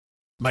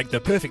Make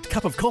the perfect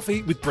cup of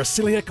coffee with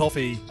Brasilia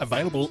Coffee.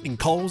 Available in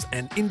Coles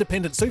and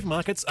independent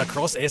supermarkets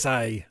across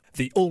SA.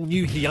 The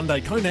all-new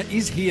Hyundai Kona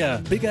is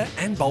here, bigger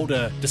and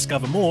bolder.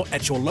 Discover more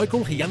at your local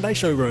Hyundai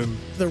showroom.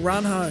 The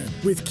Run Home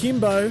with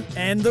Kimbo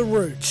and the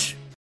Rooch.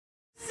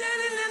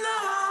 Standing in the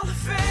Hall of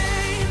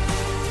Fame,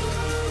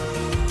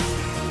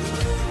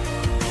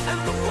 and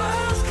the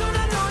world's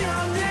gonna know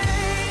your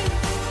name.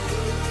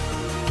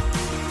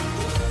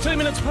 2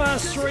 minutes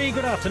past 3.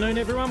 Good afternoon,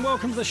 everyone.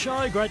 Welcome to the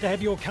show. Great to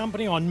have your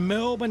company on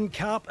Melbourne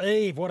Cup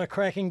Eve. What a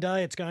cracking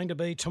day it's going to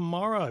be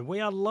tomorrow. We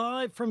are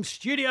live from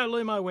Studio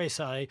Lumo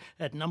SA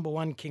at number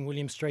 1 King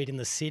William Street in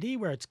the city,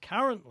 where it's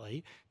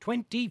currently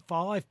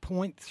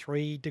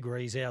 25.3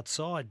 degrees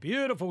outside.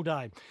 Beautiful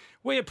day.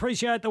 We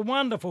appreciate the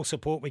wonderful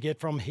support we get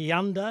from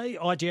Hyundai,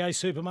 IGA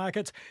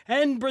Supermarkets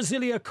and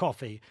Brasilia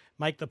Coffee.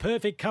 Make the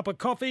perfect cup of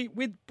coffee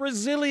with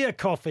Brasilia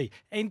Coffee.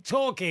 And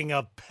talking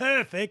of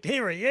perfect,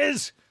 here he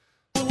is.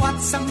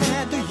 What's the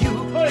matter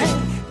you?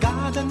 Hey,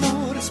 gotta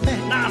know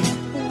respect. None.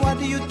 What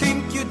do you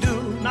think you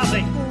do?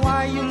 Nothing.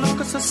 Why you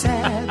look so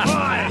sad?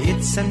 Why?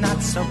 It's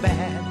not so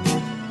bad.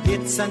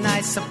 It's a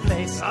nicer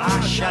place.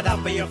 Shut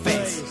up in your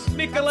face.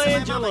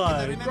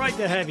 Michelangelo, great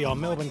to have you on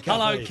Melbourne Cup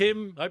Hello, Eve.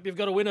 Kim. Hope you've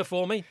got a winner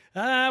for me.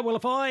 Well,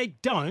 if I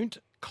don't,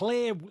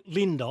 Claire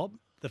Lindop,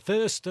 the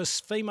first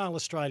female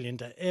Australian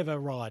to ever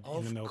ride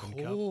in the Melbourne Cup.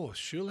 Of course,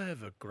 she'll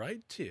have a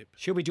great tip.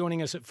 She'll be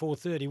joining us at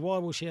 4:30. Why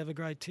will she have a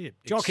great tip?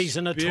 Jockeys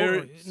are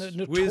notorious.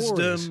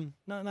 Wisdom.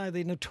 No,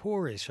 they're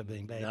notorious for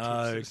being bad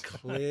No, tips.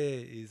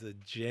 Claire is a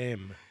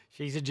gem.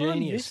 She's a I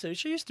genius. miss her.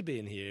 She used to be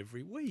in here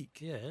every week.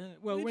 Yeah,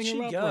 well, Where'd ring she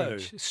her up, go?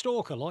 Rich.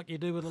 Stalk her like you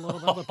do with a lot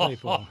of other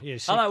people. Yeah,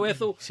 sick, Hello,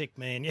 Ethel. Sick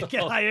man. Yeah,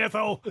 g'day,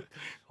 Ethel.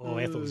 Oh,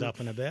 Ethel's up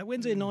and about.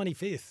 When's her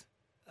 95th?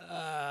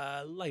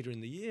 Later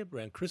in the year,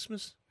 around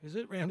Christmas. Is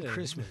it round Yeah.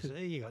 Christmas?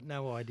 You got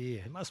no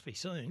idea. It must be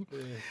soon.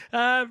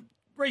 Yeah.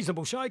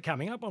 Reasonable show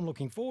coming up. I'm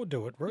looking forward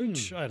to it,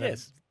 Rooch. I had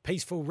yes. a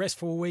peaceful,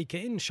 restful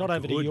weekend. Shot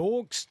over to Good.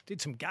 Yorks.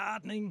 Did some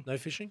gardening. No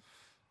fishing?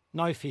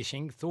 No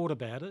fishing. Thought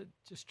about it.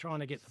 Just trying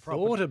to get the Thought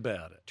property.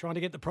 about it. Trying to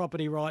get the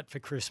property right for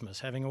Christmas.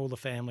 Having all the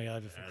family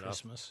over for Fair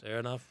Christmas. Enough. Fair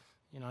enough.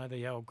 You know,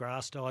 the old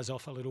grass dies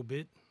off a little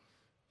bit.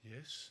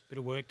 Yes. Bit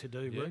of work to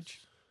do, Yes. Rooch.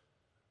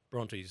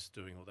 Bronte's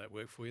doing all that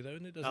work for you, though,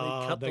 isn't it? Doesn't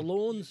Oh, he cut the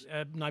lawns?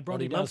 No, Bronte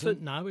Bronte doesn't.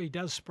 Mumford? No, he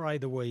does spray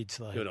the weeds,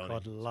 though. Good on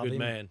God him. love Good him.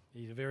 man.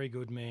 He's a very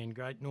good man.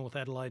 Great North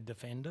Adelaide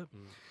defender.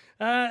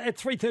 At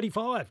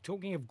 3:35,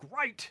 talking of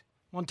great,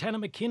 Montana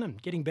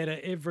McKinnon getting better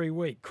every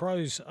week.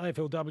 Crows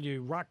AFLW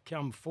ruck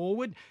come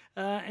forward.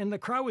 And the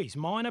Crowies,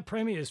 minor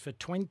premiers for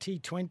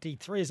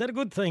 2023. Is that a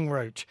good thing,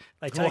 Roach?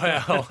 They take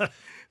Wow.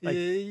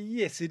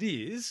 Yes, it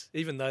is.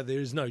 Even though there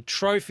is no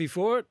trophy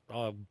for it,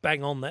 I'll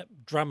bang on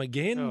that drum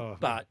again. Oh.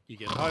 But you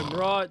get home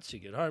rights. You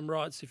get home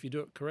rights if you do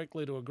it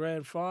correctly to a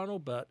grand final.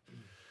 But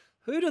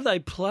who do they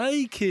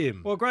play,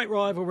 Kim? Well, great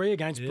rivalry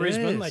against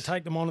Brisbane. They Yes.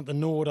 take them on at the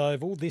Nord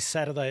Oval this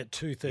Saturday at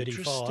 2:35.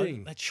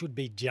 Interesting. That should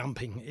be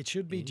jumping. It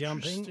should be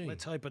jumping. Interesting.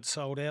 Let's hope it's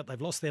sold out. They've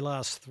lost their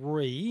last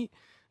three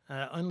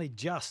only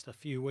just a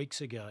few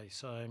weeks ago.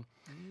 So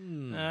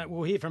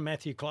we'll hear from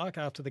Matthew Clark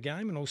after the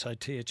game and also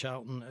Tia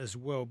Charlton as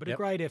well. But a Yep.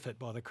 great effort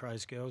by the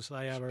Crows girls.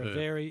 They are a Superb.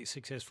 very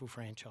successful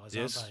franchise,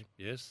 Yes, aren't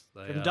they? yes.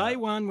 They From are. day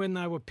one when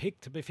they were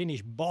picked to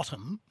finish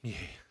bottom Yeah,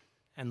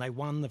 and they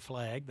won the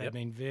flag, they've Yep.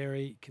 been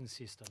very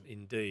consistent.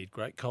 indeed.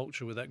 Great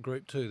culture with that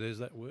group too. There's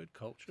that word,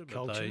 culture. But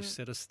Culture. they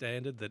set a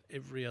standard that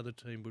every other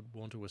team would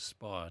want to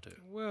aspire to.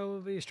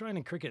 Well, the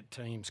Australian cricket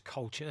team's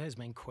culture has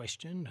been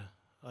questioned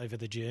over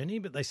the journey,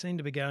 but they seem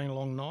to be going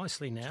along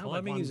nicely now. They've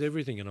Timing won is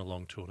everything in a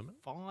long tournament.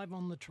 5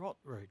 on the trot,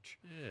 Rooch.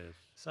 Yes.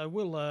 So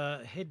we'll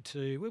head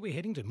to, where are we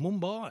heading to?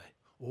 Mumbai.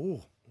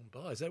 Oh,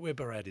 Mumbai. Is that where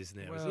Barad is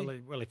now, is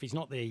he? Well, if he's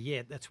not there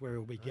yet, that's where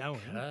he'll be going.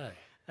 Okay.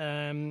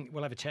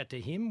 We'll have a chat to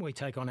him. We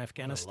take on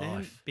Afghanistan.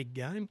 life. Big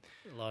game.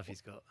 What a life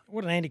he's got.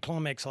 What an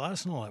anticlimax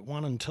last night,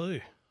 1 and 2.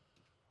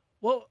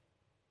 Well,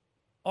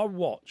 I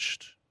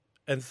watched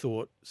and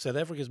thought South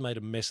Africa's made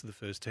a mess of the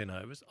first 10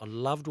 overs. I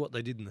loved what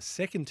they did in the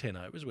second 10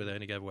 overs where they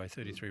only gave away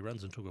 33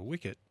 runs and took a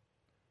wicket.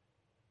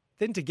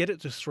 Then to get it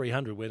to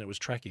 300 when it was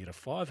tracking at a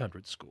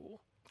 500 score.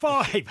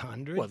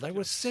 500. Well, they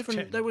were seven.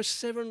 Turn- They were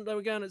seven. They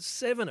were going at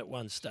 7 at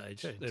one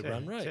stage. Turn- their turn-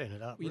 run rate. turn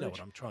it up, You know Rich.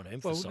 what I'm trying to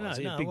Well, emphasise.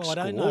 no, Big I don't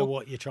score. know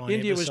what you're trying to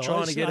India was emphasise.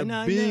 trying to get a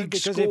No, big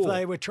because score. if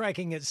they were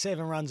tracking at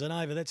 7 runs and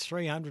over, that's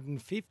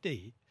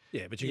 350.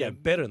 Yeah, but you go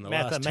better in the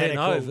last 10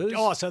 Mathematical. overs.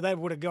 Oh, so that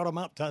would have got them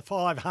up to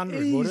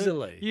 500, would it?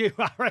 Easily. You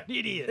are an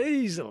idiot.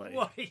 Easily.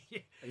 What?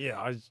 Yeah,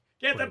 I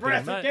Get put the a bit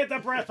breath, of ma- get the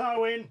breath,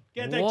 Owen.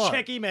 Get the What?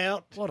 check him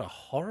out. What a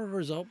horror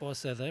result by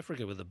South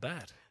Africa with the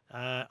bat.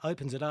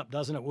 Opens it up,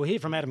 doesn't it? We'll hear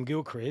from Adam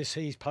Gilchrist.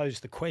 He's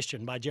posed the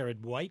question by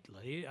Jared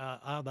Waitley.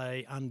 Are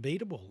they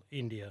unbeatable,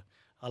 India?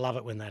 I love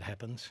it when that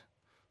happens.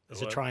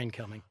 There's a train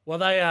coming. Well,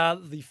 they are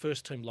the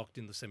first team locked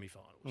in the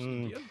semi-finals.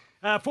 India.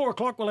 4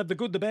 o'clock, we'll have the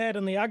good, the bad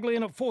and the ugly.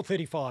 And at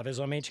 4:35, as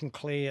I mentioned,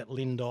 Claire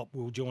Lindop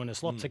will join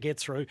us. Lots to get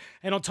through.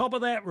 And on top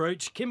of that,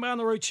 Rooch, Kimbo and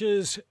the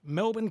Rooch's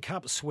Melbourne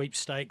Cup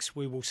sweepstakes.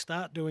 We will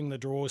start doing the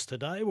draws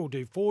today. We'll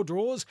do 4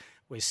 draws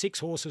where 6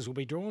 horses will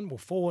be drawn.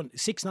 Well,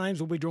 6 names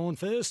will be drawn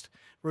first.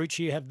 Rooch,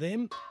 you have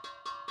them.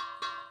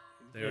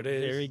 There it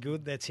is. Very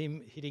good. That's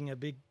him hitting a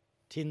big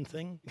tin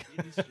thing.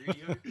 In the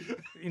studio.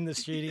 In the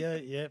studio,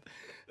 yep.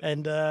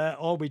 And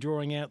I'll be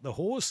drawing out the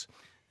horse,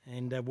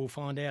 and we'll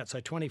find out. So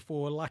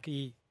 24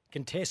 lucky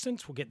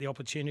contestants will get the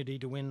opportunity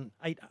to win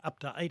up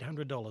to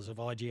 $800 of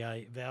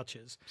IGA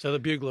vouchers. So the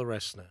bugler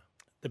rests now.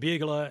 The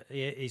bugler,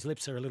 his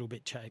lips are a little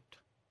bit chafed.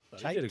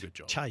 But he did a good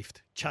job.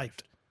 Chapped.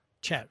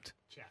 Chapped.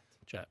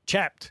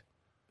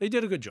 He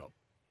did a good job.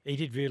 He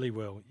did really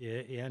well.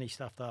 Yeah, he only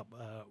stuffed up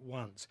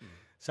once.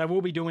 So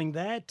we'll be doing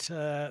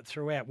that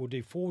throughout. We'll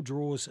do 4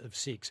 draws of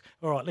 6.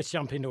 All right, let's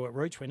jump into it,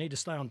 Rooch. We need to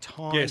stay on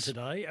time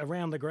today.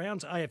 Around the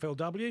grounds,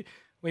 AFLW.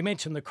 We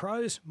mentioned the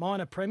Crows,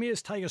 minor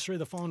premiers. Take us through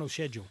the final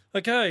schedule.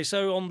 Okay,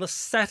 so on the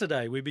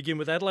Saturday, we begin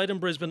with Adelaide and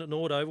Brisbane at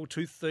Nord Oval,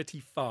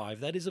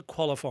 2:35. That is a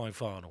qualifying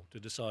final to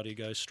decide who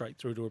goes straight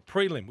through to a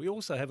prelim. We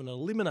also have an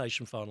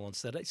elimination final on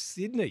Saturday.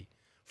 Sydney,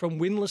 from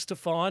winless to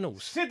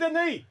finals.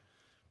 Sydney!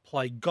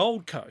 Play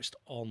Gold Coast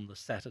on the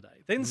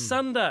Saturday. Then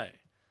Sunday,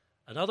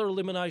 another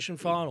elimination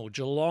final,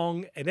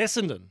 Geelong and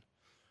Essendon,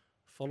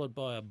 followed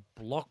by a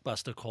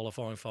blockbuster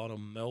qualifying final,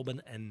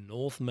 Melbourne and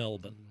North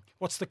Melbourne.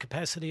 What's the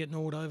capacity at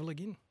Nord Oval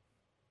again?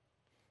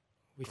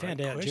 We Great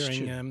found out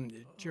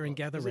question. during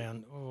gather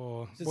round.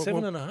 Oh, Is it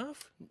 7.5?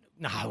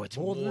 No, it's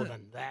more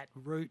than that,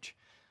 Rooch.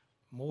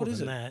 More What than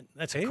is it? that.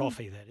 That's 10? a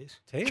coffee, that is.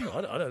 10?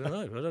 I don't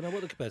know. I don't know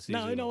what the capacity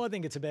is. No, I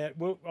think it's about.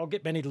 Well, I'll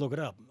get Benny to look it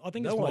up. I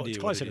think No it's idea what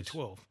closer it to is.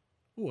 12.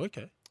 Oh,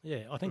 okay.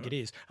 Yeah, I think it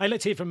is. Hey,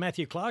 let's hear from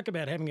Matthew Clark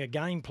about having a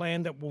game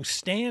plan that will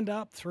stand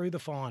up through the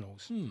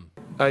finals.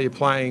 Are you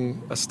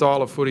playing a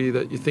style of footy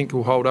that you think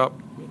will hold up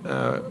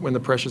when the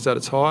pressure's at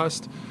its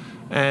highest?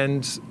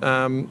 And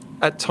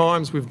at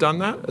times we've done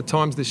that. At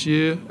times this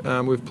year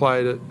we've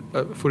played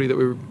a footy that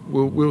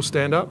will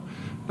stand up.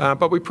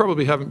 But we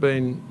probably haven't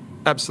been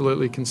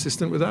absolutely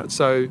consistent with that.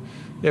 So,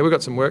 yeah, we've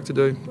got some work to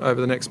do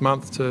over the next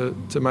month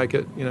to make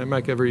it,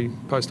 make every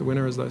post a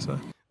winner, as they say.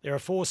 There are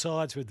 4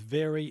 sides with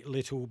very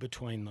little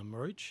between them,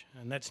 Rooch,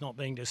 and that's not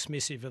being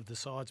dismissive of the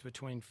sides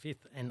between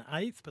 5th and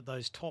 8th, but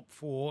those top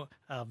 4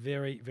 are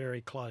very,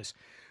 very close.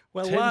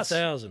 Well,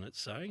 10,000,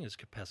 it's saying, is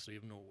capacity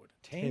of Norwood.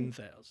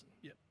 10,000.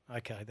 Yep.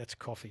 Okay, that's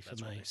coffee for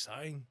That's what me. they're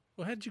saying.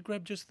 Well, how did you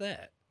grab just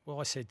that?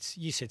 Well,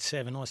 you said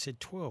 7, I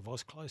said 12. I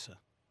was closer.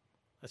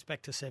 That's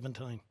back to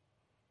 17.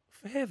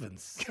 For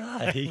heaven's sake.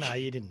 No,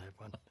 you didn't have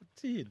one.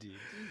 Dear.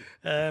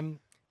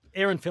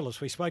 Erin Phillips,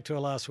 we spoke to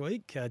her last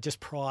week, just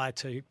prior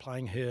to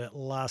playing her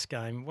last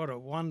game. What a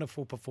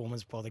wonderful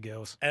performance by the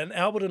girls. And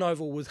Alberton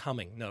Oval was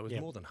humming. No, it was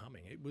Yep. more than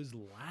humming. It was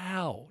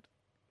loud.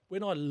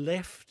 When I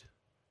left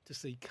to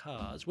see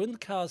cars, when the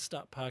cars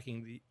start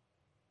parking the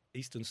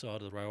eastern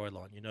side of the railway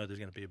line, you know there's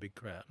going to be a big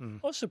crowd. I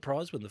was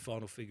surprised when the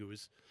final figure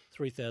was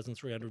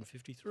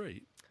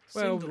 3,353.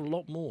 Well, Seemed a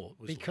lot more. It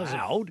was Because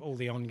loud. of all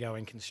the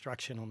ongoing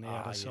construction on the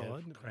outer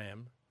side.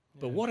 Cram.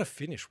 But what a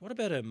finish. What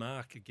about her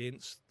mark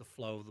against the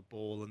flow of the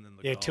ball and then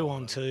the Yeah, goal?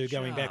 2-on-2,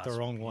 going back the Just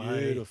wrong way.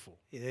 Beautiful.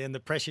 Yeah, and the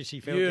pressure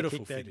she felt Beautiful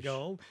to kick that finish.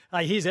 goal.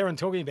 Hey, here's Erin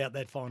talking about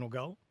that final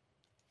goal.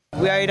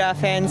 We owed our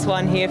fans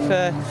one here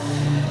for,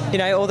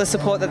 all the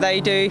support that they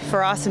do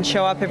for us and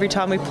show up every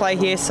time we play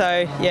here.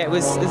 So, yeah, it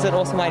was an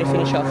awesome way to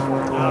finish off.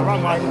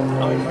 Wrong one.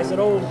 Has it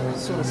all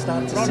sort of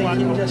started to sink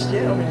in just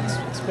yet? I mean,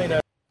 it's been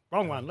a...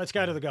 Wrong one. Let's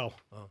go to the goal.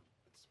 Oh,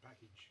 it's a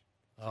package.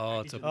 Oh,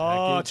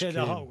 it's a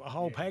Kim.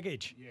 whole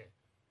package.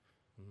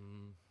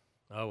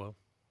 Oh, well.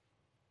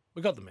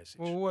 We got the message.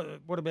 Well,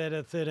 what about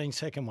a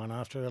 13-second one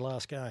after her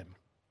last game?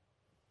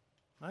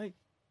 Hey,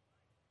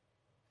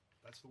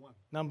 That's the one.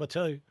 number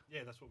 2.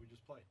 Yeah, that's what we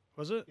just played.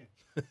 Was it?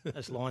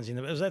 That's lines in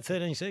the... Was that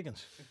 13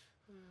 seconds?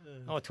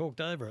 I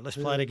talked over it. Let's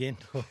play it again.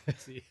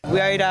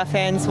 We owed our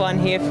fans one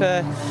here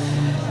for,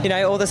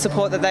 all the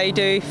support that they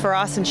do for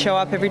us and show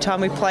up every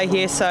time we play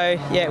here. So,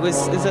 yeah, it was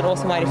an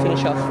awesome way to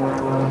finish off.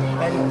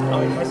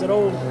 And, has it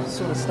all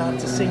sort of started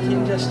to sink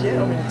in just yet?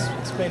 I mean,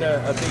 it's been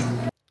a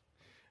big...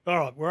 All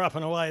right, we're up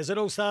and away. As it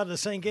all started to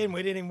sink in,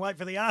 we didn't even wait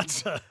for the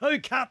answer. Who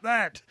cut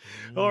that?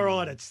 All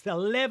right, it's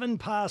 11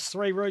 past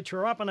 3, Rooch.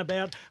 We're up and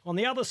about. On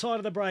the other side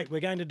of the break,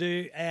 we're going to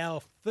do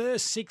our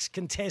first 6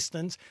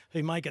 contestants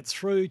who make it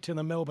through to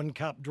the Melbourne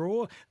Cup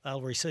draw.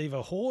 They'll receive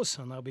a horse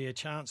and there'll be a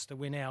chance to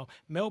win our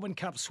Melbourne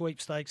Cup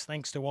sweepstakes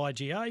thanks to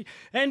IGA.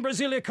 And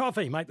Brasilia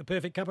Coffee. Make the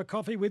perfect cup of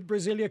coffee with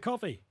Brasilia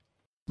Coffee.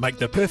 Make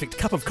the perfect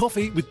cup of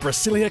coffee with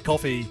Brasilia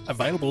Coffee.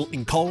 Available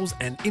in Coles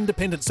and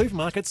independent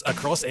supermarkets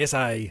across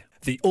SA.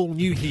 The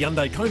all-new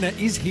Hyundai Kona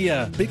is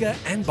here, bigger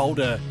and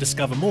bolder.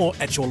 Discover more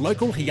at your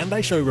local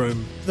Hyundai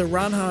showroom. The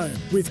Run Home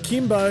with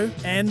Kimbo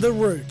and the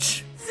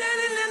Rooch.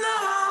 Standing in the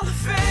Hall of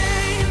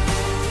Fame,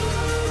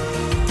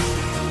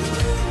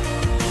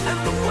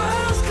 and the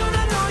world's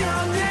gonna know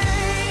your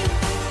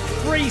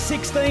name.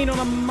 3:16 on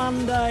a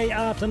Monday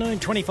afternoon,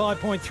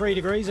 25.3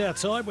 degrees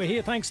outside. We're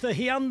here thanks to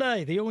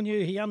Hyundai, the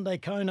all-new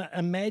Hyundai Kona.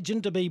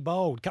 Imagine to be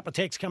bold. Couple of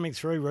texts coming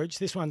through, Rooch.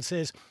 This one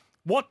says,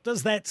 what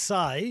does that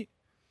say?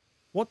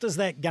 What does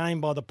that game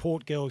by the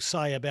Port Girls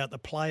say about the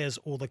players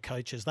or the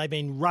coaches? They've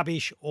been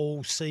rubbish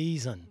all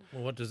season.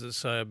 Well, what does it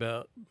say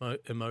about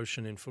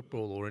emotion in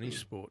football or any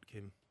sport,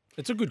 Kim?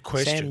 It's a good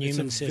question. Sam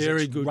Newman it's a says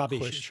very it's good rubbish.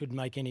 question. It should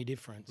make any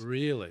difference.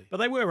 Really? But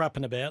they were up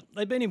and about.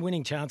 They've been in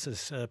winning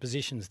chances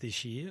positions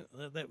this year.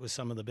 That was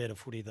some of the better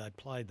footy they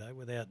played, though,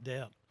 without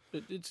doubt.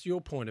 It's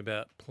your point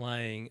about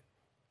playing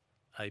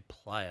a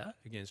player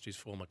against his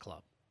former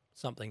club.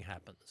 Something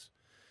happens.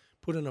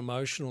 Put an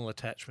emotional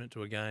attachment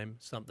to a game,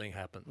 something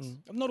happens.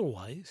 Not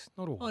always.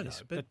 Not always. I know,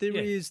 but there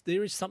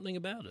is something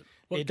about it.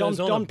 What Yeah, goes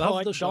on Don above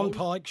Pike, the Don shoulder?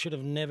 Pike should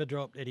have never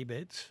dropped Eddie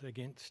Betts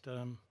against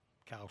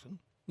Carlton.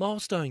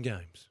 Milestone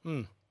games.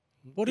 Mm.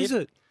 What is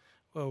it?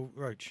 Well,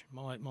 Roach,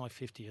 my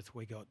 50th,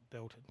 we got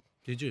belted.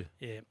 Did you?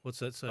 Yeah. What's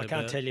that say? I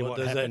can't about- tell you what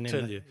does happened. that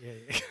tell you?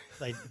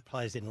 The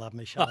players didn't love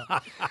me. Shut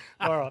up.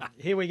 All right,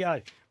 here we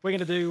go. We're going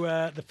to do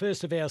the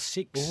first of our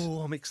 6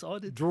 Oh, I'm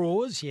excited.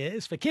 draws,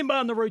 yes, for Kimbo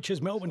and the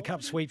Rooch's Melbourne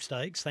Cup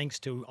sweepstakes, thanks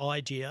to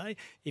IGA.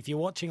 If you're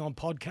watching on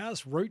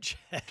podcast, Rooch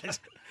has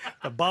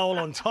the bowl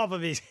on top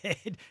of his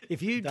head.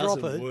 If you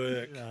drop Doesn't it...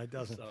 work. No, it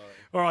doesn't. Sorry.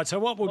 All right, so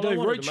what we'll I do,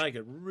 wanted Rooch... to make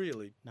it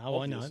really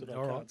No, I know. obvious that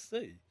All I right. can't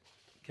see.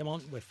 Come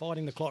on, we're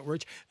fighting the clock,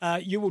 Rich.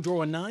 You will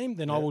draw a name,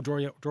 then I will draw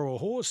a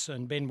horse,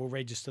 and Ben will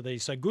register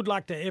these. So good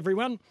luck to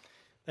everyone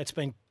that's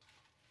been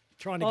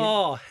trying to get...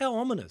 Oh, how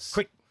ominous.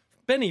 Quick.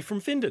 Benny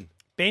from Findon.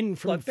 Ben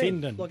from Like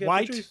Ben, Findon. like our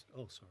Wait, producer.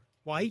 Oh, sorry.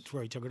 wait,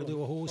 Rich, I've got to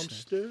do a horse I'm now.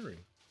 stirring.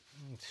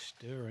 It's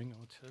stirring,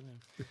 I'll tell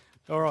you.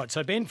 All right,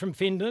 so Ben from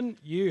Findon,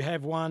 you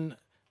have won...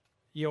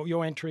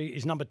 Your entry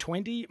is number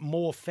 20,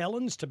 More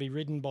Felons, to be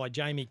ridden by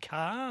Jamie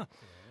Carr.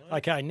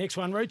 Right. Okay, next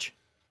one, Rich.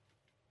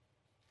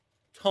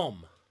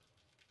 Tom.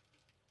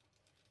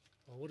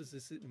 Oh, what is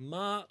this?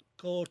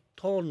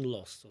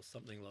 Marcotonlos or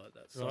something like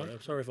that. Sorry, Right.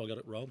 I'm sorry if I got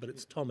it wrong, but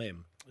it's Tom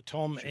M.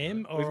 Tom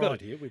M. All We've right. got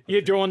it here. We've got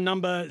You've it. drawn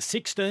number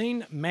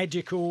 16,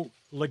 Magical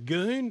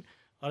Lagoon.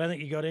 I don't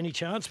think you got any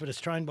chance, but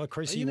it's trained by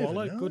Chrissy you never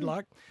Waller. know. Good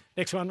luck.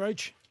 Next one,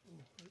 Roach.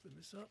 Open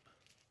this up.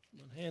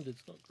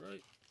 One-handed's not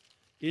great.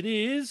 It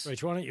is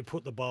Roach, why don't you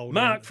put the bowl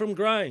Mark down? from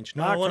Grange.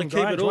 No, Mark I want from to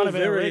keep Grange, it one all of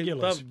our very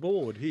regulars. above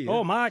board here.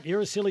 Oh, Mark,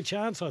 you're a silly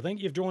chance, I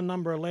think. You've drawn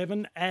number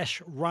 11,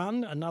 Ash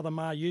Run, another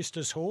Mar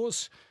Eustace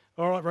horse.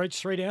 All right, Roach,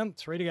 3 down,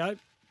 3 to go.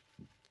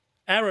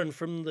 Aaron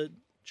from the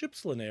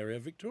Gippsland area,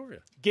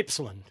 Victoria.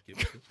 Gippsland.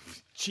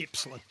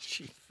 Gippsland.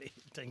 Gee, fair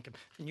dinkum.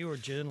 And you're a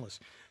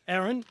journalist.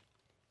 Aaron,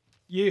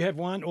 you have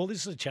won, or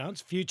this is a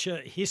chance,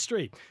 Future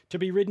History, to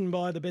be ridden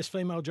by the best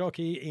female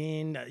jockey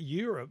in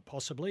Europe,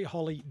 possibly,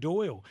 Holly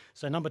Doyle.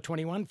 So number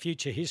 21,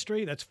 Future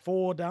History. That's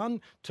 4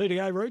 done. 2 to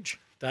go, Rooch.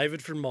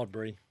 David from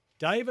Modbury.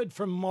 David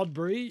from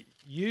Modbury,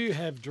 you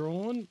have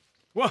drawn...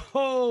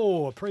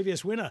 Whoa, a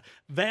previous winner.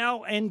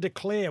 Vow and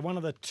Declare, one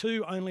of the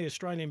 2 only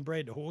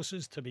Australian-bred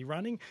horses to be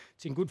running.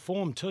 It's in good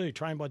form too,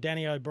 trained by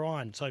Danny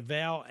O'Brien. So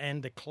Vow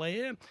and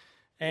Declare.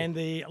 And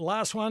the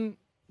last one...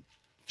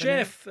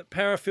 Jeff at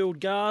Parafield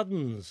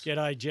Gardens.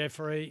 G'day,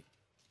 Jeffrey.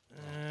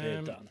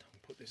 They're done.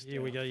 Put this Here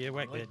down. we go. Yeah,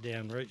 whack that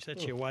down, Rooch.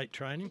 That's your weight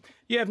training.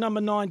 You have number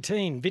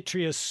 19,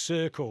 Vitreous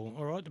Circle,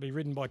 all right, to be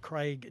ridden by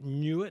Craig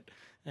Newitt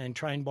and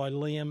trained by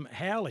Liam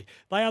Howley.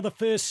 They are the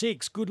first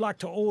 6. Good luck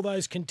to all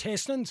those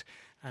contestants.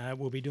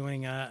 We'll be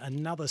doing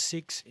another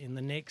 6 in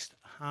the next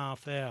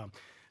half hour.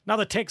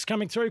 Another text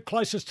coming through,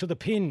 closest to the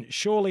pin.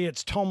 Surely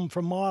it's Tom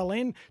from Mile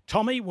End.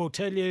 Tommy will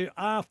tell you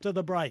after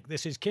the break.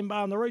 This is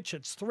Kimbo and the Rooch.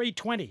 It's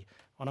 3:20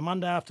 on a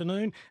Monday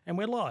afternoon, and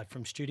we're live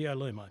from Studio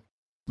Lumo.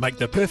 Make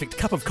the perfect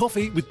cup of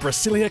coffee with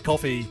Brasilia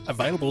Coffee.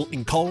 Available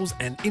in Coles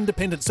and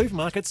independent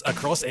supermarkets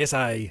across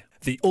SA.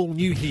 The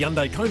all-new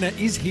Hyundai Kona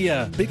is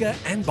here, bigger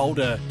and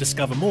bolder.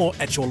 Discover more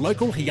at your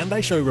local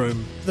Hyundai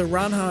showroom. The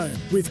Run Home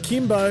with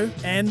Kimbo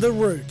and the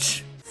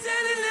Rooch.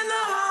 Standing in the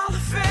Hall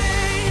of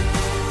Fame,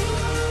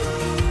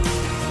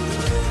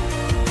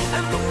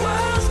 and the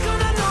world's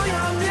gonna know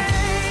your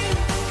name.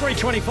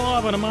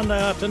 3:25 on a Monday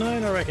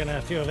afternoon. I reckon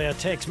a few of our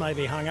techs may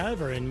be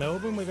hungover in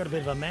Melbourne. We've got a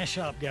bit of a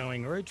mash-up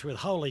going, Rooch, with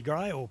Holy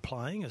Grail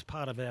playing as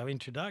part of our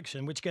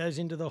introduction, which goes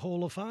into the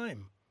Hall of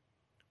Fame.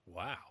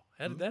 Wow.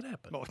 How did that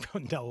happen? I've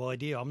got no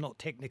idea. I'm not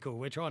technical.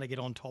 We're trying to get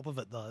on top of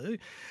it, though.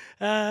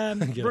 Get on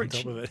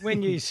Rich, top of it.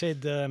 when you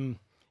said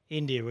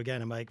India were going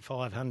to make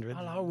 500.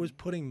 Well, I was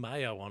putting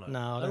mayo on it. No,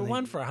 I they don't were think-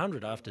 1 for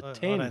 100 after I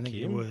 10, don't think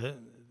you Kim. were.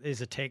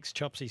 There's a text.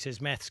 Chopsy says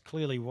maths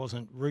clearly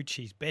wasn't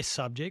Rucci's best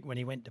subject when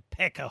he went to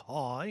Packer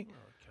High.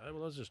 Okay,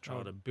 well, I was just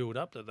trying to build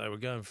up that they were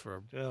going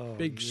for a Oh,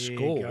 big you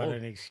score. got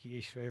an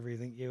excuse for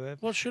everything you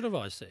have. What should have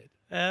I said?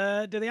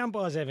 Do the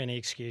umpires have any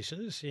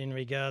excuses in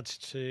regards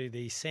to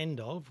the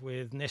send-off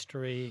with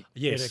Nestori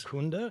Yes.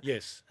 Etakunda?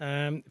 Yes.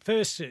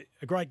 First,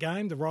 a great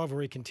game. The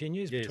rivalry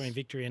continues Yes. between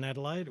Victory and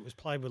Adelaide. It was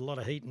played with a lot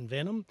of heat and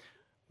venom.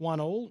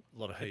 1-1. A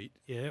lot of heat.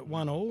 Yeah,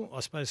 1-1. I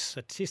suppose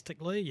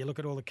statistically, you look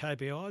at all the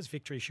KPIs,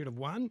 Victory should have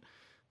won.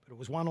 But it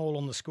was 1-1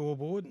 on the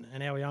scoreboard,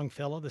 and our young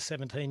fella, the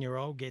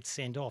 17-year-old, gets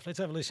sent off. Let's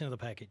have a listen to the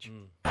package.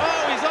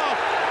 Oh, he's off.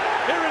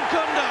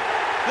 Irankunda,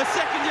 a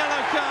second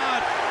yellow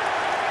card.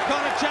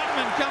 Connor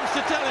Chapman comes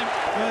to tell him.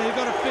 Well, you've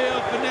got to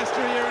feel for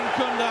Nestor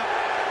Irankunda.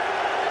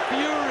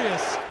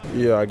 Furious.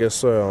 Yeah, I guess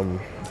so.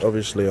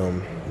 Obviously,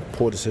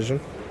 poor decision.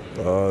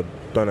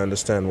 Don't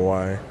understand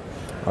why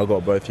I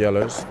got both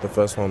yellows. The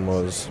first one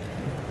was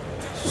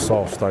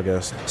soft, I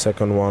guess.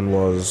 Second one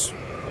was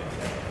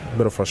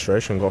bit of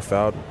frustration. Got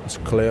fouled. It's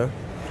clear.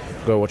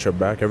 Go watch your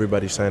back.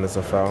 Everybody's saying it's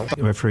a foul.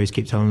 The referees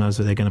keep telling us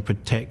that they're going to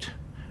protect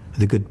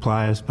the good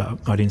players, but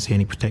I didn't see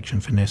any protection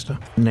for Nesta.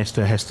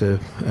 Nesta has to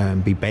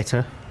be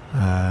better,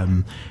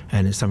 and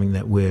it's something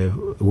that we're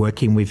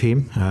working with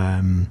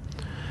him,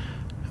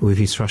 with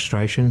his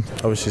frustration.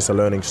 Obviously, it's a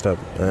learning step,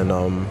 and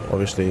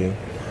obviously,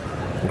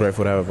 I'm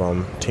grateful to have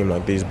a team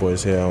like these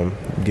boys here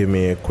give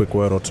me a quick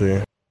word or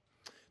two.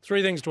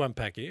 3 things to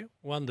unpack here.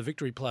 1, the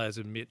Victory players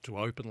admit to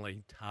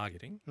openly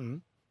targeting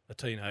a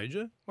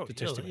teenager. Well,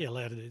 you're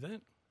allowed to do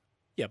that.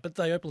 Yeah, but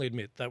they openly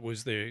admit that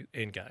was their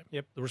end game.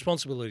 Yep. The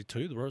responsibility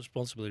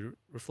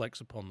reflects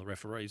upon the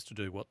referees to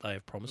do what they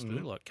have promised to do,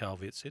 like Carl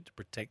Vitt said, to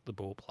protect the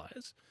ball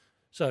players.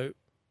 So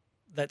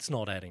that's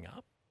not adding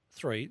up.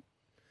 3,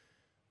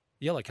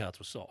 the yellow cards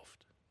were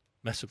soft,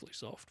 massively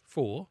soft.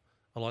 4,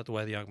 I like the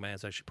way the young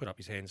man's actually put up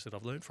his hand and said,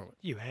 I've learned from it.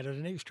 You added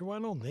an extra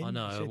one on then. I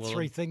know. You said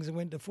 3 things and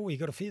went to 4. You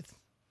got a 5th.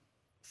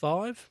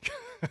 5?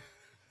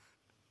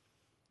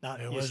 No,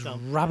 it was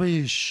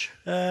rubbish.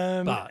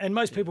 And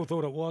most people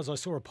thought it was. I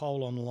saw a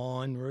poll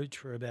online,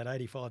 Rooch, where about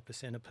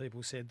 85% of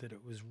people said that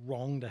it was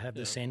wrong to have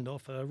the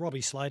send-off.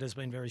 Robbie Slater's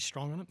been very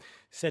strong on it.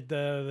 Said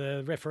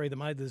the referee that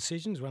made the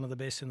decision is one of the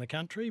best in the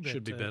country. But,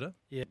 should be better.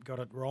 Yeah, got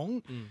it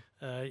wrong.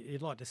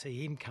 You'd like to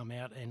see him come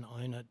out and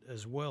own it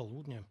as well,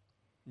 wouldn't you?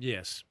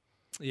 Yes.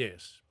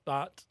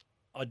 But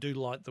I do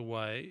like the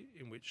way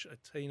in which a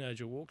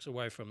teenager walks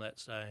away from that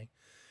saying,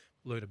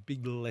 learn a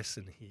big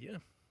lesson here.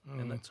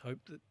 And let's hope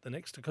that the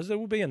next, because there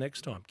will be a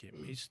next time, Kim.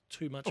 He's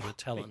too much of a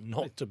talent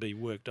not to be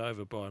worked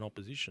over by an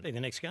opposition. Be the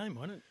next game,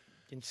 won't it?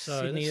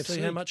 So let's see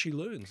how much he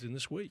learns in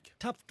this week.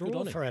 Tough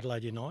draw for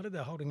Adelaide United.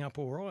 They're holding up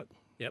all right.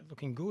 Yep.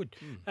 Looking good.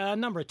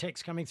 Number of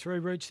texts coming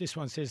through, Rooch. This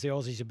one says the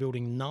Aussies are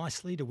building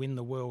nicely to win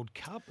the World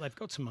Cup. They've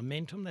got some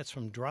momentum. That's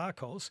from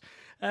Drakos.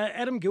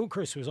 Adam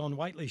Gilchrist was on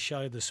Waitley's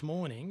show this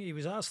morning. He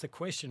was asked the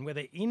question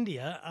whether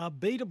India are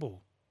beatable.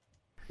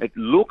 It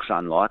looks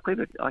unlikely,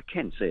 but I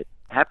can see it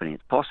happening.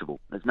 It's possible.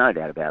 There's no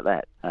doubt about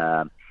that.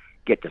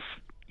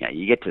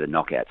 You get to the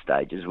knockout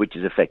stages, which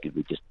is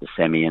effectively just the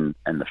semi and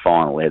the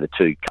final. They're the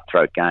 2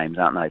 cutthroat games,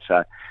 aren't they?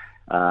 So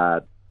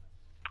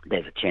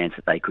there's a chance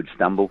that they could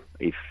stumble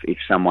if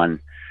someone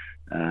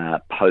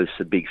posts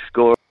a big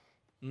score.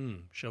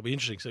 Shall be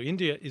interesting. So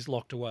India is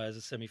locked away as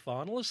a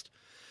semi-finalist.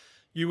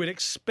 You would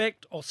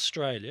expect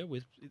Australia,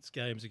 with its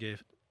games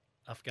against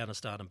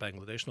Afghanistan and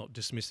Bangladesh, not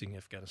dismissing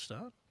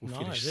Afghanistan, will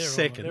finish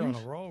second. They're on a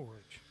roll,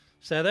 Rich.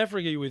 South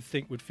Africa, you would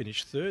think, would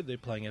finish 3rd. They're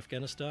playing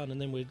Afghanistan, and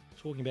then we're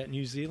talking about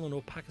New Zealand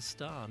or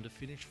Pakistan to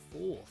finish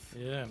 4th.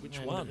 Yeah. Which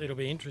one? It'll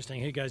be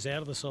interesting who goes out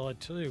of the side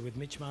too, with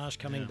Mitch Marsh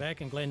coming back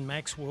and Glenn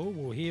Maxwell.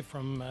 We'll hear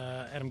from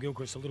Adam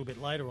Gilchrist a little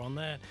bit later on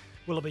that.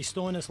 Will it be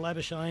Stoinis,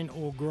 Labuschagne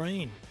or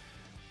Green?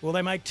 Will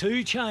they make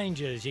 2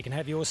 changes? You can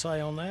have your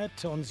say on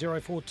that on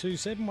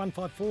 0427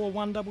 154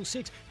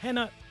 166.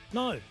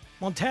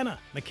 Montana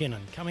McKinnon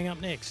coming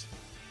up next.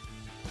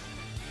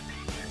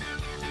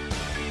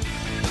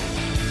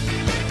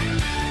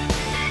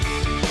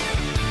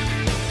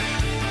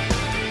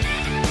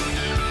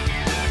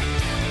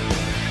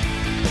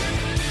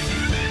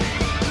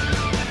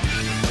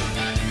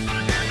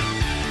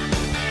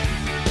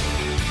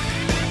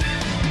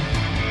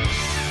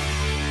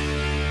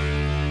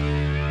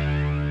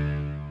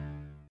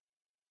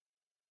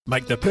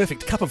 Make the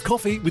perfect cup of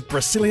coffee with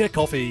Brasilia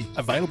Coffee.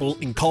 Available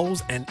in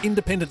Coles and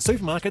independent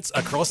supermarkets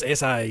across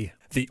SA.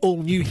 The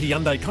all-new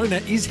Hyundai Kona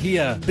is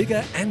here,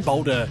 bigger and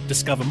bolder.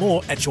 Discover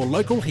more at your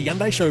local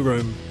Hyundai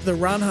showroom. The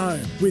Run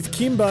Home with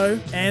Kimbo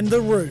and the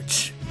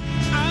Rooch.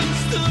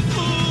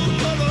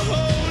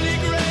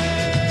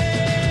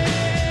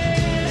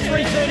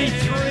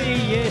 3:33.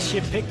 Yes,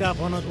 you picked up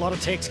on a lot of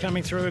text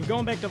coming through. We've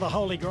gone back to the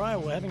Holy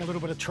Grail. We're having a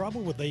little bit of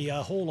trouble with the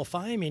Hall of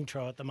Fame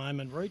intro at the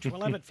moment, Rooch.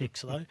 We'll have it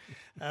fixed, though,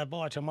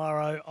 by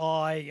tomorrow,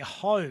 I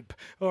hope.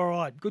 All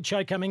right, good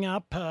show coming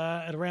up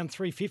at around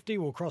 3:50.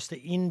 We'll cross to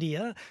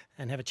India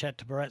and have a chat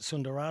to Bharat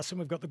Sundararajan.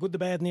 We've got the good, the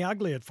bad and the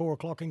ugly at 4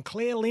 o'clock. And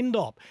Claire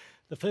Lindop,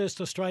 the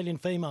first Australian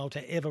female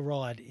to ever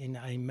ride in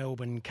a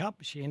Melbourne Cup.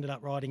 She ended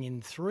up riding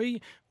in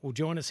 3. Will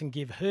join us and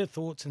give her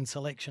thoughts and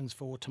selections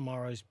for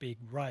tomorrow's big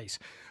race.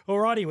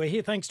 Alrighty, we're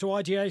here thanks to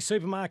IGA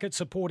Supermarket,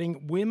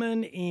 supporting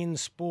women in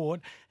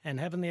sport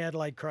and having the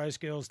Adelaide Crows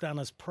girls done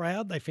us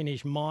proud. They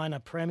finished minor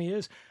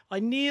premiers.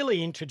 I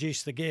nearly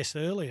introduced the guest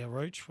earlier,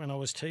 Rooch, when I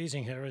was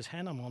teasing her as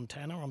Hannah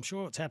Montana. I'm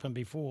sure it's happened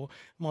before.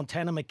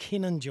 Montana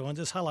McKinnon joins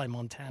us. Hello,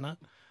 Montana.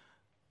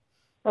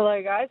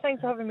 Hello, guys.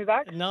 Thanks for having me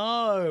back.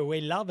 No,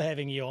 we love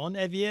having you on.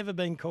 Have you ever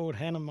been called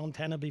Hannah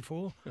Montana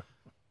before?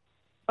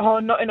 Oh,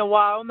 not in a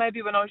while.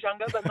 Maybe when I was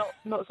younger, but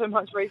not so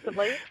much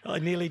recently. I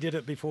nearly did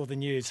it before the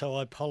news, so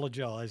I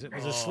apologise. It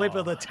was a slip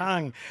of the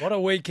tongue. What a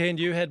weekend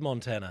you had,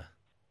 Montana.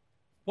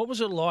 What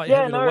was it like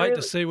having to wait really.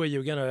 to see where you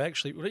were going to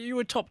actually... You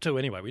were top 2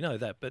 anyway, we know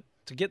that, but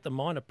to get the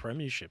minor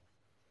premiership.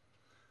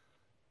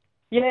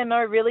 Yeah,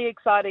 no, really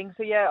exciting.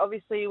 So, yeah,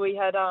 obviously we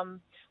had...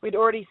 We'd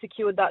already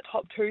secured that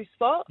top 2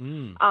 spot,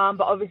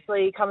 but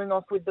obviously coming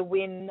off with the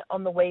win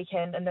on the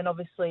weekend and then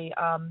obviously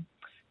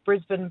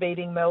Brisbane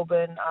beating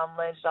Melbourne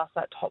landed us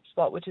that top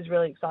spot, which is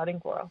really exciting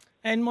for us.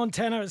 And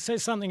Montana, it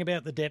says something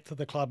about the depth of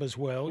the club as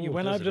well. You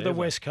went over to the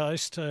West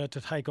Coast to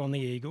take on the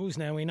Eagles.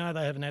 Now, we know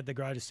they haven't had the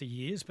greatest of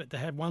years, but to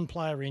have one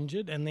player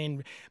injured and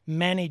then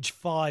manage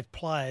 5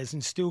 players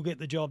and still get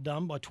the job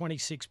done by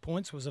 26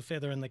 points was a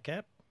feather in the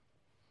cap.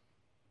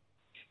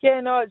 Yeah,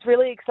 no, it's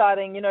really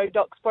exciting. You know,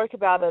 Doc spoke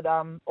about it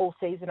all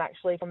season,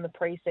 actually, from the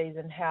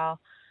pre-season, how,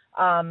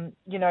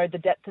 you know, the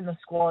depth in the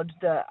squad,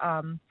 that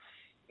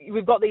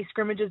we've got these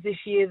scrimmages this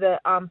year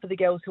that for the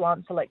girls who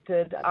aren't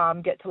selected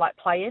get to like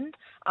play in,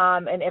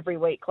 and every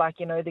week, like,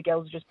 you know, the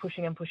girls are just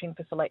pushing and pushing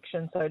for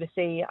selection. So to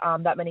see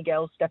that many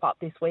girls step up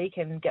this week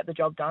and get the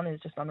job done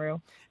is just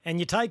unreal. And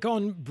you take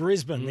on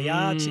Brisbane, the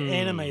arch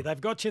enemy. They've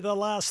got you the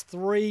last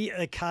 3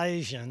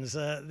 occasions.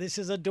 This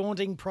is a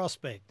daunting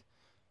prospect.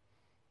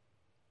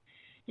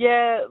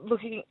 Yeah,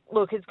 look,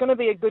 it's going to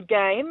be a good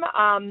game.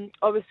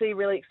 Obviously,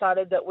 really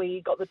excited that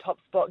we got the top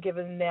spot,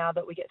 given now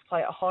that we get to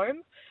play at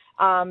home.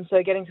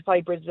 So getting to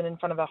play Brisbane in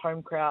front of a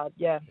home crowd,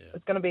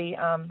 it's going to be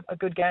a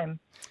good game.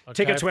 Okay,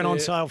 tickets went on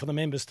sale for the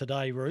members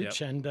today,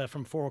 Rooch, and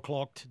from 4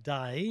 o'clock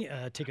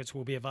today, tickets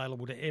will be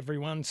available to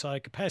everyone. So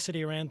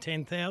capacity around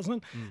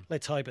 10,000.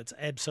 Let's hope it's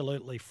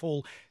absolutely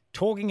full.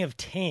 Talking of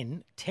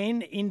 10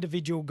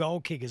 individual goal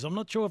kickers. I'm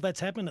not sure if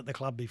that's happened at the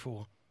club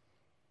before.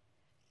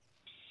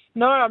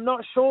 No, I'm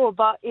not sure,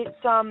 but it's,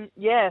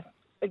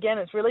 again,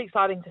 it's really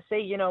exciting to see,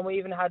 you know, and we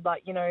even had,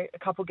 like, you know, a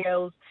couple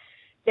girls,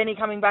 Denny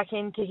coming back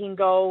in, kicking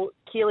goal,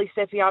 Keely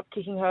stepping up,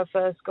 kicking her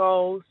first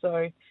goal.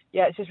 So,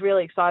 yeah, it's just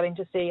really exciting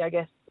to see, I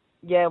guess,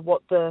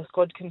 what the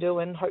squad can do,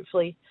 and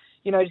hopefully,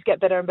 you know, just get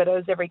better and better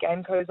as every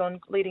game goes on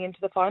leading into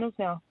the finals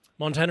now.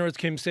 Montana, as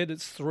Kim said,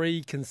 it's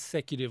 3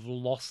 consecutive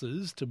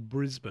losses to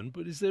Brisbane,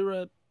 but is there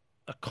a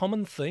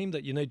common theme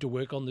that you need to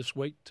work on this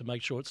week to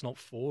make sure it's not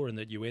 4 and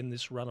that you end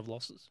this run of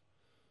losses?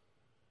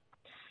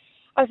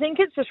 I think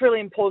it's just really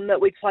important that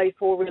we play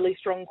 4 really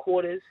strong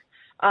quarters.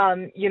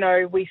 You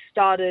know, we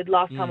started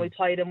last time we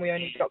played and we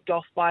only dropped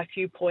off by a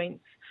few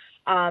points.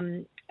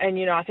 And,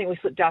 you know, I think we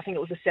slipped out. I think it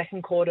was the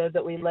second quarter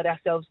that we let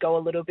ourselves go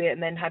a little bit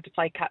and then had to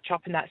play catch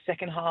up in that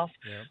second half,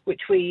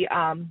 which we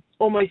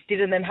almost did,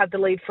 and then had the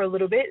lead for a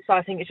little bit. So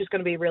I think it's just going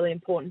to be really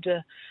important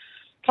to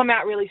come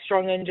out really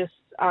strong and just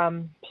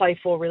play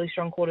 4 really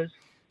strong quarters.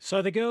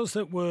 So the girls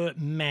that were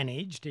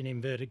managed, in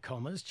inverted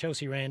commas,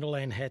 Chelsea Randall,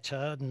 Anne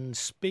Hatchard and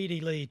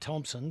Speedy Lee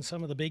Thompson,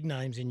 some of the big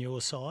names in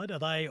your side, are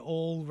they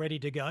all ready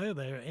to go? Are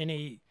there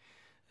any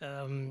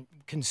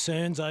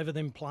concerns over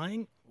them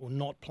playing or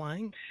not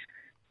playing?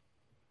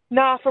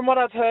 No, from what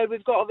I've heard,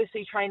 we've got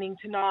obviously training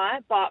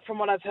tonight, but from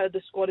what I've heard,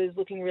 the squad is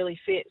looking really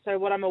fit. So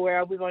what I'm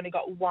aware of, we've only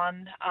got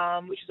one,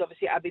 which is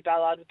obviously Abby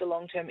Ballard with the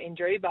long-term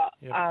injury, but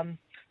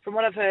from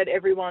what I've heard,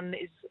 everyone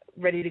is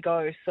ready to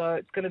go. So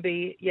it's going to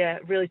be,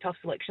 really tough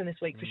selection this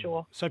week for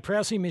sure. So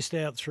Prowsey missed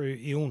out through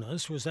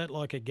illness. Was that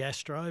like a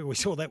gastro? We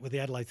saw that with the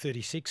Adelaide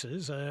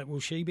 36ers.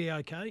 Will she be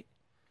okay?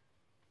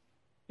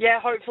 Yeah,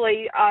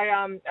 hopefully.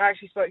 I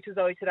actually spoke to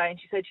Zoe today and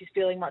she said she's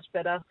feeling much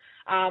better.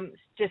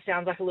 Just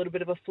sounds like a little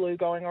bit of a flu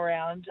going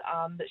around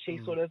that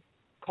she sort of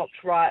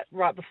copped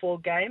right before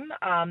game.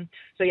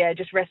 So yeah,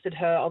 just rested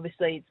her.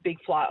 Obviously, it's a big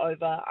flight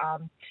over,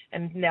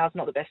 and now's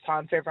not the best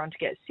time for everyone to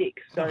get sick.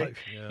 So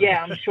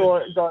I'm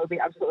sure Zoe will be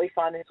absolutely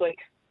fine this week.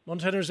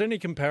 Montana, is there any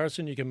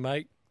comparison you can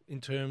make in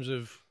terms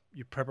of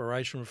your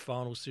preparation for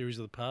final series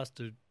of the past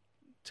to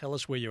tell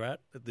us where you're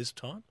at this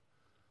time?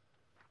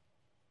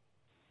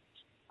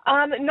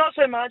 Not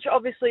so much.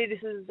 Obviously,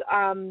 this is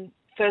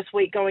first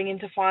week going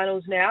into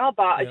finals now,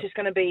 but it's just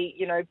going to be,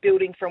 you know,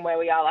 building from where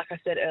we are. Like I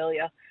said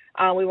earlier,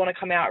 we want to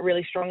come out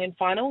really strong in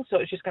finals, so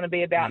it's just going to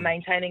be about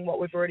maintaining what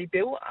we've already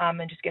built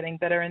and just getting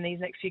better in these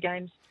next few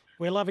games.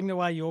 We're loving the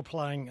way you're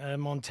playing,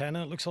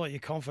 Montana. It looks like your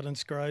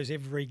confidence grows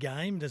every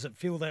game. Does it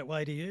feel that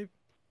way to you?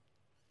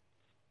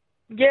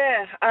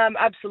 Yeah,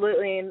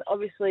 absolutely. And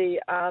obviously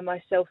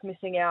myself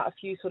missing out a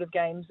few sort of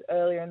games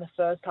earlier in the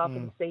first half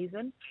of the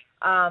season.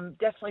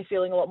 Definitely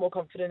feeling a lot more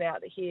confident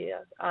out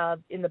here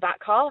in the back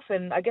half.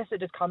 And I guess it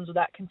just comes with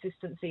that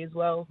consistency as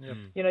well.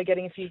 You know,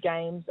 getting a few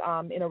games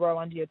in a row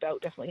under your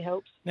belt definitely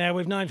helps. Now,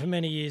 we've known for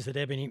many years that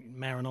Ebony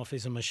Marinoff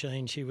is a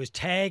machine. She was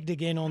tagged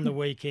again on the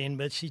weekend,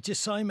 but she's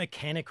just so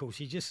mechanical.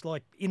 She's just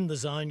like in the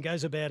zone,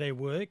 goes about her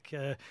work.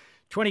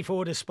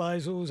 24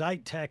 disposals,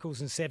 8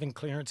 tackles and 7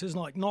 clearances.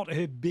 Like, not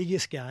her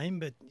biggest game,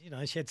 but, you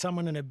know, she had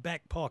someone in her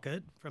back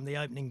pocket from the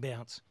opening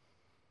bounce.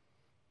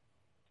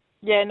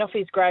 Yeah,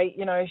 Noffy's great.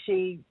 You know,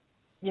 she,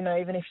 you know,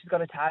 even if she's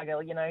got a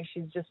tagger, you know,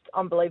 she's just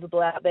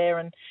unbelievable out there.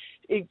 And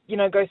it, you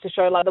know, goes to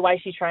show, like, the way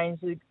she trains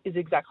is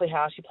exactly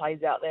how she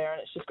plays out there.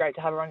 And it's just great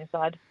to have her on your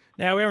side.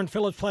 Now, Erin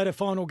Phillips played a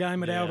final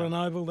game at Alden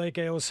Oval. Their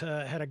girls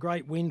had a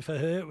great win for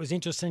her. It was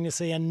interesting to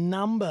see a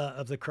number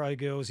of the Crow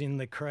girls in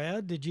the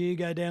crowd. Did you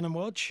go down and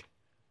watch?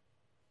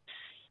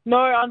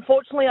 No,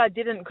 unfortunately I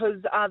didn't,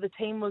 because the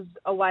team was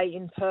away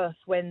in Perth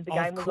when the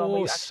game was on.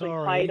 We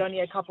actually played only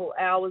a couple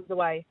hours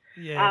away,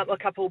 a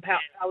couple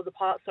hours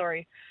apart,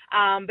 sorry.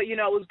 But, you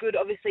know, it was good.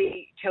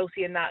 Obviously,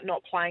 Chelsea and that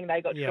not playing,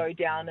 they got to go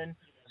down and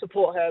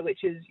support her,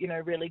 which is,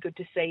 really good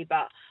to see.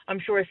 But I'm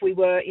sure if we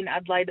were in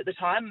Adelaide at the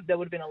time, there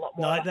would have been a lot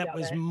more. No, that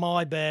was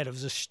my bad. It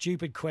was a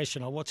stupid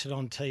question. I watched it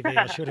on TV.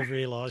 I should have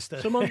realised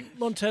that. So,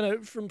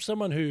 Montana, from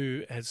someone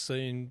who has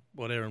seen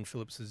what Erin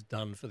Phillips has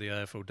done for the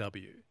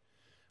AFLW,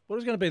 what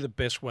is going to be the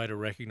best way to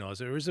recognise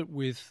her? Is it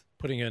with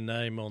putting her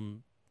name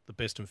on the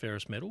best and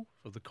fairest medal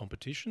of the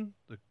competition,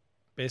 the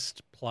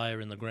best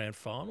player in the grand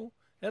final?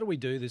 How do we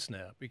do this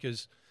now?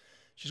 Because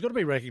she's got to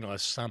be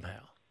recognised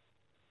somehow.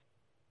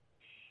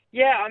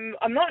 Yeah,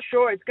 I'm not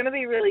sure. It's going to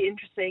be really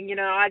interesting.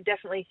 I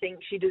definitely think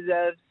she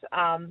deserves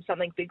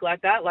something big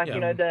like that. Like,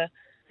 the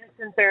best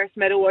and fairest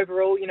medal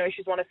overall.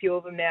 She's won a few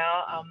of them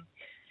now,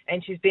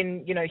 and she's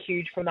been,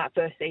 huge from that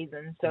first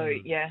season. So,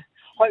 yeah,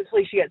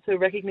 hopefully she gets the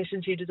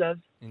recognition she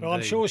deserves. Well,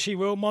 I'm sure she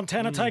will.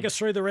 Montana, take us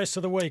through the rest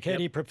of the week. How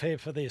do you prepare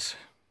for this?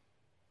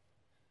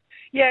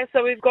 Yeah,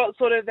 so we've got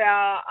sort of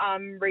our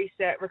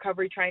reset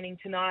recovery training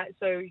tonight.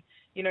 So,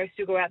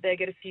 still go out there,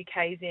 get a few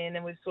Ks in,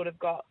 and we've sort of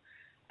got,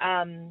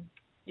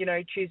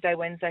 Tuesday,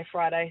 Wednesday,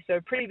 Friday. So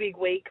pretty big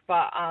week,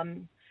 but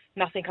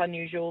nothing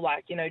unusual,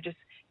 like, just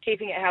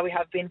keeping it how we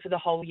have been for the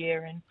whole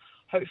year and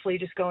hopefully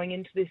just going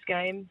into this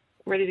game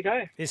ready to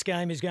go. This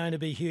game is going to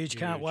be huge.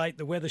 Can't wait.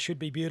 The weather should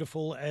be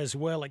beautiful as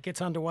well. It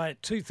gets underway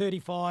at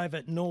 2:35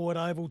 at Norwood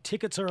Oval.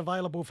 Tickets are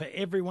available for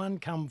everyone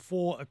come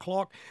 4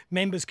 o'clock.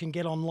 Members can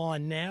get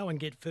online now and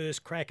get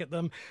first crack at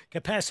them.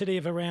 Capacity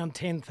of around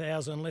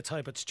 10,000. Let's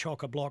hope it's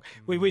chock-a-block.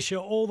 We wish you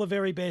all the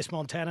very best,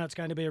 Montana. It's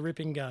going to be a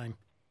ripping game.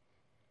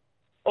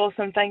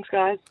 Awesome. Thanks,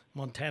 guys.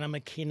 Montana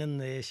McKinnon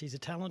there. She's a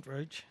talent,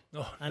 Rooch.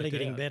 Oh, only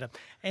getting better.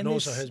 And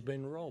also has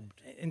been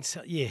robbed. And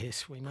so,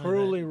 yes, we know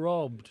Cruelly that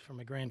robbed. From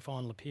a grand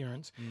final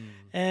appearance.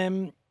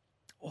 Forgotten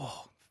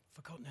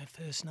her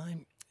first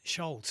name.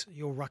 Schultz,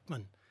 your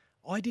ruckman.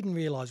 I didn't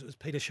realise it was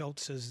Peter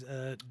Schultz's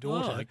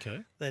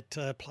daughter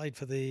that played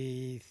for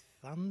the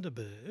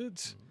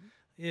Thunderbirds.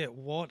 Yeah,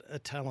 what a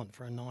talent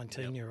for a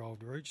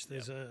 19-year-old, Rooch.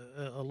 There's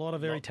a lot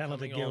of very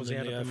talented girls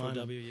out at the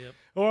moment.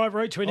 All right,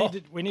 Rooch, we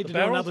need to do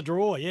another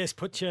draw. Yes,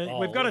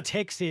 we've got a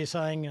text here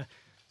saying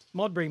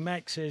Modbury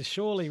Max says,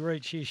 surely,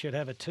 Rooch, you should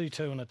have a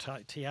tutu and a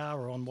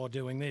tiara on while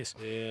doing this.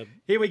 Yeah,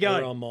 here we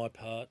go. On my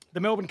part. The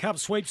Melbourne Cup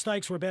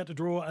sweepstakes. We're about to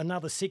draw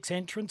another 6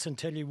 entrants and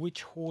tell you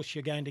which horse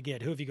you're going to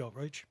get. Who have you got,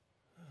 Rooch?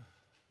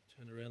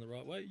 Turn around the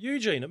right way.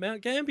 Eugene at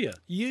Mount Gambier.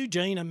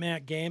 Eugene at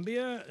Mount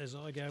Gambier. As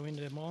I go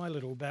into my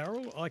little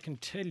barrel, I can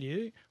tell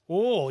you,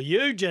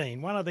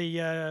 Eugene, one of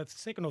the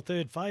second or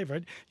third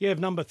favourite. You have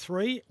number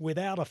 3,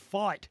 Without a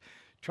Fight,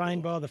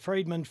 trained by the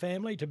Friedman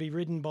family to be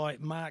ridden by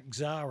Mark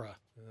Zara.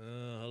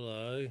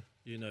 Hello.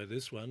 You know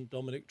this one,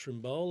 Dominic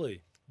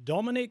Trimboli.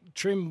 Dom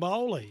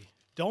Trimboli.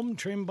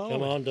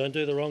 Come on, don't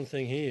do the wrong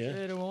thing here.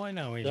 How do I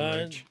know him,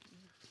 Don't.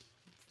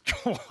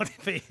 God, I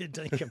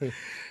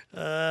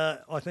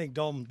think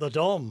the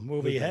Dom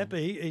will be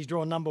happy. He's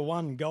drawn number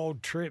 1,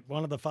 Gold Trip,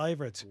 one of the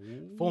favourites.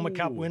 Former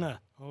Cup winner.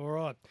 All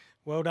right.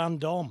 Well done,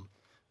 Dom.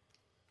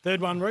 Third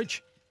one,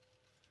 Rich.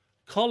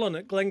 Colin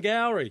at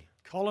Glengowrie.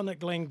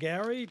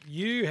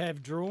 You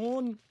have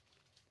drawn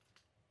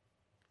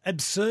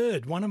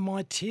Absurd, one of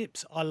my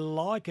tips. I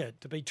like it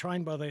to be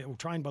trained by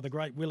the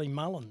great Willie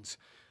Mullins.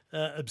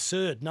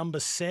 Absurd, number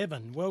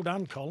 7. Well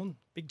done, Colin.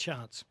 Big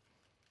chance.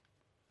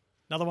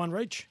 Another one,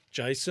 Reach.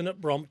 Jason at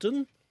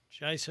Brompton.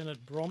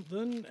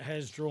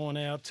 Has drawn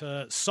out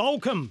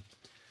Solcombe,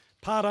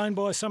 part owned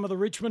by some of the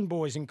Richmond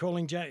boys,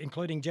 including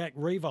Jack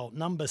Revolt.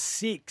 Number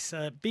 6,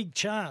 big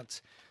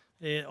chance.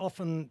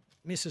 Often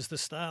misses the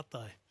start,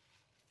 though.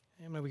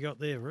 How many we got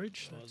there,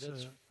 Reach?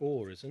 That's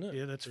 4, isn't it?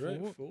 Yeah, that's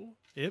 4. 4.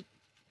 Yep.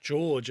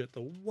 George at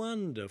the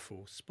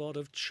wonderful spot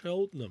of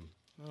Cheltenham.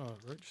 Oh,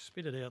 Reach,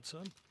 spit it out,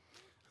 son.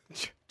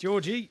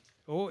 Georgie.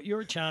 Oh, you're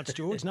a chance,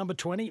 George. Number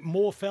 20,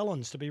 More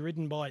Felons, to be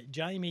ridden by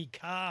Jamie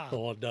Carr.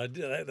 Oh, no,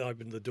 that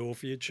opened the door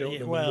for you,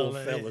 Cheltenham. Yeah, well,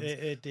 More Felons.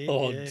 It did.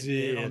 Oh, yeah,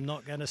 dear. Yeah, I'm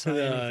not going to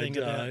say anything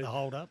about the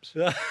hold-ups.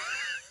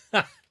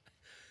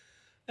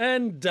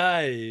 And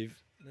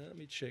Dave. Now, let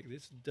me check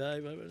this.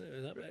 Dave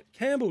at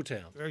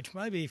Campbelltown. Rich,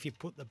 maybe if you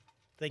put the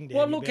thing down.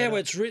 Well, look how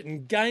it's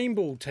written,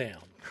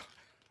 Gambletown.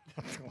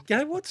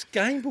 What's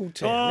Gambletown? Oh, is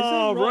that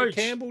right, Roach.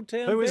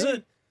 Campbelltown? Who Ben? is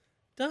it?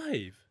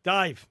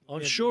 Dave.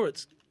 I'm sure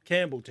it's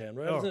Campbelltown,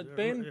 right? Isn't it,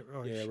 Ben?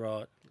 Right. Yeah,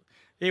 right.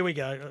 Here we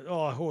go.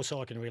 Oh, a horse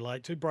I can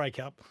relate to. Break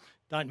up.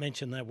 Don't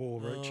mention that war,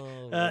 Rich.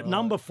 Right.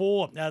 Number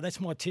 4. That's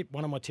my tip.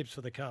 One of my tips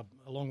for the Cub,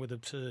 along with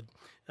Absurd.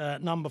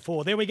 Number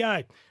 4. There we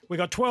go. We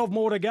got 12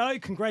 more to go.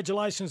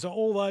 Congratulations to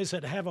all those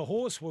that have a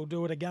horse. We'll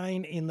do it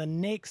again in the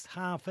next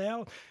half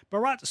hour.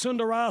 Bharat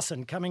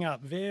Sundarasan coming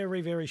up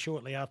very, very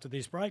shortly after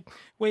this break.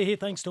 We're here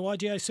thanks to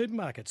IGA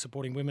Supermarkets,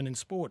 supporting women in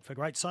sport. For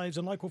great saves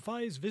and local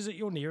faves, visit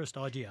your nearest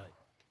IGA.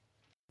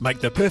 Make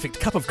the perfect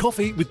cup of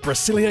coffee with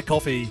Brasilia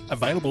Coffee.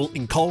 Available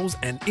in Coles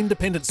and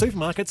independent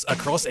supermarkets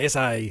across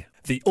SA.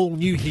 The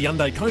all-new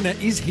Hyundai Kona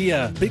is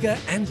here, bigger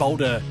and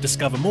bolder.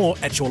 Discover more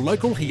at your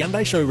local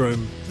Hyundai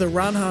showroom. The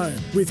Run Home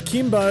with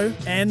Kimbo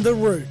and the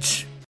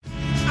Rooch.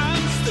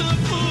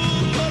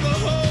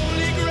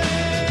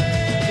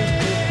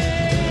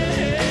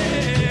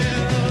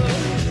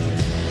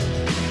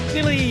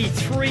 Nearly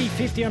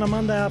 3:50 on a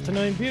Monday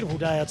afternoon. Beautiful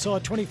day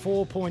outside,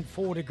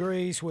 24.4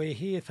 degrees. We're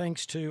here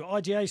thanks to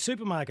IGA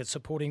Supermarkets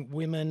supporting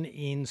women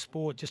in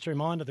sport. Just a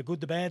reminder, the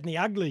good, the bad and the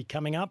ugly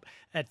coming up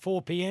at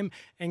 4 p.m.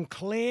 And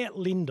Claire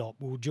Lindop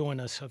will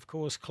join us. Of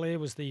course, Claire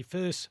was the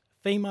first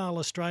female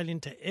Australian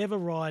to ever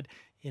ride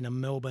in a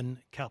Melbourne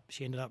Cup.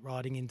 She ended up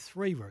riding in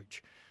 3 Rouge.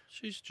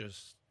 She's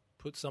just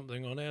put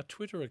something on our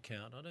Twitter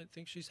account. I don't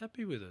think she's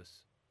happy with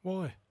us.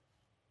 Why?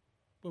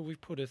 Well,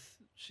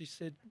 she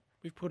said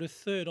we've put her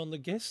third on the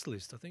guest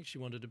list. I think she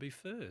wanted to be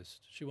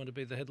first. She wanted to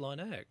be the headline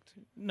act.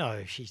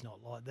 No, she's not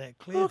like that,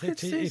 Claire. Look,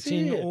 it's says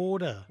in here.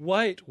 order.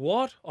 Wait,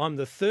 what? I'm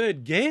the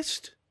third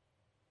guest?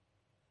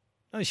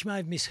 No, she may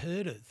have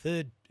misheard it.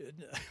 Third,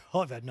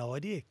 I've had no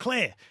idea.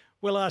 Claire,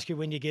 we'll ask you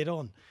when you get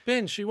on.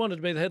 Ben, she wanted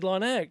to be the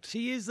headline act.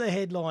 She is the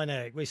headline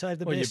act. We saved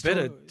the Well, best. you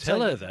better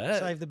tell her that.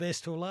 Save the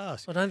best till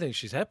last. I don't think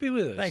she's happy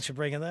with us. Thanks for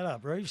bringing that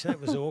up, Rouge. That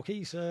was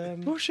Orky's.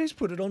 Well, she's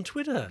put it on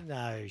Twitter.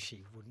 No,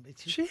 she wouldn't.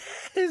 She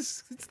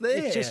has. It's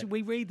there. It's just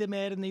we read them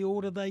out in the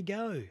order they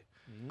go.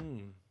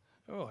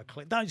 All right,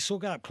 Claire. Don't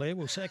suck up, Claire.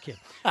 We'll sack you.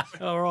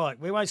 All right.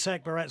 We won't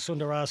sack Bharat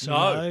Sundararajan.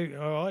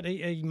 No. All right.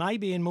 He may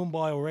be in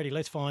Mumbai already.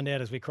 Let's find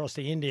out as we cross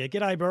to India.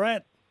 G'day,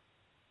 Bharat.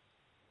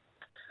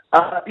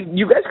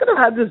 You guys could have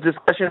had this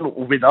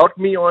discussion without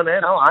me on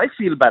air. Now I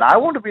feel bad. I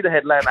want to be the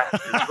headline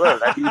actor as well.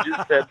 And you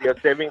just said you're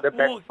saving the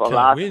best for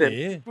last.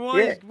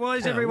 Why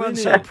is everyone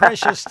so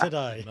precious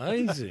today?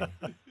 Amazing.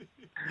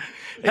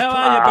 How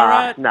are you,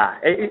 Bharat? Nah.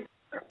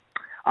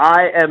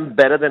 I am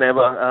better than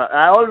ever.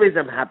 I always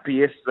am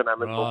happiest when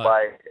I'm in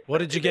Mumbai. What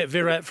did you get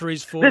Virat for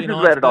his 49th This is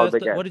where it all birthday?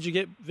 began. What did you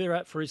get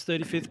Virat for his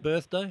 35th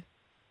birthday?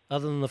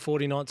 Other than the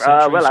 49th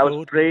century Well, I was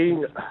scored?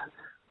 praying.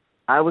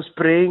 I was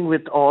praying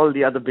with all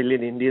the other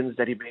billion Indians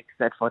that he makes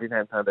that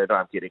 49th. No,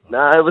 I'm kidding.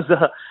 No, it was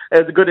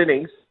a good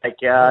innings. Like,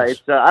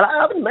 it's.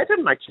 I haven't met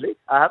him actually.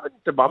 I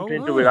haven't bumped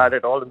into Virat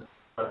at all in the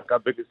World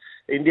Cup because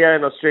India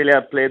and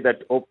Australia played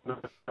that open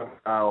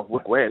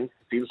when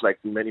feels like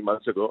many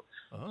months ago.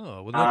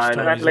 Oh, well, next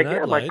time he's in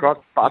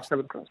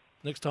Adelaide.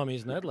 Next time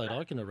he's in Adelaide,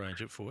 I can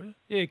arrange it for you.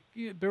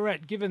 Yeah,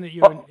 Bharat, given that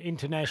you're an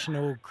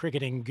international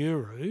cricketing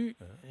guru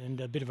and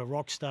a bit of a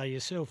rock star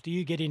yourself, do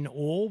you get in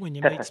awe when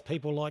you meet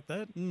people like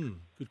that?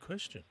 Good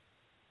question.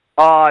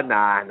 Oh,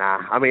 nah.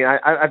 I mean,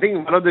 I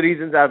think one of the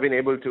reasons I've been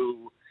able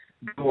to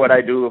do what I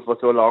do for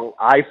so long,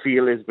 I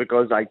feel, is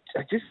because I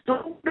just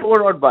don't get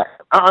overawed by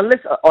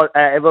unless I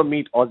ever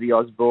meet Ozzy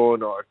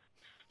Osbourne or,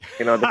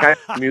 the kind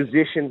of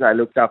musicians I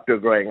looked up to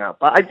growing up.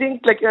 I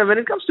think, when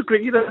it comes to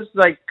cricketers,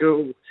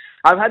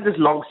 I've had this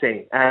long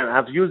saying, and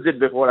I've used it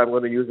before, I'm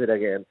going to use it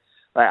again.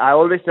 I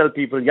always tell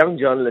people, young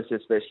journalists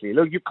especially,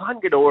 look, you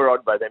can't get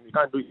overawed by them. You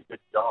can't do your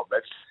job.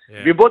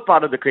 We're both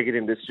part of the cricket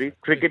industry.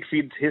 Cricket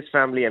feeds his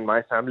family and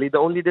my family. The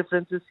only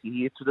difference is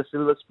he eats with a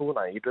silver spoon,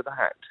 I eat with a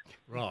hand.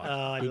 Right.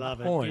 I love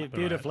point, it.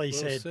 Beautifully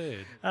well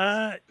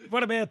said.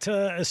 What about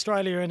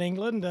Australia and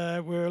England?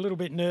 We're a little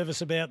bit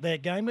nervous about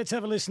that game. Let's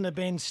have a listen to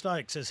Ben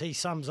Stokes as he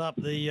sums up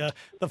the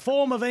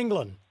form of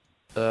England.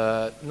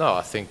 No,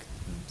 I think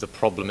the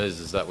problem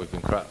is that we've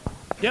been crap.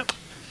 Yep.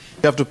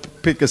 You have to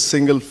pick a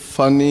single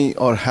funny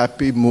or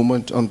happy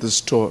moment on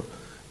this tour,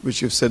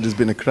 which you've said has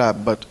been a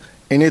crap, but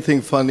anything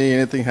funny,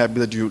 anything happy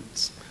that you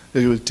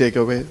will take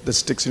away, that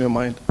sticks in your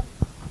mind.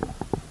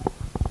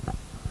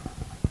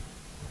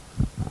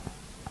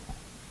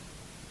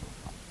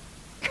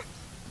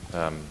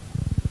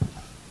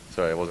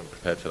 Sorry, I wasn't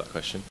prepared for that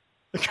question.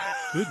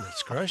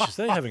 Goodness gracious,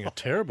 they're having a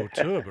terrible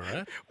tour,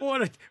 Bharat.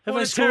 Have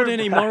they a scored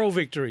any terrible- moral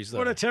victories, though?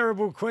 What a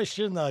terrible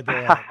question, though,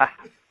 Bharat.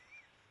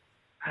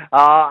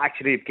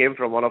 Actually, it came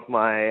from one of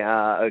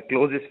my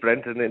closest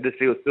friends in the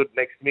industry who stood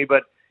next to me,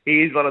 but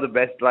he's one of the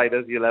best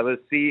writers you'll ever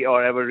see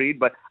or ever read.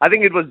 But I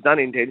think it was done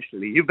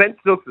intentionally. Ben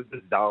Stokes was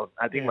just down.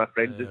 I think my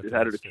friend just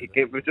decided to kick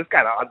him, which was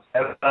kind of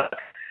unfair.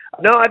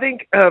 No, I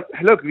think,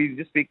 look, we're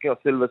just speaking of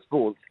silver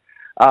spoons.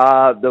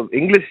 The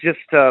English just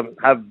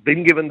have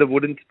been given the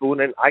wooden spoon,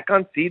 and I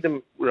can't see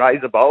them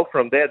rise above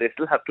from there. They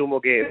still have 2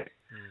 more games,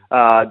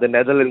 the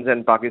Netherlands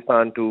and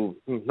Pakistan, to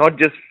not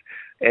just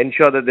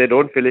ensure that they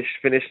don't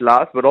finish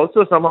last, but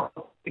also somehow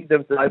pick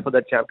themselves for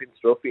that Champions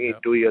Trophy in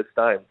 2 years'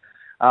 time.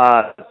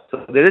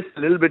 So there is a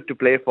little bit to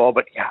play for,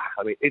 but yeah,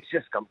 I mean, it's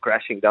just come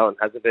crashing down,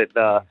 hasn't it?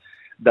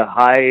 The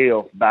high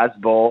of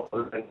baseball.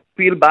 And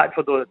feel bad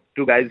for those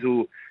 2 guys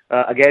who,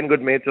 again,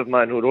 good mates of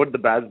mine, who wrote the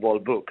baseball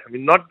book. I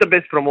mean, not the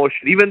best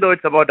promotion, even though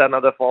it's about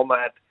another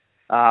format.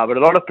 But a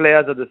lot of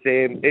players are the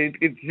same.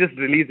 It's just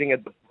releasing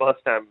at the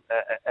first time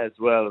as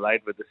well,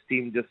 right? With the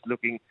team just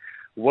looking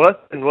worse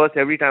and worse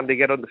every time they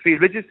get on the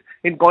field, which is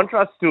in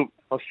contrast to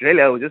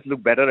Australia, who just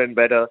look better and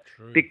better,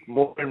 tick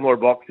more and more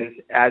boxes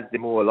as they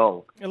move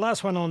along. The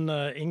last one on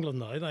England,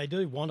 though, they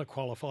do want to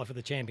qualify for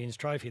the Champions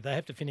Trophy. They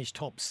have to finish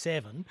top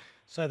 7,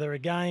 so they're a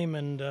game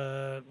and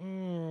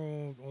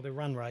or their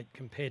run rate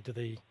compared to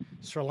the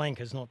Sri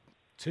Lanka's not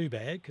too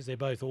bad because they're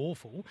both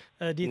awful.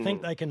 Do you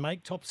think they can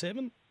make top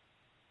 7?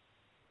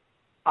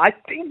 I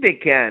think they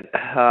can.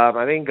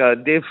 I think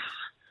they've...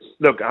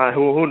 Look,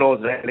 who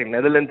knows? Right? Like,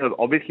 Netherlands have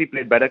obviously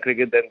played better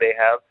cricket than they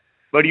have,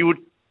 but you would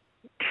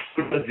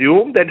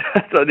assume that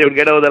so they would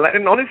get over the line.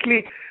 And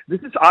honestly,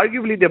 this is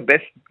arguably their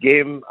best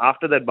game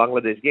after that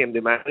Bangladesh game. They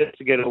managed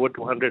to get over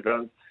 200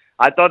 runs.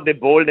 I thought they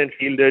bowled and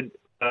fielded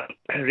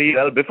really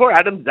well. Before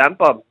Adam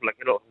Zampa, who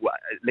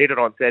later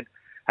on said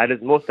had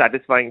his most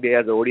satisfying day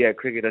as an ODI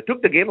cricketer,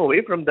 took the game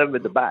away from them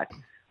with the bat.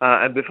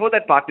 And before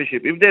that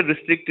partnership, if they're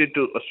restricted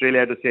to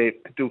Australia to say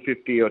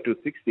 250 or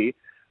 260,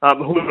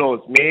 who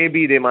knows?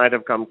 Maybe they might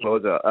have come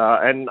closer.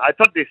 And I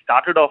thought they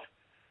started off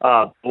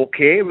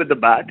okay with the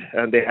bat,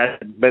 and they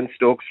had Ben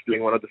Stokes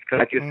playing one of the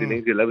scratchiest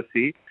innings you'll ever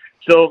see.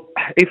 So,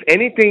 if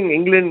anything,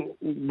 England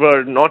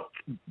were not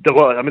the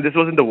worst. I mean, this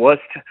wasn't the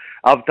worst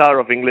avatar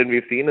of England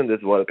we've seen in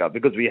this World Cup,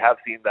 because we have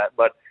seen that.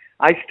 But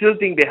I still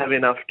think they have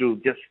enough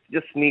to just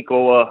sneak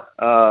over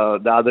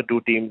the other two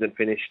teams and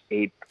finish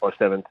 8th or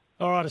 7th.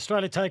 All right,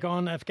 Australia take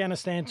on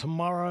Afghanistan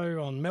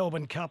tomorrow on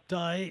Melbourne Cup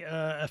Day.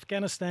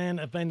 Afghanistan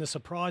have been the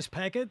surprise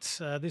packets.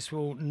 This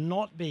will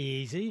not be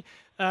easy.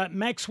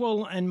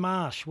 Maxwell and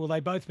Marsh, will they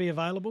both be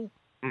available?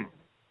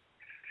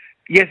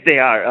 Yes, they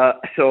are.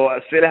 So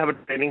Australia have a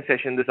training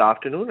session this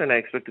afternoon, and I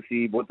expect to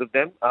see both of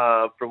them.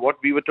 From what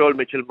we were told,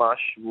 Mitchell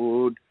Marsh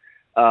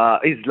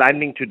is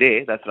landing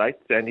today. That's right,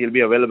 and he'll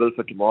be available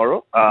for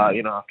tomorrow.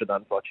 After the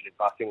unfortunate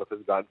passing of his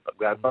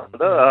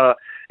grandfather,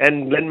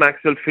 and Glenn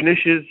Maxwell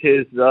finishes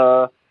his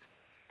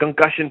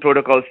concussion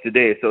protocols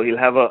today, so he'll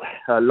have a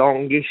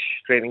longish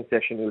training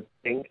session, you would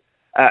think.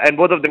 And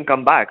both of them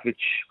come back,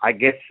 which I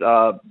guess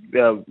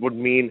would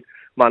mean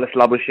Manas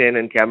Labuschagne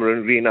and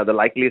Cameron Green are the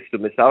likeliest to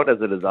miss out as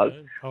a result.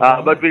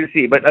 But we'll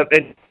see. But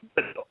it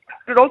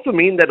would also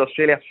mean that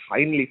Australia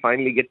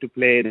finally get to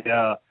play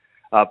their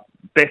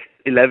best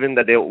 11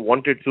 that they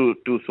wanted to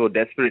so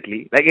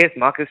desperately. Like, yes,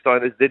 Marcus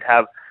Stoinis did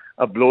have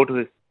a blow to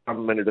his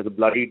thumb, and it was a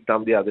bloody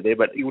thumb the other day,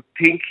 but you would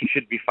think he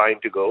should be fine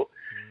to go.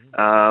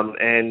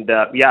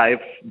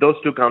 If those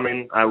two come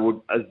in, I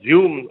would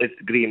assume it's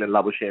Green and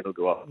Labuschagne will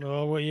go out.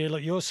 Oh, well,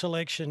 your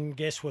selection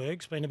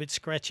guesswork's been a bit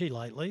scratchy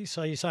lately.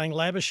 So you're saying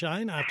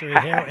Labuschagne, after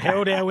he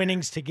held our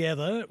innings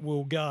together,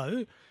 will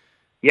go.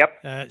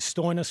 Yep.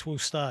 Stoinis will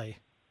stay.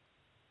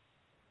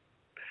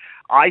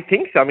 I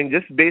think so. I mean,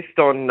 just based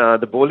on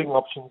the bowling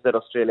options that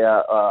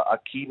Australia are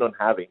keen on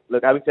having.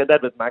 Look, having said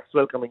that, with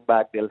Maxwell coming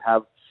back, they'll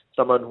have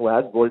someone who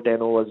has bowled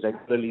 10 overs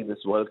regularly in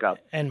this World Cup.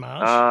 And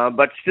Marsh.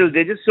 But still,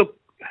 they're just so...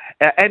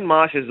 And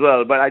Marsh as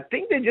well. But I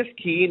think they're just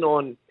keen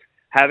on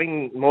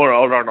having more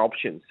all-round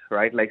options,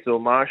 right? Like, so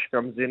Marsh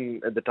comes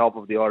in at the top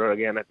of the order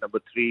again at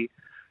number 3.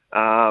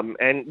 But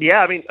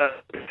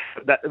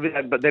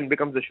then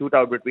becomes a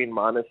shootout between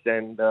Manas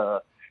and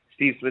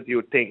Steve Smith, you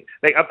would think.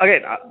 Like,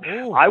 again,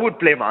 I would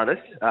play Manas.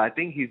 I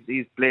think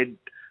he's played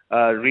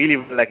really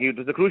well. Like, it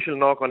was a crucial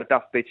knock on a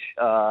tough pitch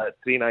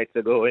 3 nights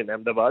ago in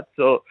Ahmedabad.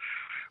 So,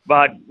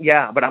 but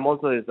I'm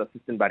also his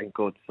assistant batting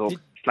coach, so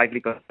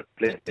slightly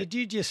conflicted. Did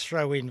you just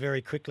throw in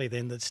very quickly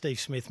then that Steve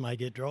Smith may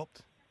get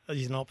dropped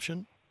as an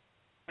option?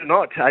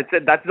 Not. I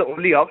said that's the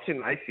only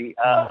option I see.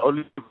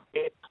 Only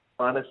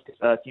Manas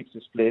keeps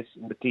his place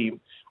in the team.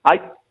 I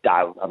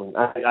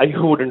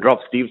wouldn't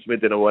drop Steve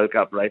Smith in a World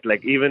Cup, right?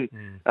 Like, even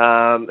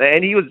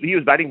and he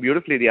was batting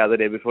beautifully the other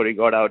day before he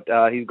got out.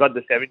 He's got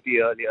the 70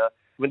 earlier.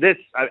 With this,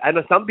 I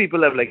know some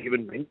people have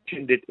even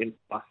mentioned it in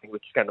passing,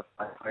 which kind of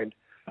I find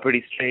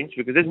pretty strange,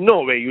 because there's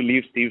no way you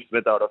leave Steve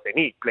Smith out of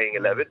any playing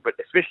 11, but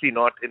especially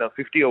not in a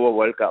 50-over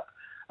World Cup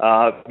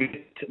with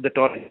the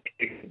tournament,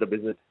 the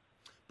business.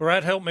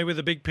 Bharat, help me with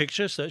the big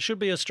picture. So it should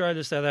be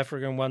Australia-South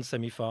Africa in one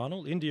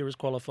semi-final. India is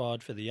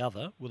qualified for the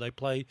other. Will they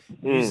play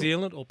New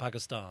Zealand or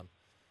Pakistan?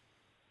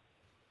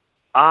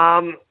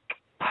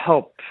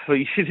 So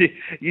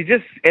you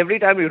just every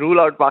time you rule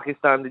out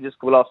Pakistan, they just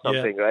pull off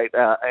something, right?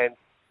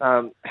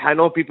 I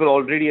know people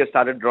already have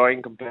started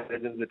drawing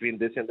comparisons between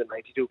this and the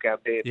 92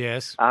 campaign.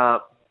 Yes.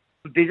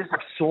 They just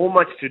have so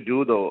much to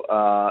do, though,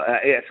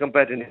 as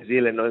compared to New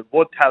Zealand.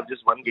 Both have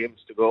just one game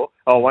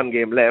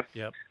left.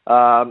 Yep.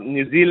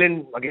 New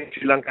Zealand against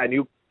Sri Lanka, and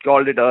you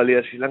called it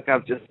earlier, Sri Lanka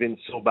have just been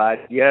so bad.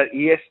 Yeah,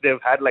 yes, they've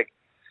had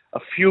a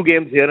few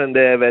games here and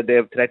there where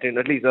they've threatened,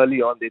 at least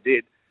early on they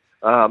did.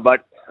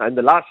 But in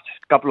the last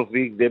couple of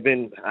weeks, they've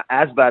been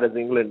as bad as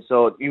England.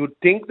 So you would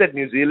think that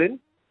New Zealand,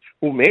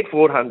 who made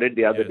 400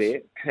 the other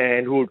day,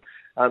 and who,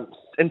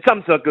 in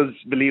some circles,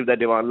 believe that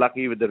they were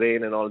unlucky with the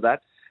rain and all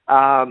that,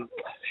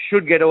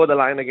 should get over the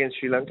line against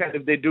Sri Lanka. And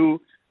if they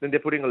do, then they're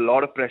putting a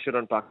lot of pressure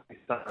on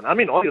Pakistan. I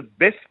mean, all the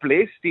best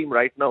placed team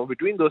right now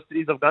between those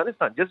three is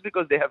Afghanistan, just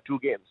because they have 2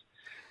 games.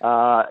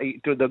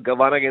 To the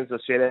one against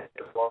Australia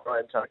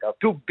and Sharka.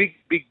 2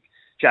 big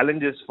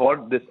challenges for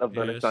this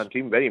Afghanistan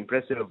team. Very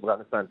impressive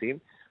Afghanistan team.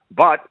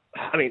 But,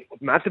 I mean,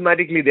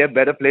 mathematically, they're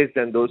better placed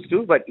than those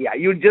 2. But, yeah,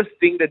 you just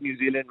think that New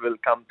Zealand will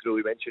come through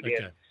eventually.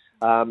 Okay.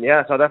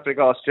 And, South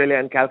Africa, Australia,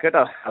 and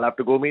Calcutta. I'll have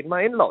to go meet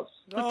my in-laws.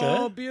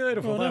 Oh,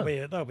 beautiful.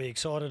 They'll be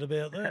excited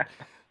about that.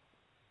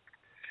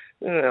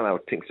 I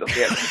would think so,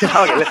 yeah.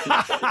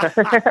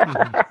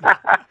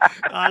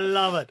 I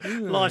love it.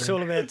 Life's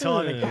all about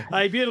timing.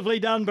 Hey, beautifully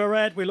done,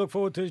 Bharat. We look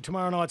forward to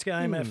tomorrow night's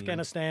game,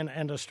 Afghanistan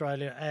and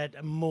Australia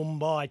at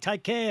Mumbai.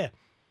 Take care.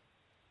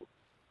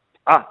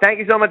 Thank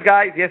you so much,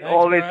 guys. Yes, Thanks,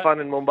 always bro. fun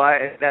in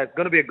Mumbai. It's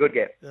going to be a good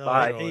game.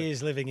 Bye. He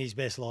is living his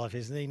best life,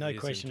 isn't he? No Yes,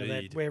 question of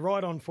indeed. that. We're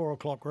right on 4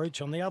 o'clock,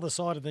 Rooch. On the other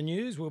side of the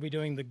news, we'll be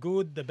doing the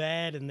good, the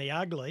bad and the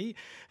ugly.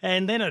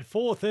 And then at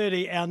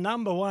 4:30, our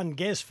number one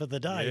guest for the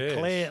day, Yes.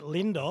 Claire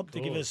Lindop, to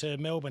give us her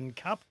Melbourne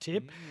Cup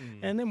tip.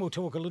 And then we'll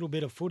talk a little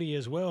bit of footy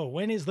as well.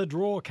 When is the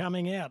draw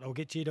coming out? I'll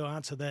get you to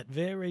answer that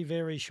very,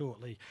 very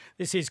shortly.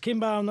 This is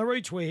Kimbo and the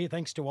Rooch. We're here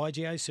thanks to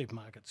IGA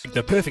Supermarkets.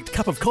 The perfect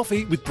cup of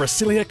coffee with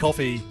Brasilia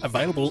Coffee.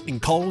 Available in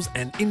Coles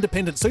and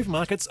independent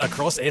supermarkets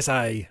across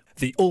SA.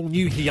 The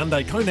all-new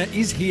Hyundai Kona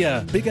is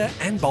here, bigger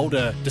and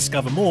bolder.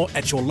 Discover more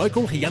at your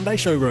local Hyundai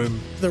showroom.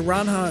 The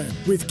Run Home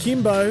with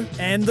Kimbo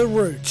and the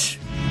Rooch.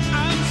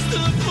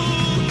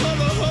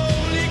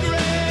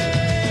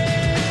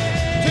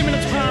 2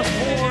 minutes past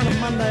 4 on a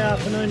Monday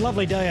afternoon.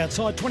 Lovely day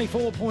outside.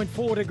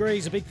 24.4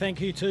 degrees. A big thank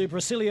you to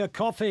Brasilia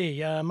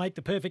Coffee. Make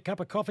the perfect cup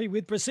of coffee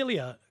with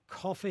Brasilia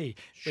Coffee.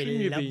 Shouldn't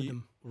We you love be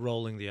them.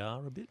 rolling the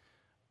R a bit?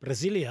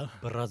 Brasilia.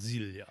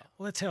 Brasilia.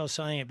 Well, that's how I was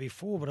saying it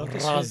before, but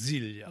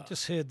Brasilia. I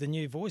just heard the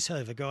new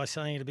voiceover guy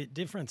saying it a bit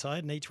different. So I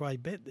had an each way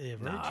bet there,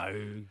 Rich.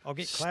 No. I'll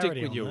get Stick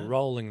clarity with on your that.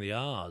 rolling the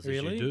R's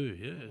Really? as you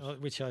do, yes.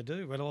 Which I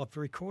do. Well, I've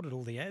recorded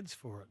all the ads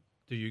for it.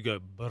 Do you go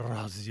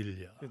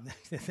Brasilia?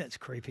 That's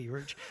creepy,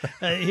 Rich.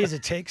 Here's a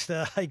text.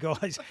 Hey,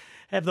 guys,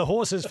 have the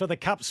horses for the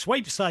Cup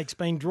sweepstakes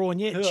been drawn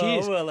yet?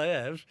 Cheers. Oh, well, they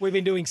have. We've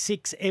been doing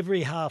 6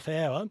 every half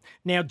hour.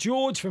 Now,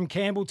 George from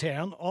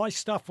Campbelltown, I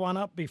stuffed one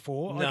up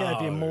before. I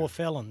gave you No. more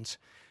felons.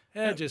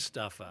 How'd you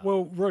stuff up?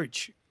 Well,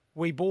 Rooch,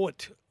 we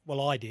bought, well,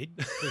 I did,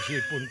 because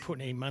you wouldn't put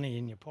any money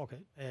in your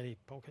pocket, out of your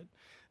pocket.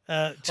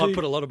 I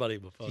put a lot of money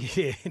in my pocket.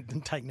 Yeah,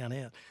 didn't take none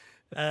out.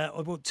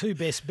 I bought 2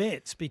 best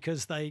bets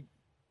because they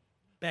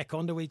back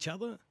onto each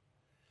other.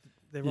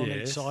 They're on each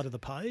Yes. side of the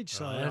page,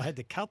 so Right. I had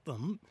to cut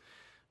them.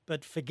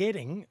 But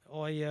forgetting,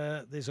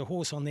 there's a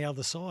horse on the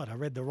other side. I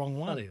read the wrong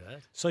one. Funny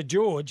that. So,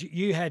 George,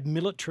 you had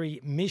military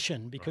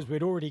mission because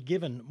we'd already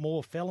given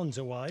more felons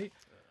away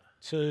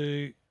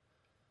to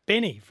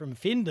Benny from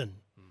Findon.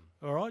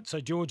 All right,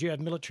 so George, you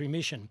had military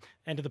mission.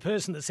 And to the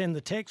person that sent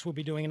the text, we'll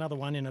be doing another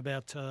one in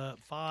about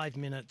 5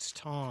 minutes'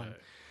 time.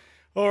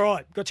 All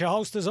right, got your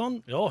holsters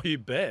on? Oh, you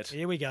bet.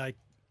 Here we go.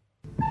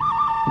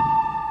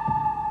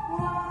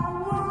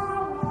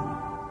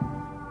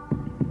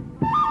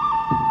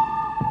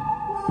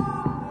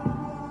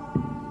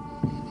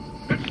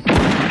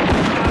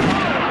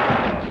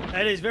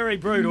 That is very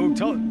brutal.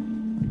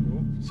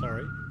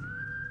 Sorry.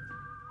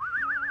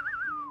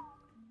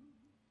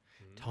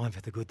 Time for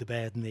the good, the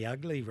bad and the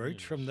ugly,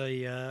 Rooch, from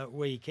the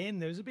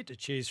weekend. There was a bit to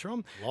choose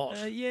from.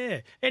 Lot.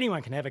 Yeah.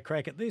 Anyone can have a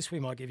crack at this. We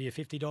might give you a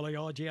 $50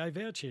 IGA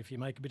voucher if you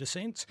make a bit of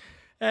sense.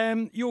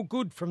 You're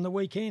good from the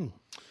weekend.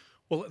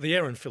 Well, the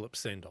Aaron Phillips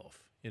send-off,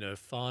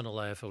 final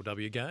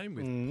AFLW game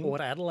with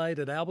Port Adelaide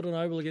at Alberton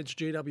Oval against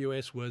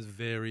GWS was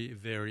very,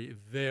 very,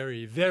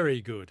 very,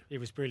 very good. It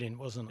was brilliant,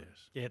 wasn't it?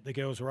 Yes. Yeah, the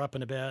girls were up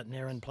and about and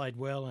Aaron played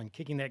well and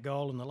kicking that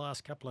goal in the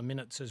last couple of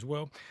minutes as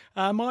well.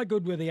 My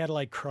good were the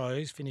Adelaide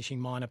Crows finishing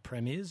minor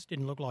premiers.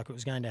 Didn't look like it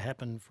was going to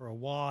happen for a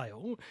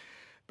while.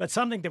 But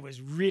something that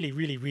was really,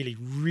 really, really,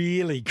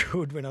 really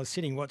good when I was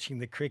sitting watching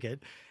the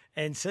cricket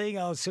and seeing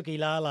old Suki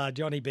Lala,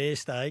 Johnny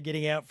Bairstow,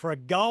 getting out for a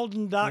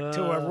golden duck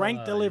to a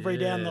rank delivery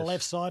down the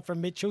left side from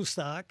Mitchell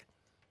Stark.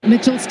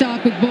 Mitchell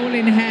Stark with ball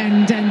in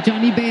hand and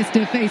Johnny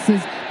Bairstow faces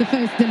the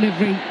first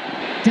delivery.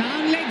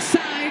 Down leg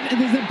side,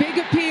 there's a big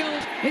appeal.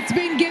 It's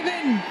been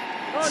given.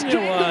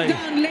 Strangled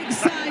down leg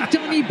side,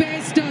 Johnny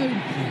Bairstow.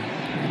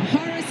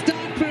 Horror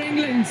start for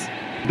England.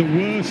 The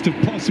worst of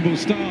possible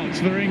starts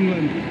for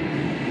England.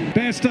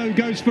 Bairstow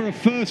goes for a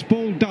first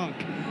ball duck.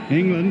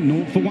 England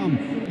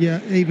 0-for-1.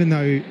 Yeah, even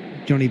though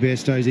Johnny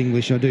Bairstow's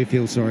English, I do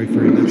feel sorry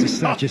for him. That's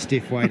such a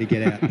stiff way to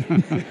get out.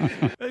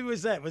 Who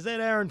was that? Was that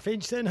Aaron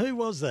Finch then? Who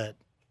was that?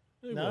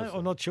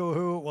 I'm not sure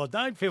who it was.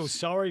 Don't feel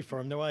sorry for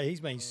him the way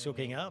he's been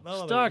sooking up.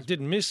 Stark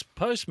didn't miss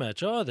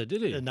post-match either,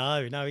 did he?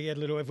 No, he had a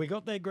little... Have we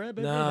got that grab?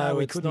 No,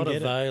 we it's couldn't not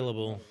get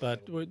available.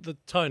 But the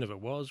tone of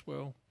it was,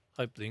 well,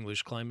 hope the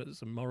English claim it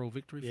as a moral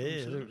victory for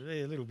themselves.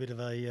 A little bit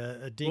of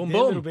a dig Boom, there,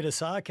 a boom. little bit of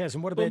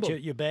sarcasm. What about Boom, boom.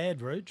 your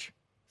bad, Rooch?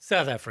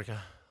 South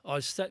Africa. I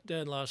sat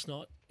down last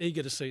night,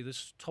 eager to see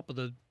this top of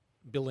the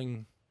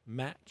billing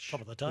match.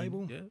 Top of the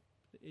table?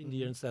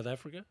 India and South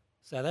Africa.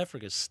 South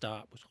Africa's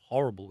start was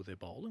horrible with their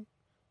bowling.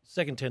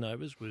 Second 10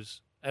 overs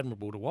was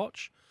admirable to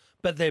watch.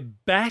 But their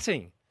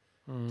batting,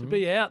 to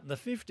be out in the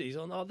 50s,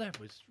 that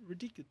was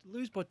ridiculous.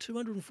 Lose by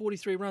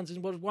 243 runs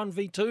in what was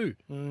 1v2.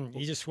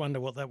 You just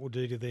wonder what that will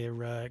do to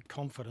their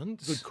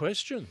confidence. Good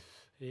question.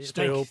 Yeah,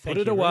 Still, thank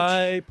put it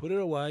you,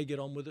 away, get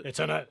on with it. It's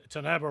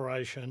an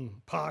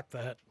aberration. Park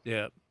that.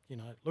 Yeah.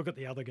 Look at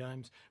the other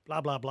games,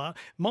 blah, blah, blah.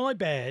 My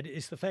bad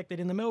is the fact that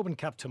in the Melbourne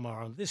Cup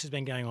tomorrow, this has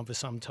been going on for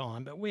some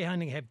time, but we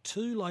only have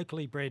 2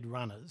 locally bred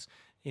runners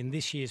in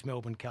this year's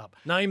Melbourne Cup.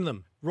 Name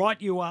them. Right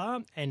You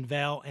Are and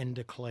Vow and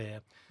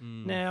Declare.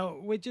 Now,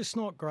 we're just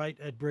not great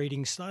at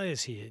breeding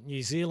stayers here.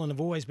 New Zealand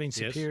have always been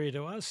superior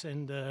to us,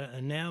 and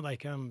now they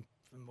come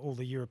all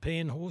the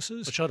European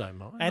horses. Which I don't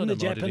mind. And the I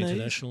don't mind an Japanese.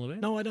 international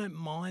event. No, I don't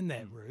mind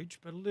that, Rooch,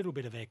 but a little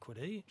bit of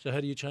equity. So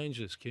how do you change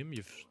this, Kim?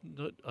 You've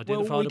identified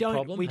Well, a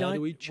problem. How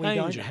do we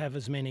change it? have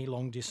as many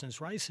long-distance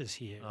races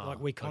here. Oh, like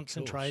we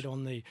concentrate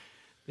on the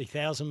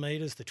 1,000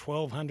 metres, the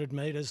 1,200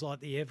 metres like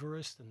the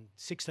Everest and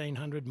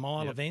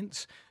 1,600-mile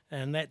events,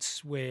 and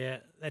that's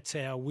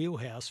our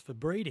wheelhouse for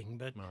breeding.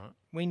 But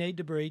we need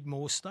to breed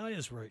more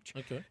stayers, Rooch.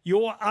 Okay.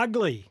 You're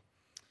ugly.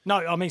 No,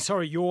 I mean,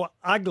 sorry, you're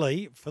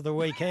ugly for the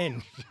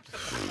weekend.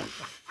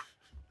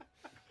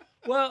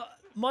 Well,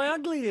 my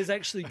ugly has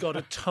actually got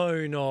a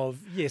tone of,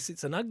 yes,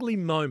 it's an ugly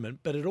moment,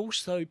 but it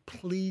also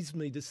pleased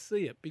me to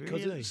see it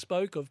because Really? it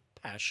spoke of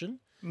passion,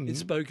 it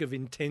spoke of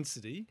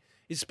intensity,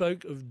 it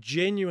spoke of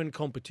genuine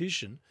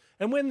competition.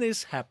 And when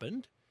this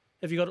happened,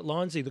 have you got it,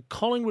 Lindsay, the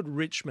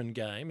Collingwood-Richmond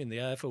game in the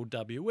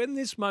AFLW, when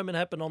this moment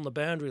happened on the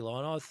boundary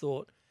line, I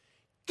thought,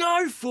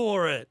 go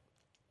for it.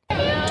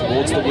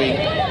 Towards the wing.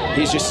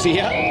 Here's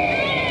Jasir,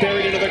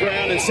 buried into the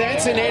ground, and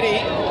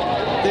Sansonetti.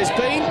 There's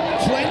been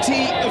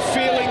plenty of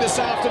feeling this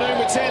afternoon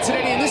with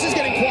Sansonetti, and this is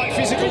getting quite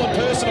physical and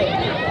personal.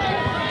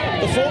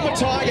 The former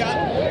Tiger,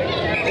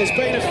 there's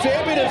been a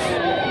fair bit of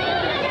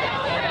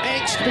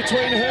angst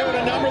between her and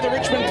a number of the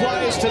Richmond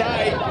players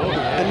today,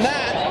 and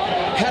that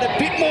had a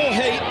bit more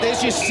heat.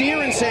 There's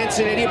Jasir and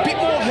Sansonetti, a bit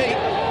more heat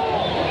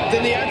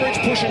than the average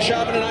push and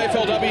shove in an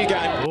AFLW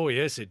game. Oh,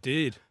 yes, it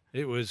did.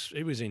 It was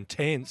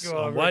intense.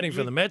 Oh, I'm waiting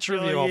for the match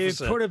review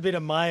officer. You put a bit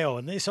of mayo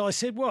in this. I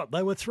said, what?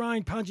 They were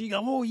throwing punches. You go,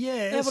 oh,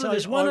 yeah. Yeah, but So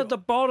there's one at the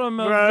bottom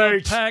of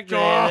the pack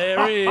there.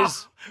 There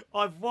is.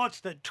 I've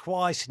watched it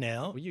twice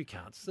now. Well, you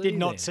can't see Did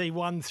not then. see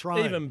one throw.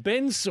 Even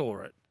Ben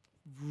saw it.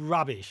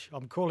 Rubbish.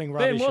 I'm calling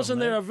rubbish. Ben, wasn't on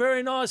there that. a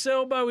very nice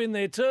elbow in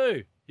there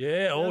too?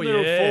 Yeah, A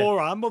little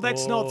forearm. Well,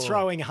 that's not Oh.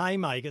 throwing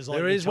haymakers like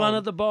There you is one told-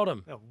 at the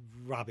bottom. Oh,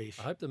 rubbish.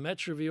 I hope the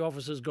match review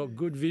officer's got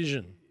good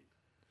vision.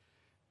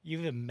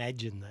 You've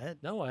imagined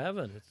that. No, I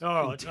haven't. It's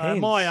All right.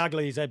 intense. My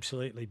ugly is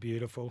absolutely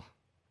beautiful.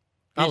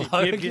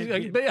 Hello.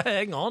 Beauty-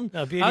 Hang on.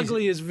 No, beauty's-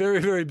 Ugly is very,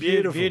 very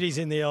beautiful. Beauty's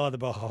in the eye of the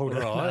beholder.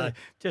 Right. No,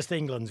 just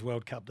England's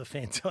World Cup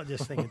defence. I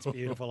just think it's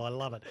beautiful. I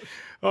love it.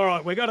 All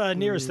right, we got a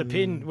nearest the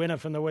pin winner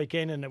from the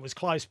weekend, and it was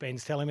close,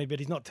 Ben's telling me, but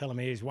he's not telling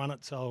me he's won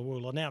it, so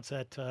we'll announce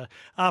that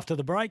after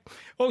the break.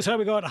 Also,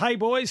 we got, hey,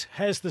 boys,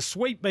 has the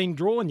sweep been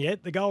drawn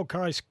yet? The Gold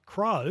Coast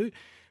Crow.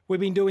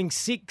 We've been doing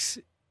 6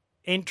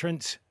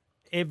 entrants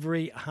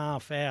every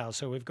half hour.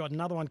 So we've got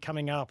another one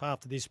coming up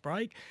after this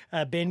break.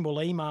 Ben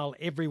will email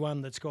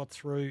everyone that's got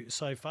through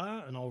so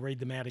far, and I'll read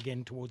them out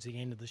again towards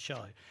the end of the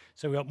show.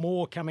 So we've got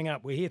more coming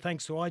up. We're here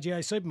thanks to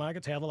IGA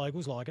Supermarkets, how the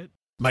locals like it.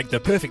 Make the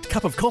perfect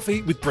cup of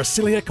coffee with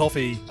Brasilia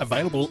Coffee.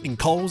 Available in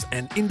Coles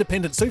and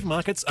independent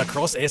supermarkets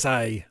across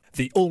SA.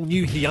 The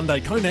all-new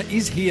Hyundai Kona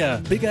is here,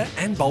 bigger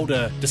and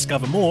bolder.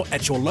 Discover more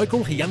at your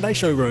local Hyundai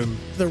showroom.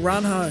 The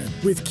Run Home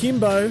with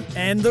Kimbo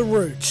and the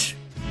Rooch.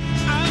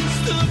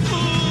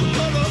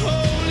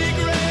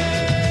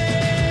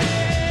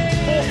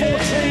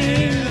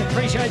 4:14.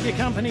 Appreciate your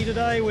company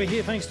today. We're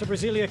here thanks to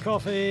Brasilia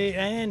Coffee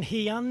and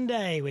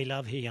Hyundai. We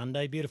love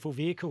Hyundai. Beautiful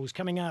vehicles.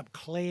 Coming up,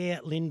 Claire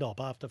Lindop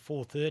after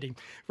 4:30.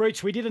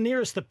 Rooch, we did a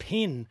nearest the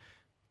pin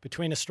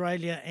between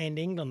Australia and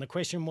England. The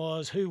question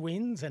was who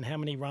wins and how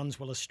many runs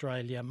will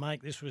Australia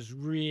make? This was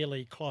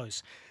really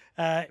close.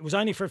 It was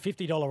only for a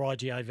 $50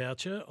 IGA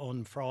voucher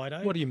on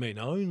Friday. What do you mean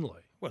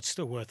only? Well, it's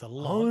still worth a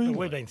lot. Only?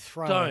 We've been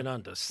throwing Don't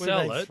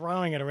undersell we've been it.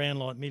 throwing it around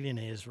like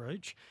millionaires,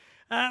 Rooch.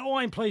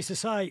 I'm pleased to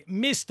say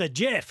Mr.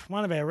 Jeff,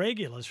 one of our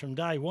regulars from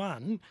day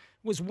one,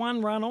 was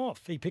 1 run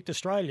off. He picked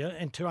Australia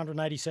and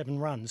 287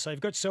 runs. So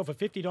you've got yourself a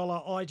 $50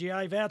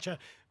 IGA voucher.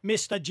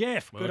 Mr.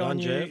 Jeff, Well good done, on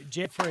you,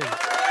 Jeff. Jeffrey.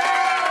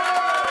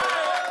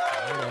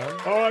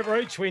 All right,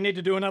 Rooch, we need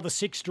to do another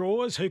 6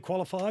 draws. Who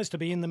qualifies to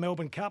be in the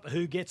Melbourne Cup?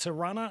 Who gets a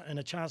runner and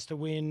a chance to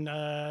win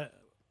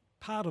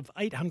part of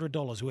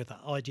 $800 worth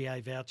of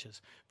IGA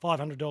vouchers?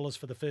 $500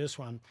 for the first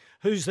one.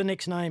 Who's the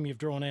next name you've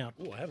drawn out?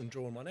 Oh, I haven't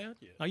drawn one out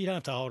yet. No, you don't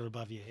have to hold it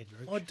above your head,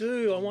 Rooch. I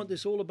do. I want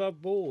this all above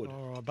board.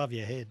 Or above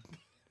your head.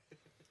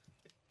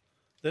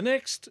 The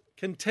next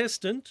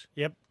contestant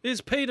is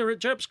Peter at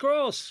Jeps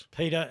Cross.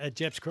 Peter at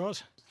Jeps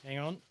Cross. Hang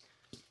on.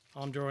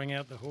 I'm drawing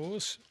out the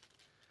horse.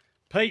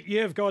 Pete,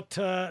 you've got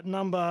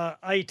number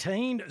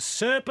 18,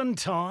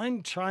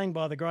 Serpentine, trained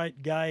by the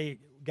great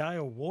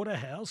Gail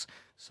Waterhouse.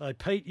 So,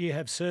 Pete, you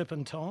have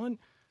Serpentine.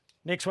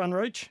 Next one,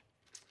 Rooch.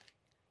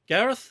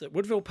 Gareth at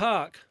Woodville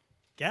Park.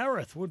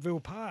 Gareth,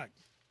 Woodville Park.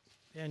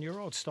 Down your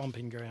old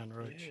stomping ground,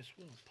 Rooch. Yes,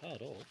 well,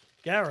 part of.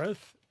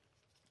 Gareth.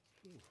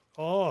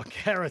 Oh,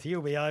 Gareth,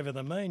 you'll be over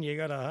the moon. You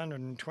got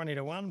 120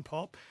 to 1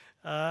 pop.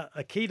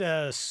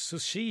 Akita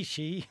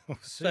Sushishi.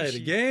 Say it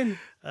again.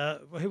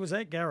 Who was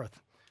that? Gareth.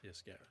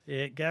 Yes, Gareth.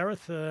 Yeah,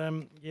 Gareth.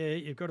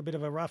 You've got a bit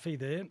of a roughie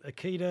there.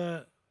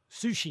 Akita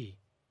Sushi.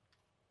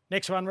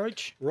 Next one,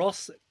 Rooch.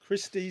 Ross at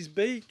Christie's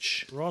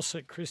Beach. Ross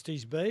at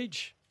Christie's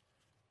Beach.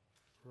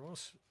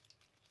 Ross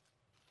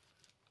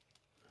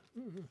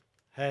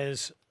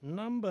has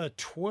number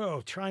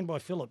 12, trained by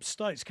Philip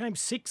Stokes. Came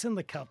 6th in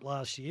the Cup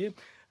last year.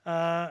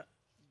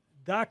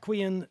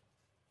 Darquian,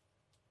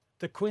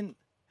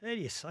 How do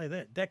you say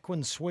that?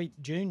 Daquin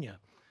Sweet Jr.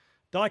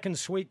 Daquin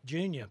Sweet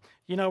Jr.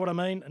 You know what I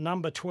mean?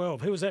 Number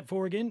 12. Who was that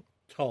for again?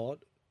 Todd.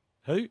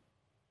 Who?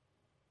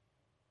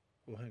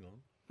 Well, hang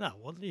on. No,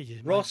 well, you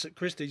just Ross at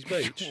Christie's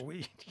Beach.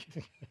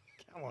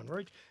 Come on,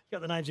 Rich. You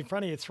got the names in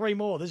front of you. 3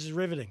 more. This is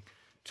riveting.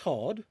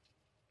 Todd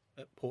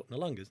at Port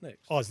Noarlunga's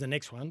next. Oh, it's the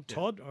next one.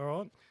 Todd, all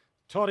right.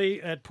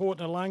 Toddy at Port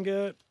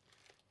Noarlunga.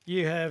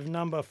 You have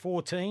number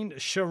 14,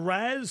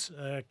 Shiraz,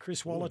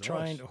 Chris Waller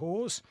trained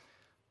horse.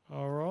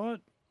 All right.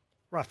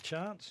 Rough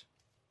chance.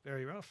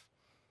 Very rough.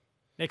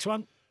 Next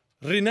one.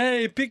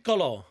 Rene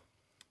Piccolo.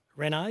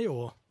 Rene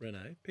or?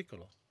 Rene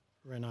Piccolo.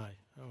 Rene.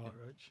 All right,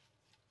 Rich.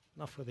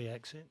 Enough with the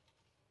accent.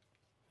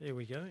 There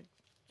we go.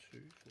 2,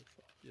 4,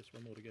 5. Yes,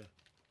 one more to go.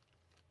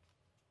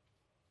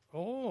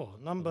 Oh,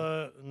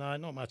 no,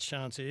 not much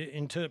chance here.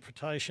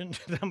 Interpretation,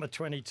 number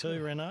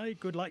 22, Rene.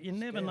 Good luck. You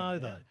never know,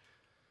 though.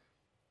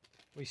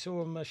 We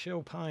saw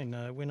Michelle Payne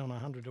win on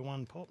 100 to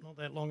 1 pop not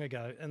that long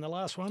ago. And the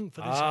last one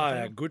for this.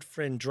 Our good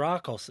friend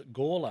Drakos at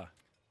Gawler.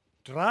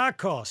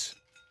 Drakos.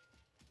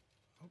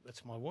 Oh,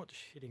 that's my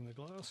watch hitting the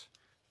glass.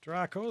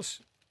 Drakos,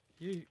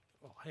 you.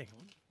 Oh, hang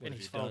on.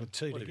 Benny's folded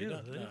 2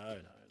 together. No,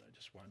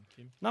 just one,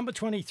 Kim. Number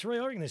 23,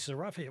 I reckon this is a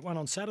rough hit. One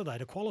on Saturday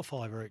to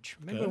qualify, Rich.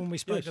 Remember when we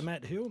spoke to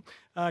Matt Hill?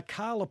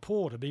 Carla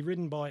Port to be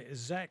ridden by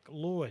Zach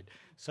Lloyd.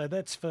 So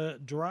that's for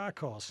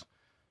Drakos.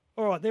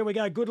 All right, there we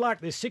go. Good luck.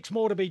 There's 6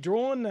 more to be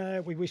drawn.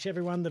 We wish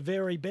everyone the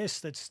very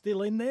best that's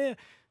still in there.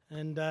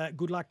 And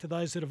good luck to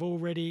those that have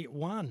already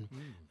won.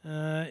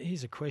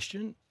 Here's a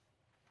question.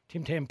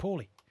 Tim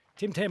Tampawley.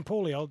 Tim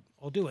Tampawley,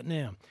 I'll do it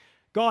now.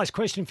 Guys,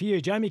 question for you.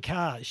 Jamie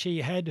Carr,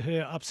 she had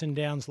her ups and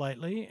downs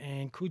lately,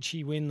 and could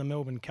she win the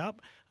Melbourne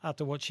Cup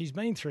after what she's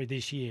been through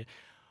this year?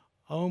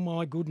 Oh,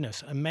 my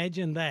goodness.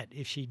 Imagine that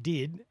if she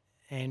did,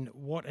 and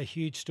what a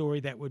huge story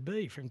that would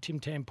be from Tim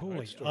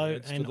Tampawley.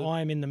 I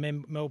am in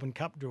the Melbourne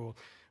Cup draw.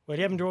 Well,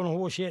 you haven't drawn a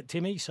horse yet,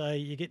 Timmy, so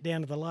you get down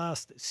to the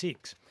last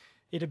 6.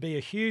 It'd be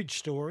a huge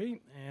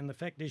story, and the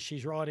fact is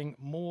she's riding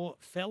more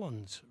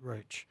Felons,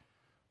 Roach,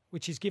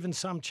 which is given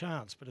some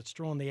chance, but it's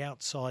drawn the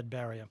outside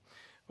barrier.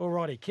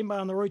 Alrighty, Kimbo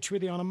and the Rooch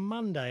with you on a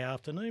Monday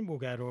afternoon. We'll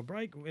go to a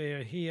break.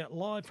 We're here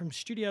live from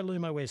Studio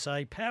Lumo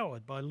SA,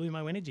 powered by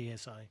Lumo Energy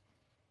SA.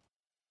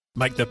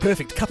 Make the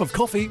perfect cup of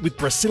coffee with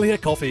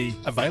Brasilia Coffee.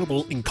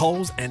 Available in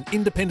Coles and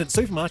independent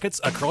supermarkets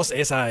across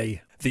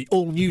SA. The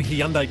all-new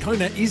Hyundai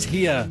Kona is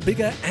here,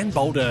 bigger and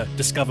bolder.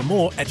 Discover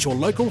more at your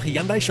local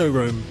Hyundai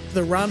showroom.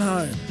 The Run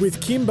Home with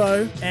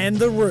Kimbo and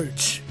the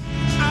Rooch.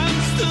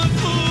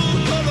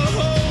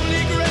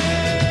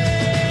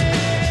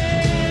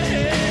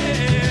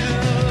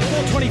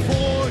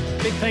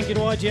 Big thank you to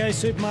IGA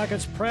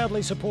Supermarkets,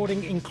 proudly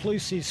supporting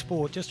inclusive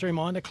sport. Just a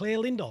reminder, Claire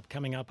Lindop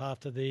coming up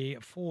after the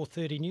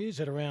 4:30 news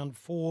at around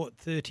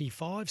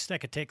 4:35.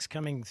 Stack of texts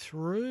coming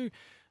through.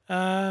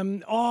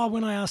 When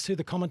I asked who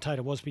the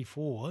commentator was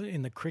before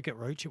in the cricket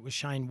Roach, it was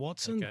Shane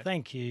Watson. Okay.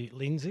 Thank you,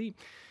 Lindsay.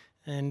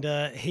 And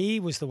he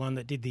was the one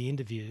that did the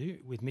interview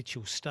with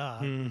Mitchell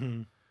Starc.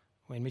 Mm-hmm.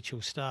 When Mitchell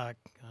Starc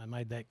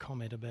made that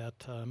comment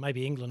about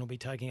maybe England will be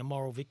taking a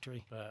moral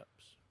victory. Perhaps.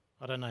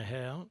 I don't know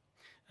how.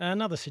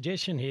 Another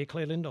suggestion here,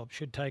 Claire Lindop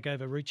should take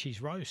over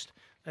Ruchi's roast.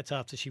 That's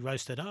after she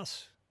roasted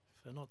us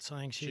for not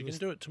saying she was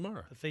can do it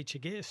tomorrow. The feature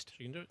guest.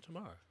 She can do it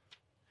tomorrow.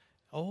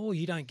 Oh,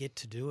 you don't get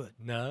to do it.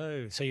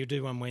 No. So you'll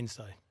do one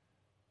Wednesday.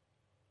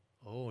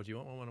 Oh, do you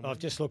want one on I've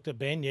Wednesday? just looked at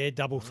Ben. Yeah,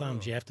 double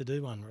thumbs. You have to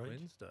do one, right?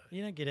 Wednesday.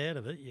 You don't get out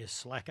of it, you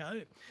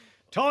slacko.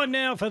 Time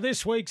now for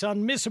this week's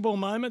unmissable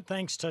moment,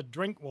 thanks to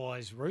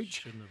Drinkwise,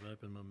 Rooch. Shouldn't have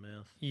opened my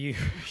mouth. You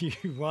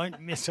won't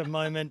miss a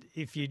moment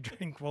if you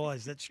drink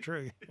wise. That's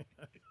true.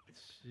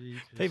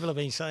 People have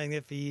been saying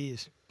that for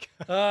years.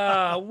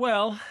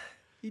 Well,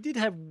 he did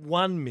have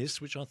one miss,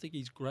 which I think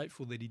he's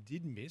grateful that he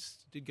did miss.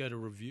 Did go to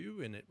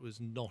review, and it was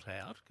not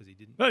out because he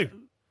didn't.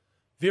 Who?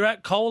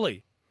 Virat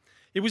Kohli.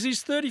 It was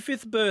his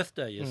 35th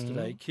birthday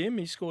yesterday, Kim.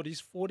 He scored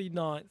his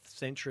 49th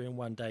century in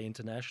one-day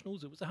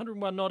internationals. It was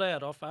 101 not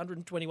out off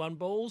 121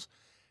 balls,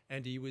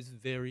 and he was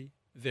very,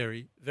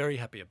 very, very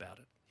happy about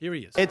it. Here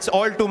he is. It's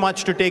all too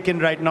much to take in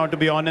right now, to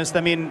be honest.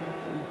 I mean,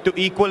 to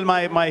equal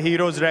my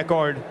hero's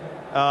record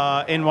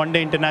in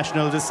one-day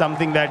internationals is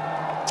something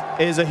that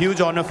is a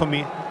huge honor for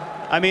me.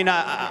 I mean,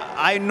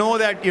 I know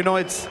that,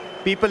 it's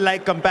people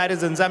like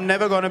comparisons. I'm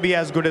never going to be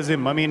as good as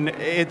him. I mean,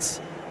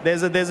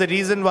 there's a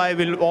reason why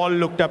we all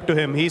looked up to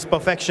him. He's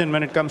perfection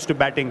when it comes to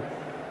batting.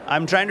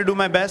 I'm trying to do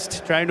my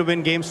best, trying to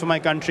win games for my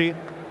country.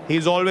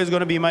 He's always going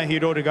to be my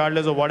hero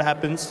regardless of what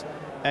happens.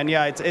 And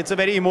yeah, it's a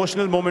very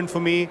emotional moment for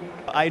me.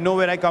 I know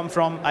where I come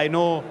from. I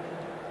know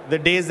the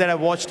days that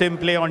I've watched him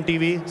play on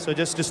TV. So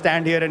just to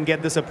stand here and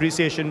get this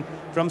appreciation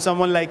from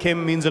someone like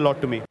him means a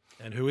lot to me.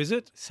 And who is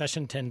it?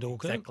 Sachin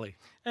Tendulkar. Exactly.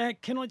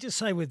 Can I just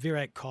say with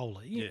Virat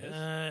Kohli, yes.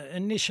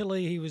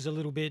 Initially he was a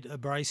little bit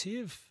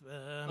abrasive.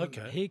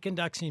 Okay. He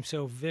conducts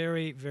himself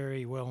very,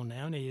 very well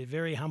now, and he's a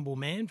very humble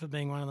man for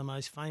being one of the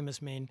most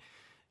famous men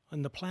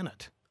on the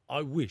planet.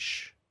 I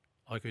wish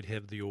I could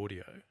have the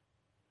audio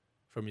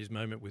from his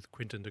moment with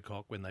Quinton de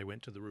Kock when they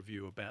went to the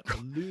review about the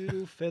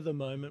little feather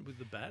moment with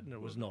the bat and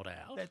it was not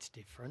out. That's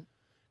different.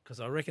 because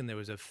I reckon there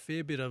was a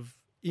fair bit of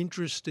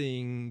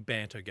interesting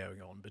banter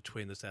going on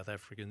between the South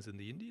Africans and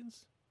the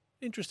Indians.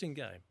 Interesting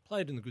game.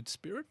 Played in a good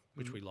spirit,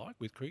 which we like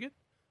with cricket.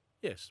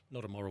 Yes,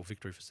 not a moral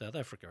victory for South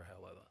Africa,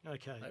 however.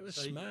 Okay. They were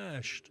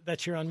smashed.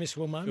 That's your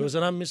unmissable moment? It was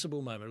an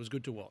unmissable moment. It was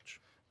good to watch.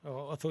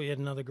 Oh, I thought you had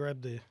another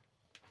grab there.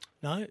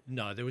 No?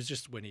 No, there was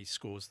just when he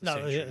scores the No,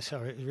 century. yeah,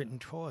 sorry, it was written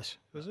twice,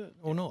 was it?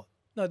 Or not?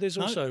 No, there's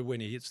also when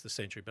he hits the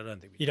century, but I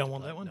don't think you don't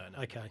want that one?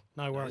 No. Okay,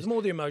 no worries. It's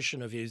more the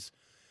emotion of his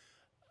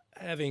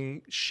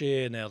having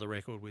share now the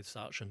record with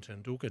Sachin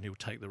Tendulkar, and he'll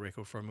take the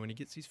record from him when he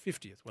gets his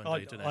 50th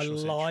one-day international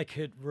century. I like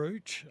it,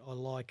 Rooch. I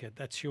like it.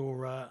 That's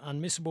your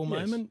unmissable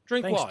Yes. moment.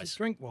 Drink-wise.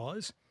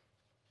 Drink-wise.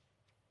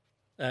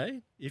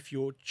 If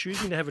you're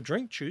choosing to have a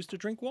drink, choose to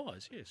drink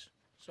wise, yes.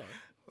 Sorry.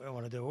 I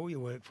want to do all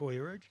your work for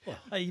you, Rooch.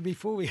 Hey,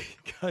 before we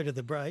go to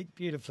the break,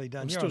 beautifully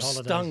done. I'm You're still on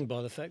holidays. stung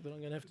by the fact that I'm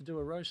going to have to do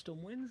a roast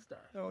on Wednesday.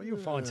 Oh, you'll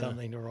find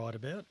something to write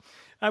about.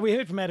 We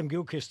heard from Adam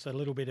Gilchrist a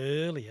little bit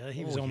earlier.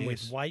 He was on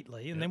with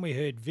Waitley. And then we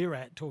heard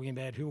Virat talking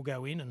about who'll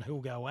go in and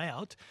who'll go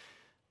out.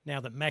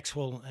 Now that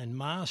Maxwell and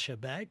Marsh are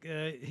back,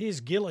 here's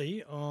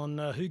Gilly on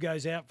who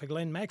goes out for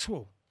Glenn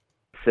Maxwell.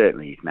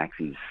 Certainly, if Max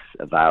is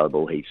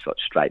available, he's got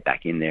straight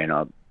back in there,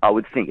 and I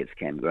would think it's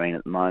Cam Green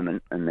at the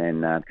moment, and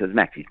then because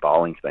Max's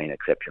bowling's been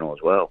exceptional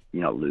as well.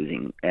 You're not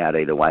losing out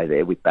either way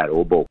there with bat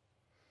or ball.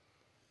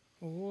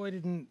 Well, why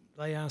didn't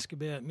they ask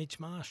about Mitch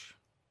Marsh?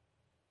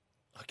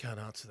 I can't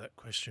answer that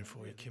question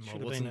for you, Kim. I Should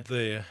have wasn't been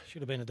there.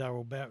 Should have been a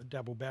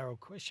double-barrel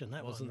question,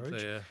 that Wasn't one,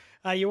 Rooch.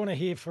 there. You want to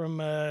hear from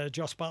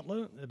Joss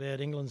Butler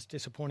about England's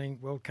disappointing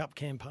World Cup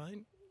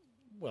campaign?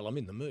 Well, I'm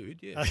in the mood,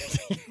 yeah.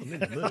 I'm in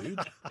the mood.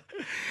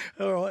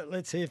 All right,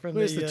 let's hear from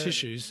Where's the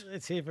tissues?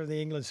 Let's hear from the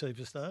England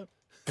superstar.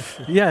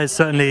 Yeah, it's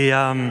certainly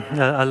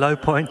a low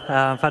point.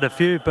 I've had a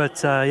few,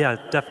 but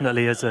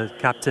definitely as a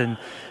captain,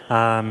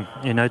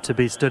 to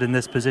be stood in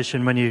this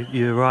position when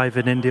you arrive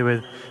in India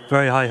with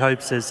very high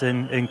hopes is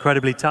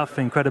incredibly tough,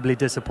 incredibly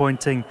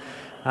disappointing.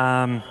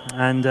 It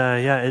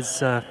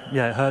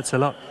hurts a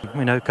lot.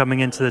 Coming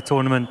into the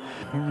tournament,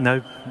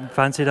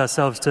 fancied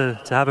ourselves to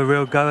have a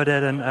real go at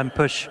it and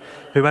push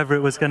whoever it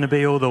was going to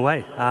be all the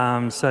way.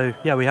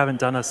 We haven't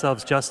done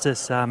ourselves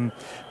justice.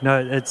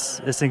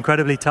 It's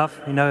incredibly tough.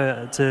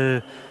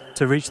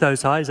 To reach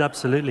those highs,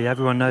 absolutely.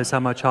 Everyone knows how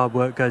much hard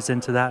work goes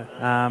into that,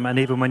 and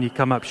even when you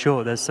come up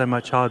short, there's so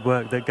much hard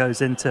work that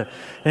goes into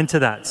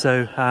that.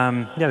 So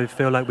we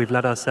feel like we've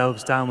let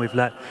ourselves down. We've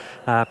let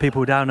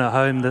people down at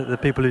home, the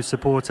people who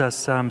support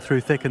us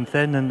through thick and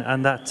thin,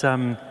 and that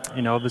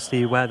obviously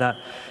you wear that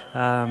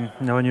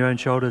on your own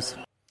shoulders.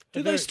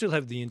 Do they still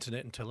have the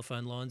internet and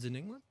telephone lines in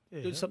England?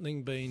 Yeah. Has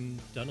something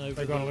been done over?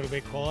 They've gone a little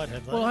bit quiet,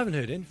 have they? Well, I haven't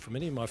heard from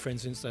any of my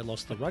friends since they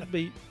lost the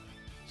rugby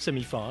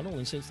semi-final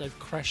and since they've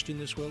crashed in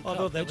this World Cup. I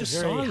thought that was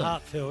just very silent.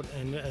 heartfelt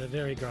and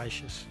very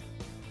gracious.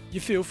 You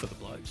feel for the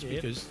blokes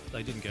because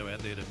they didn't go out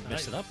there to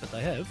mess it up, but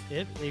they have.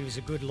 Yep, he was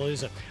a good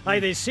loser.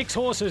 Hey, there's 6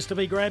 horses to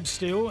be grabbed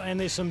still, and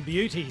there's some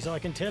beauties. I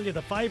can tell you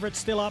the favourite's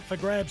still up for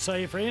grabs. So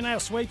if you're in our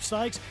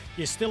sweepstakes,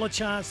 you're still a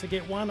chance to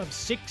get one of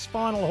 6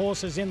 final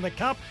horses in the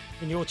Cup,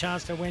 and your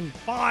chance to win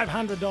 $500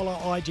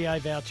 IGA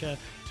voucher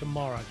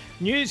tomorrow.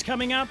 News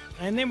coming up,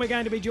 and then we're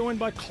going to be joined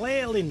by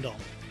Claire Lindon.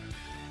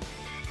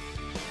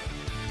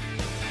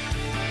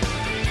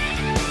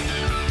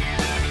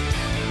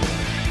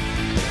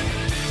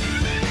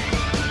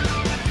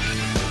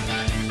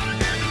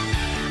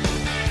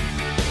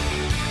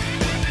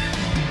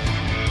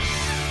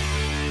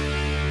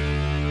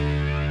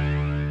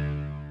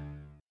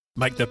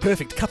 Make the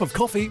perfect cup of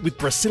coffee with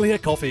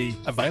Brasilia Coffee.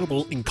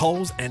 Available in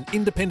Coles and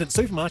independent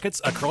supermarkets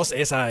across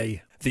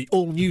SA. The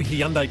all-new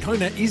Hyundai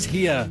Kona is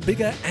here,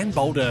 bigger and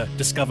bolder.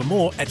 Discover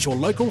more at your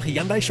local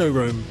Hyundai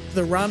showroom.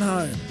 The Run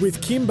Home with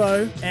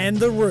Kimbo and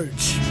the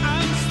Rooch.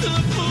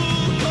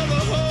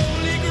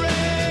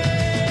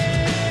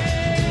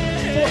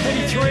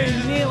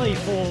 4:33, nearly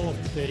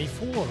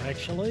 4:34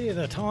 actually.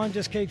 The time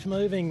just keeps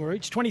moving,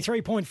 Rooch.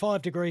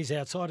 23.5 degrees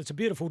outside. It's a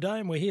beautiful day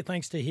and we're here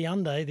thanks to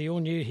Hyundai, the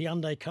all-new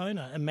Hyundai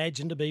Kona.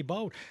 Imagine to be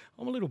bold.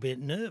 I'm a little bit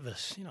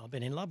nervous. I've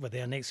been in love with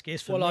our next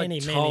guest for many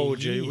years. I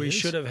told you we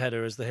should have had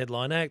her as the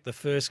headline act, the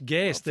first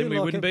guest, then we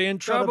wouldn't be in I've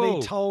got trouble. to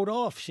be told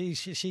off.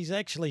 She's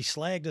actually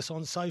slagged us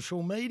on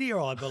social media,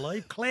 I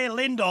believe. Claire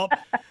Lindop,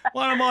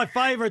 one of my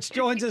favourites,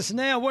 joins us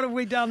now. What have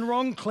we done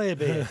wrong, Claire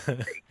Bear?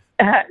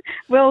 I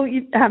was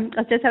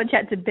just having a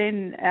chat to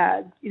Ben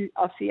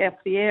off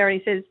the air, and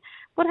he says,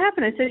 "What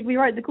happened?" I said, "We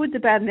wrote the good, the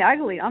bad, and the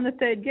ugly. I'm the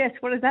third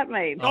guest. What does that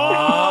mean?"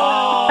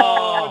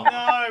 Oh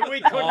no,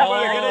 we couldn't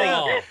work it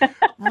out.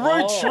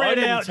 Rooch read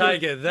out.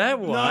 Take it that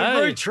way.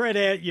 No, Rooch read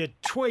out your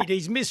tweet.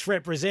 He's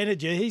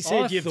misrepresented you. He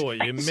said I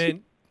thought you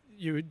meant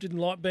you didn't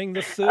like being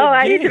the third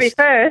I guest. need to be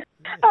first.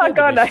 Oh,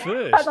 God, no.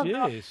 First, I'm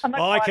not- yes. I'm not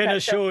I quite can that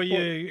assure self-taught.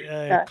 you,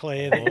 No.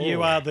 Claire, that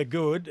you are the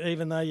good,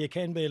 even though you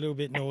can be a little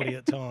bit naughty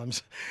at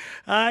times.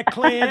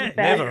 Claire,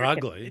 Never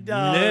ugly.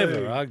 No.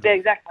 Never ugly. Yeah,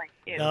 exactly.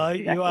 Yeah, No,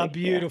 exactly. you are Yeah.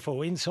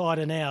 beautiful, inside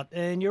and out.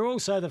 And you're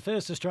also the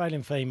first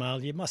Australian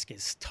female, you must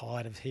get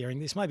tired of hearing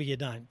this, maybe you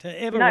don't,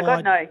 to ever No, ride...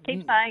 God, no.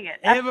 Keep saying it.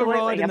 Ever Absolutely.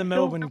 ride in the I'm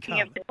Melbourne still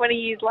Cup. looking at 20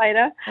 years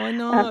later. I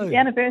know. The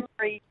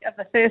anniversary of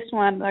the first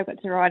one I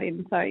got to ride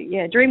in. So,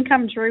 yeah, dream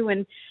come true.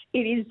 And it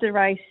is the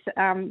race,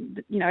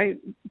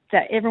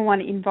 that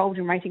everyone involved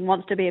in racing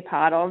wants to be a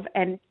part of.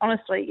 And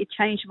honestly, it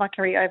changed my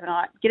career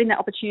overnight. Getting that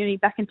opportunity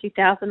back in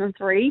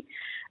 2003,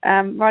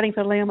 riding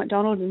for Leo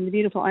McDonald and the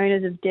beautiful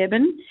owners of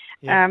Devon.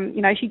 Yeah.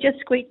 She just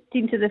squeaked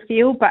into the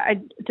field, but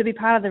to be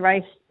part of the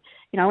race,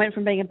 I went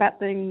from being a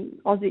battling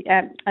Aussie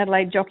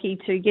Adelaide jockey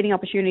to getting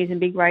opportunities in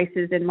big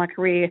races, and my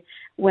career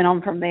went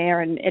on from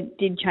there, and it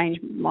did change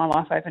my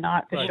life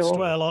overnight for sure.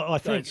 Well, I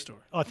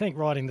think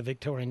riding the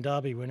Victorian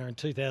Derby winner in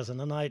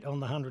 2008 on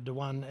the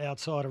 100-1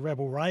 outside of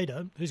Rebel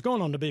Raider, who's gone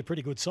on to be a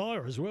pretty good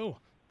sire as well.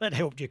 That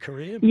helped your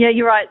career. Yeah,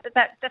 you're right.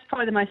 That's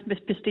probably the most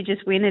prestigious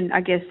win, and I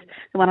guess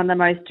the one I'm the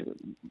most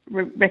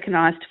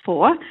recognised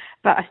for.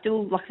 But I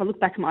still, if I look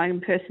back at my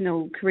own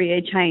personal career,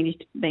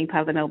 changed being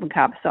part of the Melbourne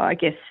Cup. So I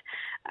guess,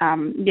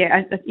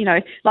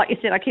 like you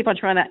said, I keep on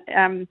trying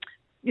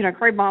to,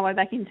 crowd my way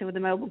back into the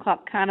Melbourne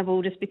Cup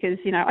Carnival just because,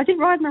 I did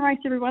ride my race,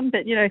 everyone.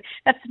 But,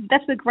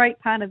 that's the great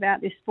part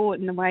about this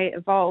sport and the way it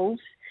evolves.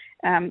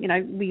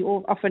 We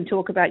all often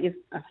talk about,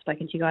 I've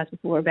spoken to you guys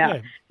before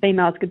about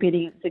females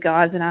competing against the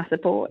guys in our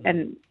sport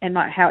and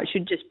like how it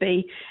should just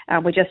be.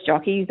 We're just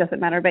jockeys, doesn't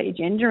matter about your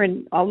gender.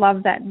 And I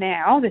love that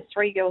now. There's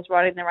 3 girls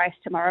riding the race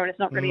tomorrow and it's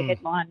not really a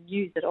headline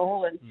news at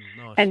all. And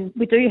nice. And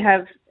we do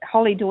have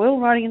Holly Doyle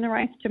riding in the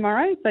race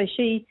tomorrow. So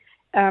she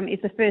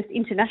is the first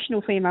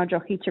international female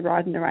jockey to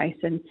ride in the race.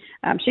 And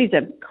she's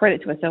a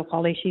credit to herself,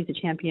 Holly. She's a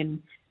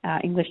champion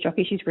English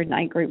jockey. She's ridden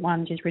 8 Group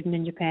 1. She's ridden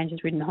in Japan.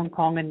 She's ridden in Hong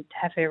Kong. And to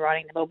have her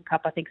riding the Melbourne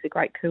Cup, I think, is a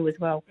great coup as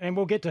well. And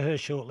we'll get to her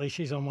shortly.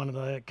 She's on one of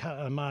the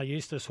Mar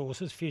Eustace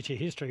horses, Future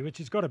History, which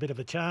has got a bit of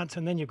a chance.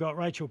 And then you've got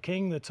Rachel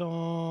King that's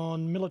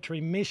on Military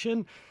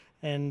Mission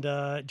and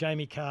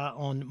Jamie Carr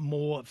on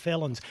More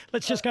Felons.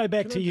 Let's just go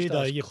back to you,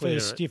 though, your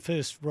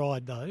first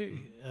ride, though.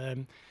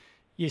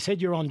 You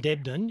said you're on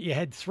Debden. You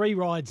had 3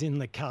 rides in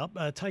the Cup.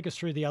 Take us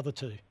through the other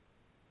 2.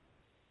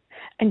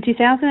 In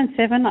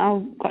 2007,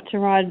 I got to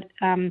ride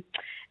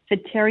for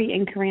Terry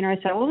and Karina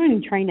O'Sullivan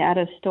and trained out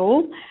of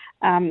stall.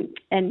 And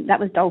that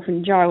was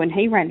Dolphin Joe, and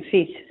he ran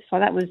 5th. So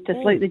that was to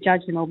salute the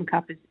judge. The Melbourne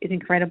Cup is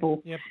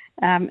incredible. Yep.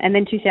 And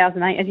then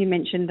 2008, as you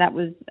mentioned, that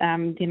was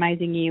the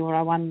amazing year where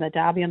I won the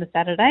Derby on a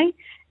Saturday.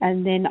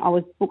 And then I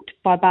was booked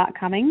by Bart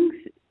Cummings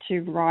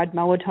to ride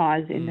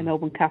Moatize in the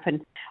Melbourne Cup.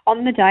 And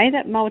on the day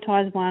that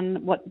Moatize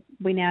won what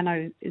we now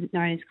know is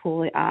known as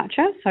called the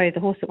Archer, so the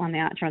horse that won the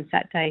Archer on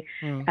Saturday,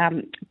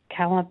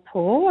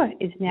 Kalapur,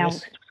 is now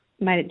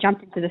made it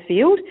jump into the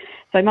field.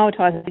 So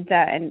Moatize did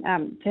that, and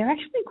they're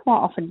actually quite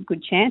often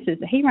good chances.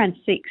 He ran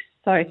 6th,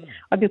 so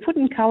I'd be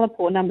putting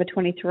Kalapur number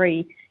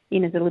 23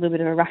 in as a little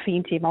bit of a roughie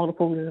into your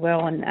multiples as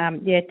well. And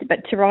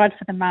but to ride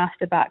for the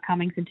Master Bart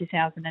Cummings in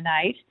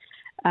 2008,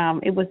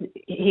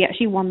 he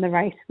actually won the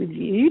race with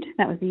Viewed.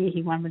 That was the year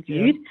he won with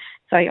Viewed.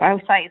 So I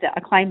will say that I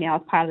claim now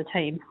as part of the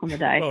team on the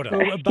day. Well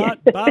done.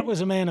 Bart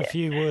was a man of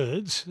few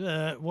words.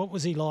 What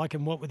was he like,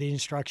 and what were the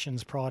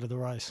instructions prior to the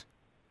race?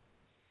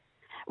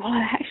 Well,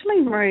 I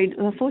actually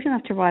was fortunate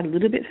enough to ride a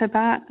little bit for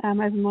Bart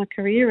over my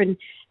career, and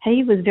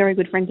he was very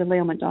good friends with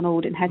Leo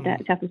McDonald and had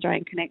that South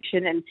Australian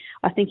connection, and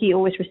I think he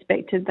always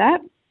respected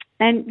that.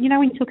 And,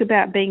 when you talk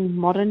about being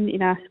modern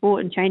in our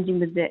sport and changing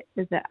with the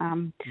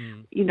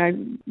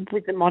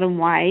modern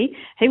way,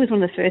 he was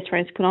one of the first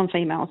trainers to put on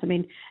females. I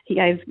mean, he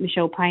gave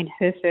Michelle Payne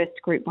her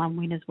first Group 1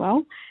 win as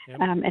well. Yep.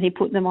 And he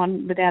put them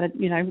on without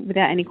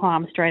any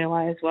qualms straight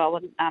away as well.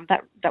 And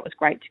that was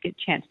great to get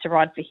a chance to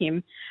ride for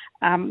him.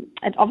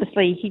 And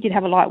obviously he did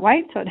have a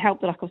lightweight, so it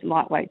helped that I was a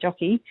lightweight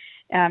jockey.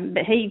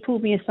 But he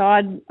pulled me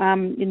aside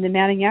in the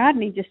mounting yard,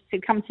 and he just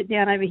said, "Come sit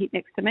down over here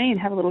next to me and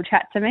have a little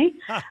chat to me."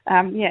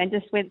 And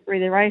just went through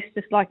the race,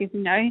 just like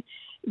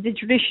the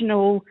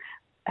traditional.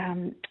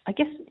 I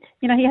guess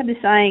he had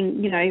this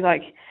saying,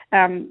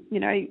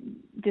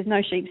 there's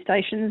no sheep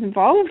stations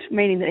involved,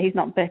 meaning that he's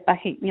not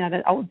backing,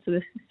 that old sort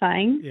of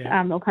saying,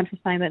 old country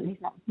saying that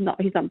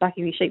he's not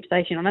backing the sheep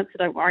station on it, so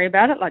don't worry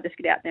about it. Like, just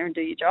get out there and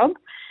do your job.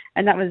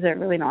 And that was a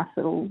really nice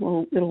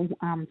little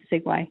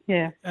segue.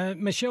 Yeah.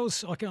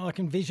 Michelle's, I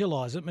can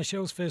visualise it.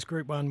 Michelle's first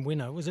Group 1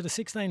 winner, was it a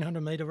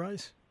 1,600 metre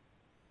race?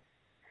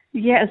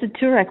 Yeah, it was a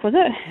Turek, was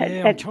it?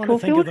 Yeah, I'm trying to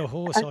think of the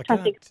horse. I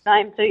can't think of the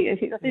name too.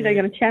 I think they're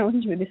going to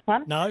challenge me with this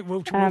one. No,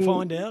 we'll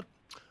find out.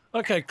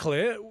 Okay,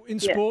 Claire, in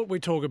sport we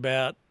talk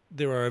about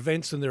there are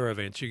events and there are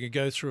events. You can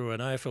go through an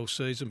AFL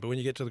season, but when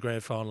you get to the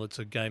grand final, it's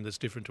a game that's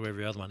different to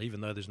every other one,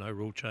 even though there's no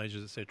rule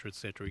changes, etc.,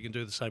 etc. You can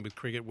do the same with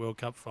cricket, World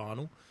Cup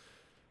final.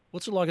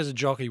 What's it like as a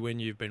jockey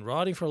when you've been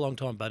riding for a long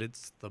time, but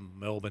it's the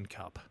Melbourne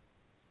Cup?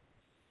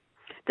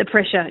 The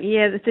pressure,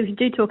 so you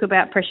do talk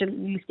about pressure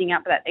lifting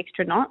up that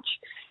extra notch.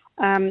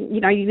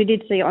 We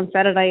did see on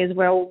Saturday as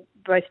well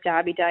both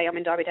Derby Day. I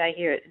mean, Derby Day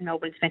here at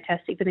Melbourne is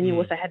fantastic, but then you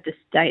also had this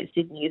day at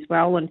Sydney as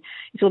well, and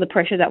you saw the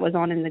pressure that was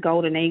on in the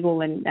Golden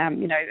Eagle, and, I'm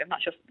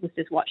not sure if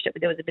listeners watched it,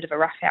 but there was a bit of a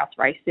roughhouse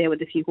race there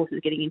with a few horses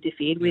getting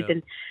interfered with,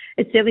 and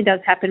it certainly does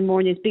happen more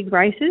in these big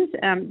races.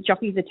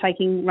 Jockeys are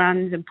taking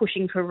runs and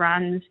pushing for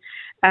runs.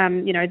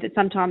 That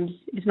sometimes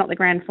if it's not the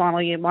grand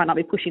final, you might not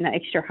be pushing that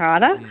extra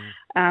harder.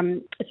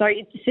 So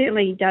it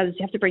certainly does.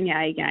 You have to bring your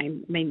A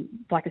game. I mean,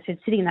 like I said,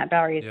 sitting in that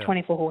barrier is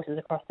 24 horses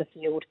across the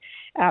field.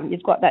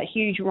 You've got that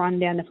huge run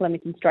down the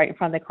Flemington Straight in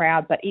front of the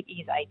crowd, but it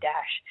is a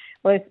dash.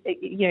 Well,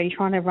 you're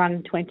trying to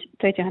run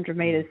 1,300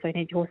 metres, so you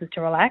need your horses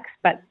to relax.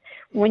 But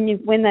when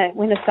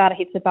the starter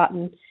hits the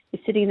button,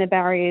 you're sitting in the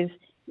barriers.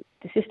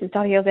 The system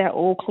starter yells out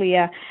all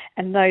clear,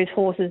 and those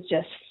horses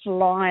just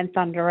fly and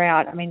thunder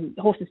out. I mean,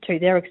 horses too,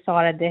 they're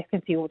excited. They can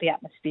feel the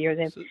atmosphere.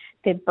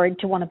 They're bred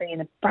to want to be in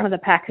the front of the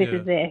pack. This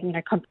is their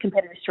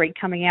competitive streak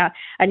coming out,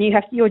 and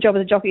your job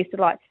as a jockey is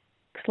to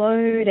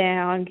slow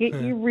down, get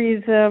your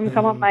rhythm.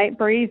 Come on, mate,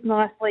 breathe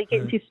nicely,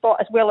 get into your spot,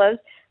 as well as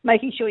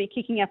making sure you're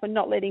kicking up and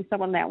not letting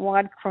someone out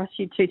wide cross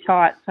you too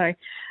tight. So,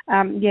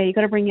 you've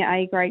got to bring your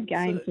A grade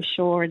game for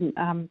sure,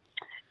 and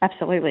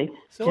absolutely.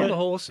 So on the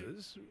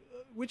horses.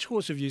 Which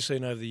horse have you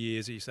seen over the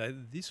years that you say,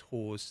 this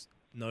horse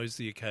knows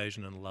the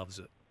occasion and loves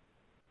it?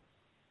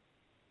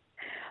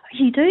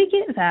 You do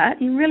get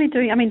that. You really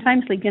do. I mean,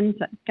 famously,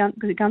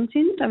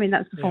 Gunsynd, I mean,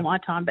 that's before my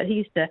time, but he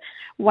used to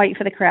wait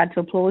for the crowd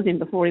to applaud him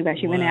before he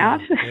actually went out.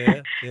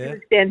 Yeah. He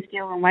would stand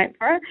still and wait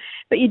for it.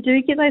 But you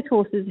do get those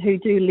horses who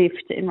do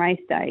lift in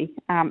race day.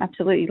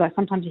 Absolutely.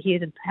 Sometimes you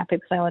hear how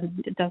people say,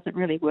 it doesn't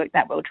really work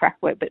that well, track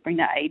work, but bring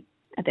that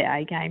their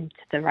A game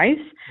to the race.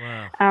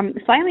 Wow.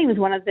 Sailing was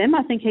one of them.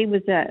 I think he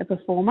was a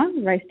performer,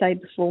 race day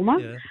performer.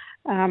 Yeah.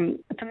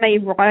 For me,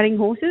 riding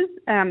horses,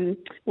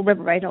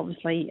 Rebel Raid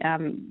obviously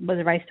was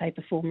a race day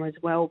performer as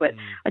well, but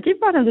I did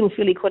ride a little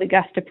filly called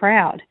Augusta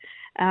Proud.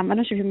 I'm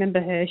not sure if you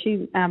remember her.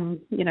 She,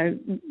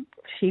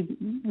 she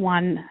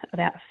won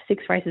about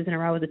 6 races in a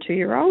row as a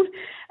 2-year-old.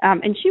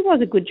 And she was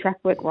a good track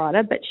work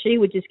rider, but she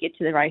would just get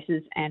to the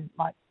races and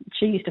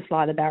she used to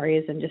fly the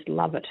barriers and just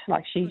love it.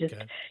 She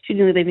didn't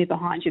really leave me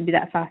behind. She'd be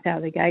that fast out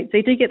of the gate. So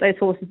you do get those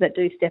horses that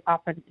do step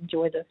up and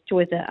enjoy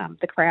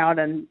the crowd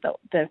and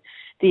the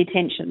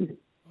attention.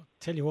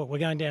 Tell you what, we're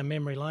going down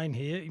memory lane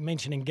here. You're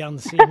mentioning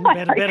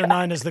Gunsynd, better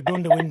known as the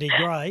Goondiwindi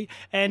Grey.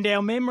 And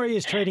our memory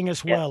is treating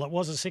us well. It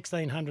was a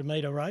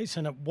 1,600-metre race,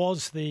 and it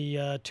was the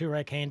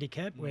Toorak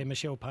Handicap where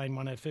Michelle Payne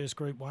won her first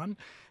Group 1.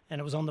 And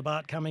it was on the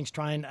Bart Cummings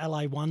train,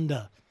 LA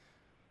Wonder.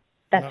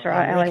 That's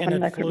right, I LA reckon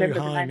Wonder. it flew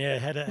home,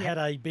 had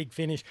a big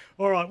finish.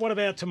 All right, what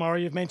about tomorrow?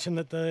 You've mentioned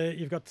that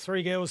you've got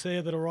 3 girls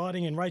there that are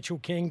riding, and Rachel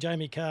King,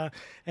 Jamie Carr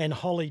and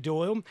Holly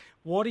Doyle.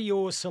 What are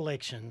your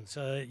selections,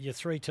 your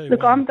 3-2-1?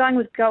 Look, I'm going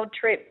with Gold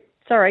Trip.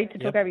 Sorry to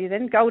talk over you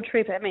then. Gold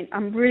Trip, I mean, I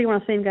really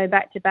want to see him go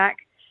back-to-back.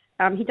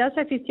 He does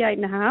have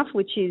 58.5,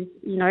 which is,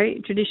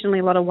 traditionally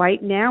a lot of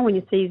weight now when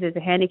you see there's a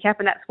handicap,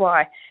 and that's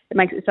why it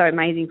makes it so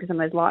amazing for some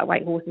of those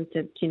lightweight horses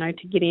to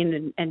get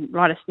in and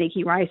ride a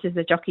sneaky race as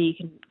a jockey. You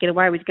can get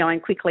away with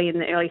going quickly in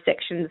the early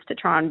sections to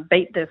try and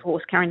beat the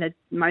horse carrying the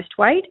most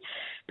weight.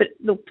 But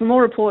look, for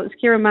more reports,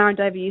 Kira Maher and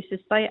David Eustace,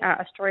 they are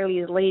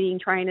Australia's leading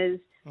trainers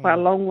by a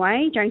long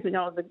way. James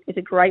McDonald is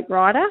a great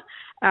rider,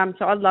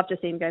 so I'd love to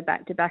see him go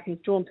back-to-back. He's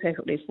drawn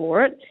perfectly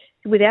for it.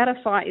 Without a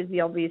Fight is the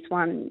obvious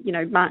one.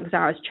 Mark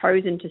Zara's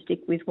chosen to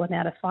stick with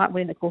Without a Fight,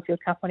 winning the Caulfield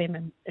Cup on him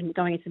and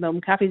going into the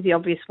Melbourne Cup is the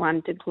obvious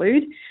one to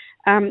include.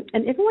 And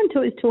everyone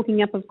is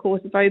talking up, of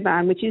course,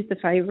 Vauban, which is the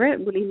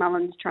favourite. Willie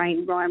Mullins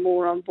trained Ryan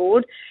Moore on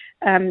board.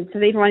 So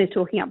everyone is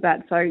talking up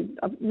that. So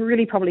I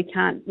really probably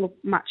can't look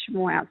much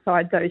more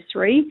outside those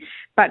 3.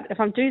 But if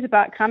I'm doing the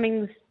Bart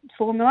Cummings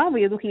formula, where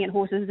you're looking at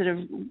horses that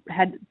have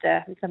had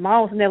the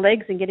miles in their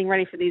legs and getting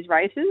ready for these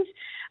races,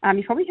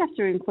 you probably have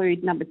to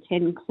include number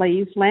 10,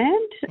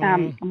 Cleveland,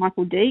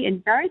 Michael D.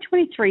 And Barrier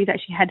 23 has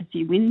actually had a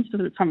few wins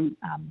from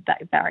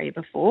that barrier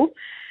before.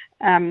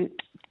 And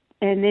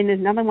then there's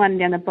another one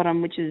down the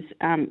bottom, which is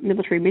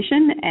Military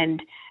Mission,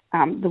 and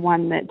the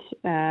one that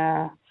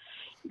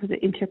was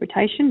it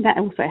Interpretation. That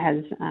also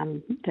has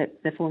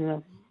the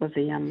formula of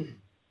the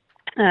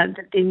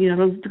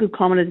good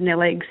kilometres in their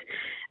legs.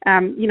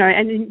 And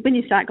when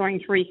you start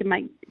going through, you can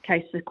make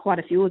cases for quite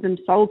a few of them.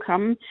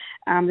 Soulcome,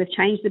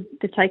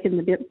 they've taken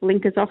the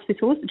blinkers off this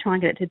horse to try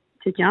and get it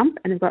to jump,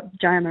 and they've got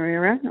Joe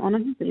Moreira on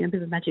him, a bit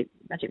of a magic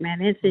man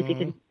there, see if he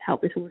can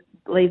help this horse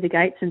leave the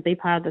gates and be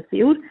part of the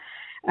field.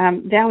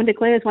 Darwin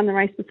Declare's won the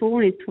race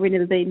before, and he's probably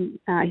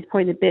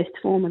the best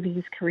form of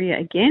his career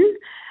again.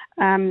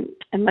 And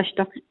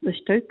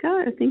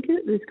Lashtoka, I think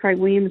it was Craig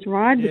Williams'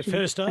 ride. Yeah,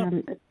 first up.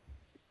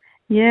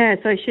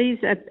 So she's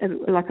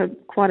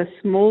quite a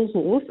small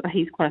horse.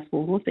 He's quite a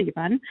small horse, beg your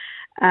pardon.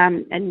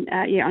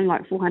 Only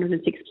like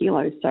 406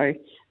 kilos. So,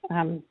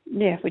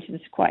 which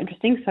is quite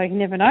interesting. So you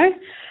never know.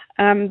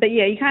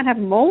 You can't have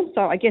them all.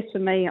 So I guess for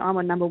me, I'm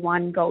on number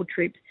 1, Gold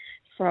Trip,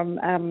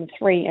 from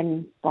 3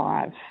 and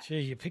 5. Gee,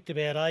 you picked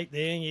about 8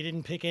 there, and you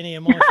didn't pick any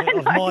of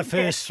my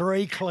first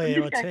 3,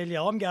 Claire. I tell you,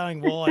 I'm going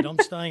wide. I'm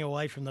staying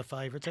away from the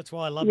favourites. That's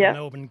why I love the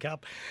Melbourne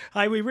Cup.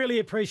 Hey, we really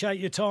appreciate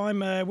your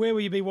time. Where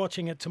will you be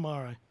watching it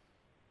tomorrow?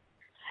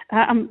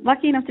 I'm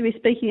lucky enough to be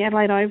speaking at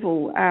Adelaide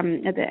Oval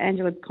at the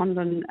Angela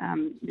Condon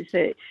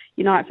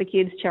Unite for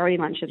Kids charity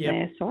luncheon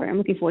there. So I'm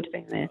looking forward to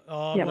being there.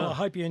 Oh, well, I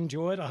hope you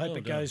enjoy it. I hope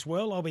it goes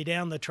well. I'll be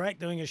down the track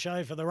doing a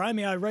show for the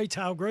Romeo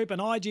Retail Group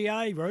and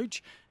IGA,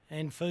 Rooch,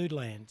 and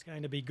Foodland. It's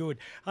going to be good.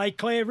 Hey,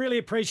 Claire, really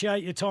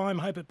appreciate your time.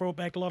 Hope it brought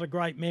back a lot of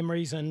great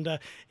memories, and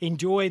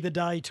enjoy the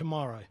day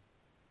tomorrow.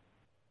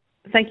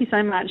 Thank you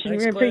so much.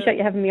 Thanks, and we appreciate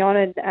you having me on,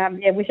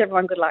 and wish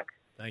everyone good luck.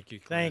 Thank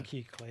you, Claire. Thank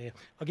you, Claire.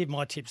 I'll give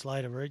my tips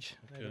later, Rich,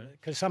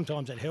 because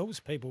sometimes it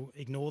helps. People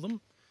ignore them.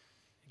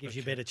 It gives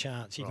you a better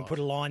chance. You can put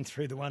a line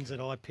through the ones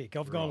that I pick.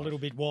 I've gone a little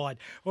bit wide.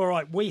 All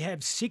right, we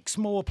have 6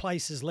 more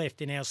places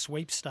left in our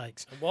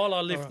sweepstakes. And while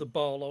I lift the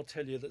bowl, I'll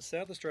tell you that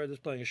South Australia's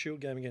playing a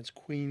shield game against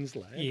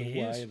Queensland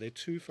away, and they're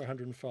 2 for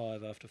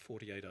 105 after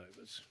 48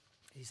 overs.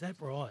 Is that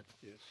right?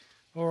 Yes.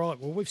 All right,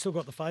 well, we've still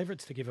got the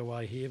favourites to give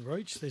away here,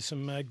 Rich. There's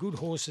some good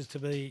horses to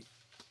be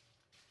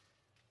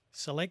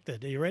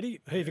selected. Are you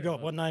ready? Who have you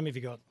got? What name have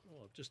you got?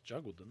 Oh, I've just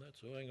juggled them.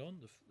 That's all. Hang on.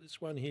 This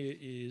one here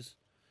is,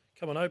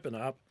 come on, open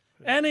up.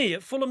 Annie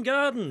at Fulham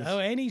Gardens. Oh,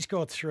 Annie's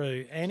got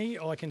through. Annie,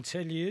 I can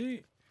tell you,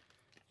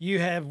 you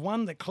have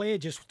one that Claire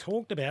just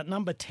talked about,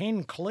 number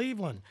 10,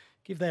 Cleveland.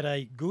 Give that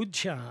a good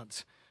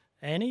chance.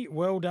 Annie,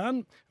 well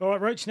done. All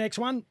right, Rich, next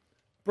one.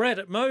 Brad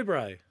at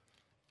Mowbray.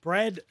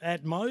 Brad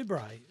at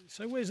Mowbray.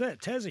 So where's that?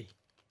 Tassie?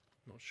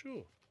 Not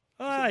sure.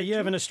 Ah, you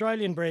have an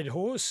Australian-bred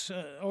horse.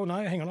 Oh,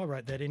 no, hang on, I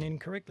wrote that in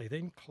incorrectly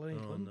then.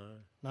 Cleveland. Oh,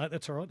 no. No,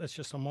 that's all right. That's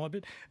just on my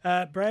bit.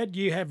 Brad,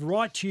 you have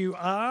Right You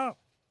Are.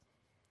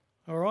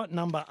 All right,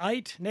 number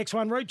 8. Next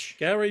one, Reach.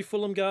 Gary,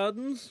 Fulham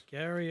Gardens.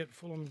 Gary at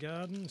Fulham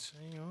Gardens.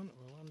 Hang on,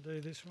 we'll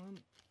undo this one.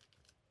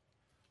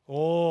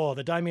 Oh,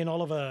 the Damien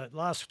Oliver,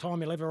 last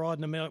time he'll ever ride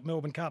in the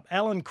Melbourne Cup.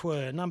 Alan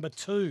Quer, number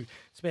 2.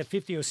 It's about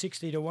 50 or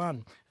 60 to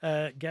 1.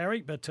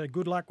 Gary, but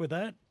good luck with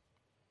that.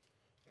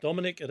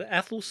 Dominic at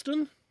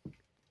Athelston.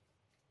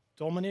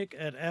 Dominic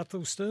at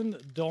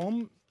Athelston.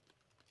 Dom.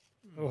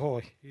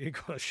 Oh, you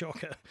got a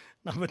shocker.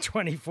 Number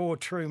 24,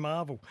 True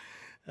Marvel.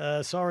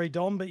 Sorry,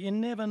 Dom, but you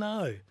never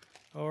know.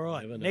 All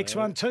right, next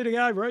one, 2 to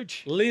go,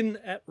 Rooch. Lynn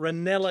at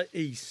Ranella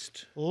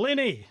East.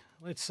 Linny.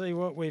 Let's see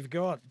what we've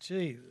got.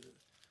 Gee,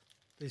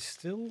 there's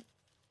still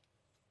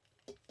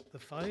the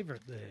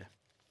favourite there.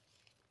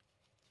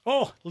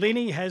 Oh,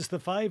 Linny has the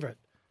favourite.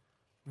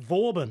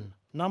 Vauban,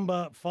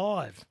 number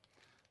 5.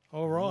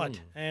 All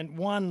right, and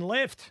one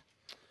left.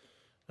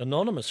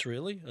 Anonymous,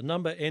 really. A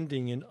number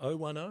ending in 010.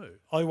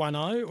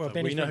 010. Well,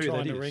 Benny's been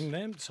trying to is. ring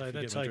them, so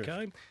that's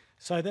okay.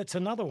 So that's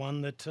another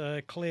one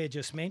that Claire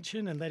just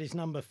mentioned, and that is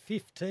number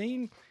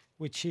 15,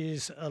 which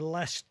is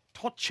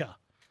Lastocha.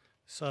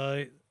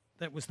 So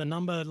that was the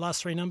number,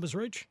 last 3 numbers,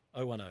 Rich?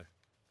 010.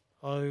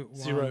 010.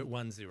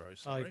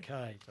 Sorry.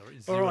 Okay. Sorry,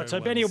 all right, so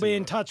 010. Benny will be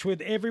in touch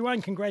with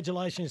everyone.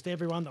 Congratulations to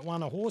everyone that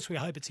won a horse. We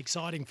hope it's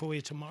exciting for you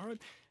tomorrow.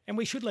 And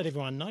we should let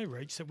everyone know,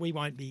 Rich, that we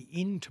won't be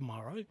in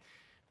tomorrow.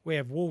 We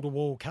have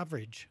wall-to-wall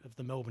coverage of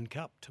the Melbourne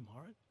Cup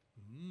tomorrow.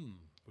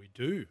 We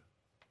do.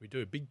 We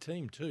do. A big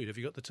team too. Have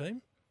you got the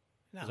team?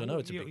 No, I know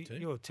it's a big team.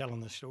 You're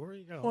telling the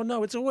story. Go on. Oh,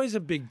 no, it's always a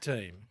big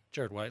team.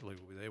 Jared Waitley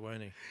will be there,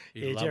 won't he?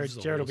 He loves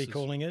Jared will be horses.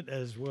 calling it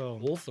as well.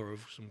 Author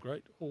of some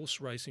great horse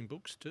racing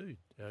books too,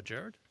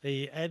 Jared.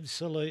 He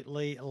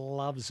absolutely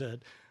loves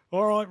it.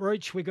 All right,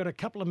 Reach, we've got a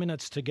couple of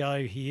minutes to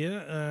go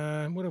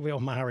here. What have we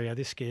on Mario?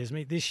 This scares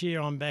me. This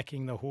year I'm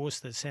backing the horse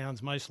that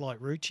sounds most like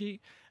Rucci.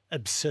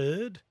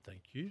 Absurd.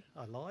 Thank you.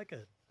 I like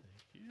it.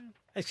 Thank you.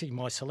 Actually,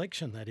 my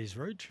selection, that is,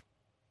 Rich.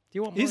 Do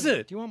you want Is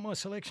it? Do you want my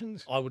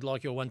selections? I would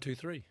like your 1, 2,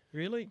 3.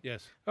 Really?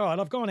 Yes. All right,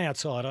 I've gone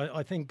outside.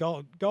 I think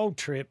Gold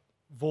Trip,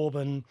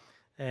 Vauban,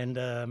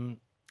 and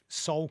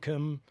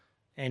Solcombe,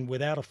 and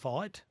Without a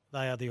Fight,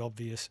 they are the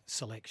obvious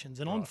selections.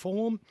 And on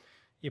form,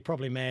 you're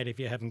probably mad if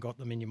you haven't got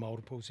them in your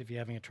multiples, if you're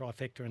having a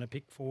trifecta and a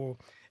pick 4,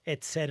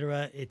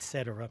 etc.,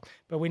 etc.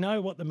 But we know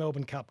what the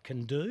Melbourne Cup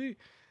can do.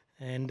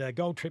 And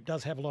Gold Trip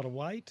does have a lot of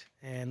weight,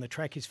 and the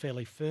track is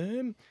fairly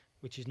firm,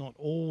 which is not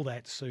all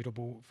that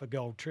suitable for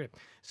Gold Trip.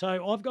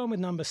 So I've gone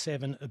with number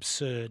 7,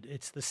 Absurd.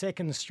 It's the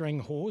second string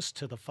horse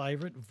to the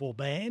favourite,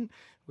 Vauban,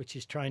 which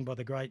is trained by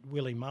the great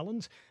Willie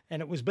Mullins,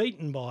 and it was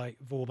beaten by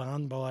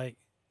Vauban by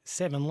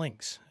 7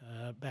 lengths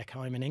back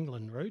home in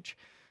England, Rooch.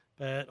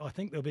 But I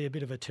think there'll be a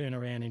bit of a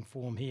turnaround in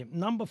form here.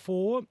 Number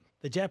 4,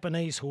 the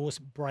Japanese horse,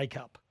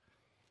 Breakup.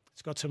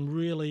 It's got some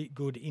really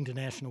good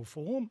international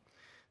form.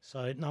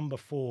 So number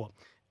 4.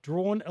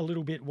 Drawn a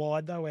little bit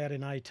wide, though, out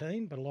in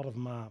 18, but a lot of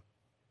them are.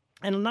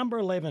 And number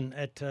 11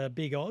 at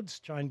big odds,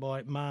 trained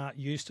by Ma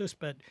Eustace,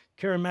 but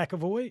Kieran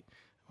McAvoy,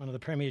 one of the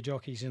premier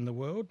jockeys in the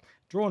world.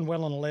 Drawn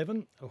well on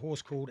 11, a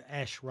horse called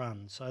Ash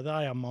Run. So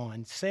they are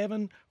mine.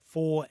 7,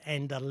 4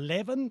 and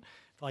 11.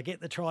 If I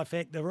get the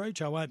trifecta,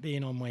 Rooch, I won't be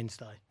in on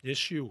Wednesday.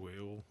 Yes, you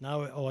will.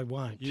 No, I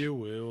won't. You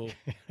will.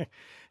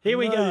 Here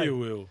we go. You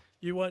will.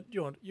 You've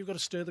got to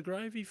stir the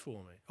gravy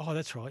for me. Oh,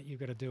 that's right. You've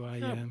got to do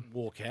a...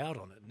 walk out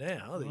on it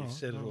now that you've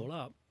set it all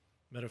up.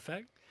 Matter of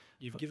fact,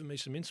 you've given me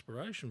some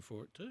inspiration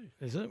for it too.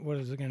 Is it? What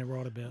is it going to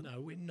write about? No,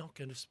 we're not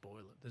going to spoil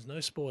it. There's no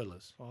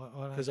spoilers.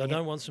 Because Because I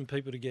don't want some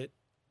people to get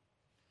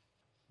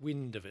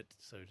wind of it,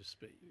 so to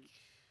speak.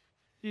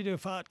 You do a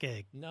fart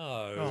gag?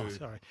 No. Oh,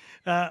 sorry.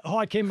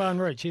 Hi, Kimbo and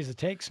Rooch. Here's a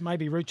text.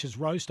 Maybe Rooch's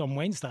roast on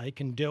Wednesday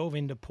can delve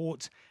into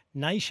Port's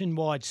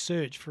nationwide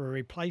search for a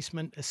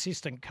replacement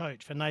assistant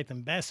coach for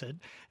Nathan Bassett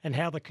and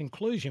how the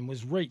conclusion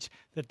was reached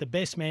that the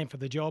best man for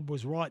the job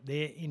was right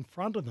there in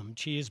front of them.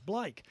 Cheers,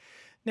 Blake.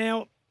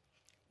 Now,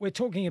 we're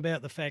talking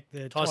about the fact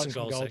that Tyson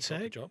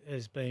Goldsack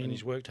has been... And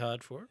he's worked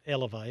hard for it.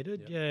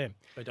 Elevated, yeah.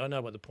 But I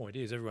know what the point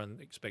is. Everyone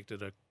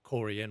expected a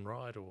Corey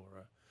Enright or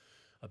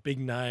a big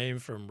name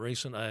from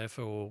recent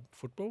AFL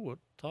football. Well,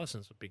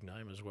 Tyson's a big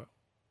name as well.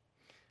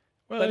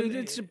 But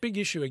it's a big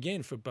issue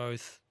again for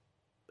both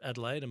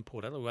Adelaide and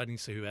Port Adelaide. Waiting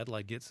to see who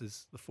Adelaide gets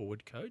as the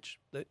forward coach.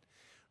 That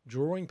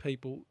drawing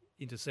people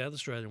into South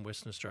Australia and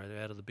Western Australia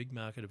out of the big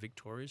market of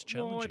Victoria is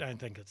challenging. Well, I don't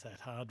think it's that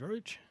hard,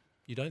 Rooch.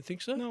 You don't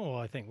think so? No,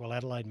 I think,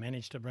 Adelaide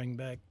managed to bring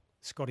back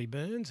Scotty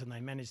Burns and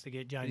they managed to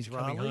get James He's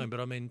Raleigh. coming home, but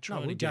I mean,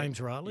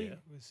 James Raleigh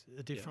was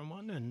a different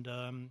one.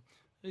 And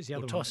who's the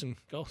other one? Tyson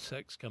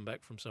Goldsack's come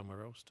back from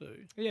somewhere else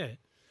too. Yeah.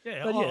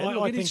 Yeah, but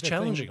I think it's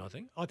challenging, I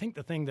think. I think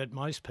the thing that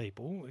most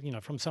people,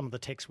 from some of the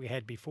texts we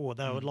had before,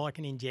 they would like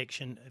an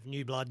injection of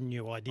new blood and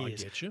new ideas.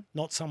 I get you.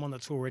 Not someone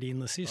that's already in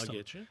the system. I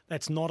get you.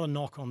 That's not a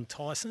knock on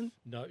Tyson.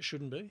 No, it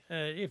shouldn't be.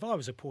 If I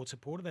was a Port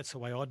supporter, that's the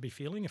way I'd be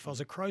feeling. If I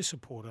was a Crow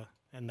supporter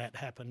and that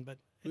happened, but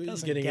it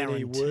doesn't getting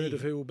guarantee. any word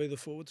of who will be the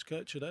forwards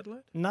coach at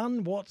Adelaide?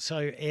 None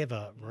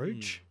whatsoever,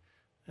 Rooch.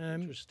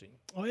 Interesting.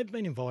 I have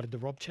been invited to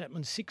Rob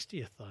Chapman's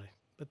 60th, though.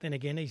 But then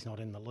again, he's not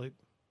in the loop.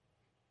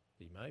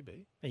 He may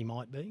be. He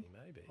might be. He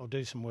may be. I'll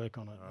do some work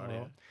on it. Right,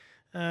 all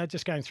right.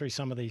 Just going through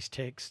some of these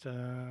texts.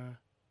 No,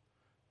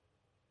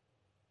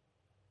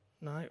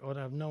 I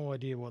have no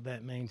idea what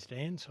that means,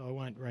 Dan, so I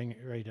won't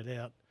read it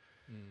out.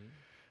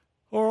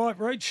 All right,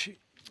 Rooch.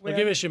 Well,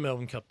 give us your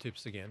Melbourne Cup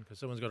tips again, because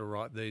someone's got to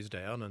write these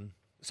down. And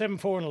 7,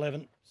 4 and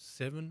 11.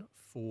 7,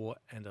 4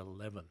 and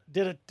 11.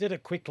 Did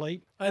it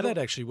quickly. Oh, that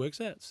actually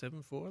works out.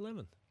 7, 4,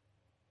 11.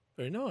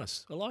 Very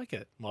nice. I like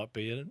it. Might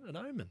be an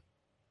omen.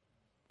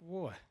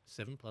 Why?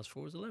 7 plus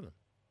 4 is 11.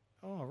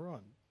 Oh,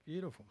 right.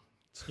 Beautiful.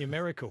 It's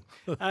numerical.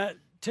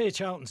 Tia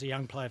Charlton's a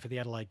young player for the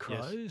Adelaide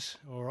Crows. Yes.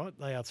 All right.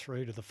 They are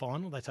through to the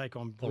final. They take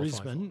on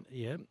Brisbane.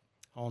 Yeah.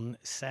 On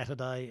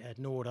Saturday at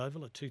Nord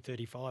Oval at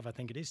 2:35, I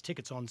think it is.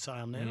 Tickets on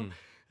sale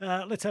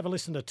now. Let's have a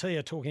listen to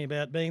Tia talking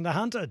about being the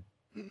hunted.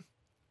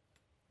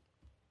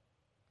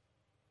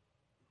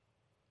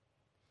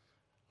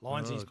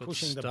 Lindsay's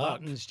pushing the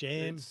buttons,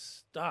 Jam.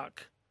 It's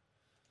stuck.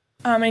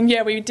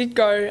 We did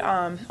go,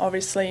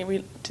 obviously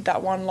we did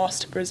that one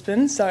loss to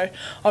Brisbane, so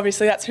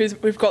obviously that's who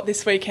we've got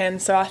this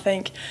weekend, so I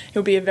think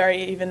it'll be a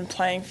very even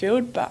playing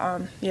field, but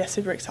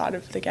super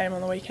excited for the game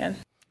on the weekend.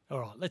 All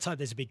right, let's hope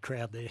there's a big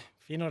crowd there.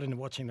 If you're not into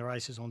watching the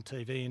races on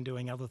TV and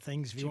doing other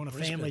things, if you want a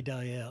family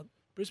day out.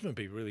 Brisbane would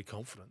be really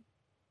confident.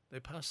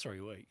 They passed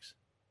 3 weeks.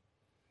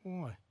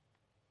 Why?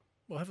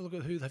 Well, have a look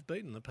at who they've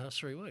beaten the past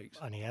 3 weeks.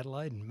 Only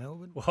Adelaide and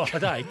Melbourne. Well,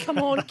 they? Come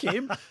on,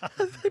 Kim.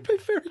 They've been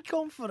very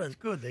confident.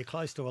 Good, they're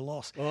close to a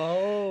loss.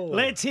 Oh.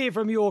 Let's hear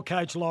from your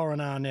coach, Lauren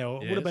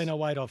Arnell. It would have been a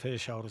weight off her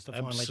shoulders to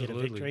finally get a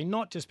Absolutely. victory.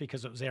 Not just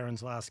because it was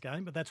Aaron's last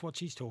game, but that's what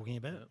she's talking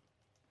about.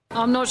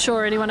 I'm not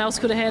sure anyone else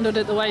could have handled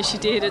it the way she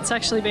did. It's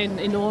actually been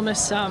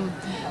enormous.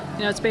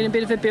 It's been a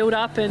bit of a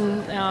build-up,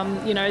 and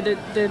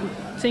the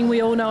thing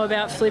we all know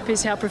about Flip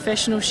is how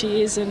professional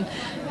she is and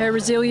her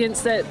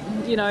resilience. That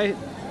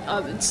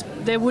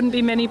there wouldn't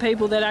be many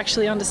people that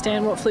actually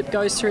understand what Flip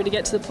goes through to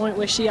get to the point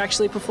where she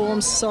actually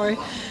performs. So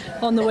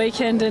on the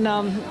weekend, and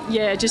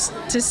just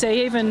to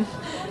see, even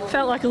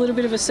felt like a little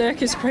bit of a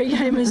circus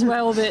pre-game as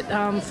well,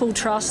 but full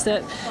trust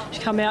that she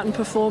come out and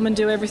perform and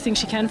do everything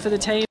she can for the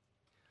team.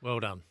 Well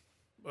done.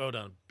 Well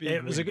done. Yeah,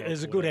 it was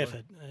a good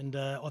effort, and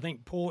I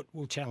think Port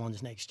will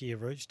challenge next year,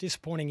 Rooch.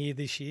 Disappointing year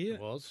this year.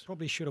 It was.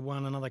 Probably should have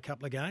won another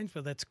couple of games,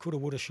 but that's coulda,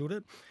 woulda,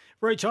 shoulda.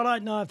 Rooch, I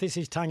don't know if this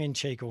is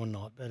tongue-in-cheek or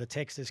not, but a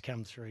text has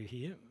come through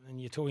here, and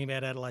you're talking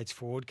about Adelaide's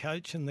forward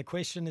coach, and the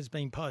question has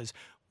been posed,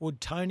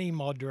 would Tony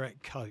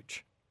Modric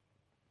coach?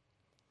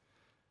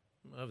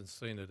 I haven't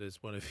seen it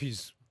as one of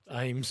his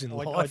aims in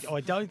life. I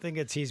don't think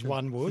it's his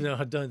one would. No,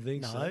 I don't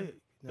think so. No.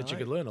 But you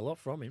could learn a lot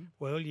from him.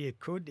 Well, you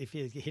could if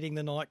you're hitting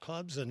the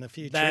nightclubs and a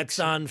few That's tricks.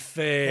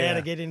 unfair. How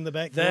to get in the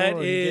back door. That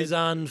and is get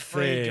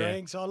unfair. Free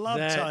drinks. I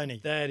love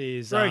Tony. That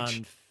is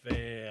Rooch,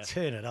 unfair.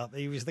 Turn it up.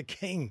 He was the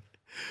king.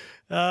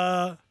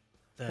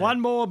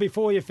 One more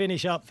before you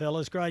finish up,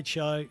 fellas. Great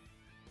show.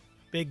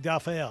 Big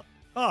Duff out.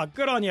 Oh,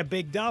 good on you,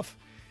 Big Duff.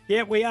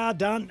 Yeah, we are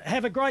done.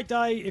 Have a great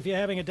day if you're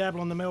having a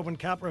dabble on the Melbourne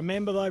Cup.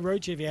 Remember, though,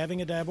 Rooch, if you're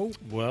having a dabble.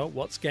 Well,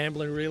 what's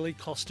gambling really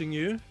costing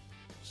you?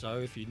 So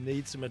if you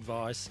need some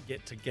advice,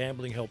 get to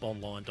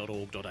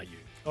gamblinghelponline.org.au.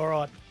 All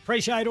right.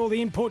 Appreciate all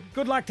the input.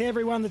 Good luck to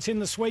everyone that's in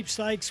the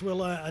sweepstakes.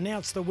 We'll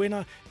announce the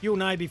winner. You'll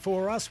know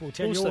before us. We'll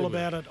tell you all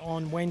about it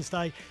on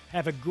Wednesday.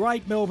 Have a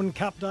great Melbourne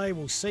Cup day.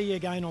 We'll see you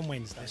again on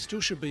Wednesday. There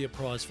still should be a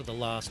prize for the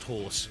last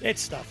horse.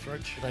 It's stuff,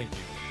 Rich. Thank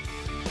you.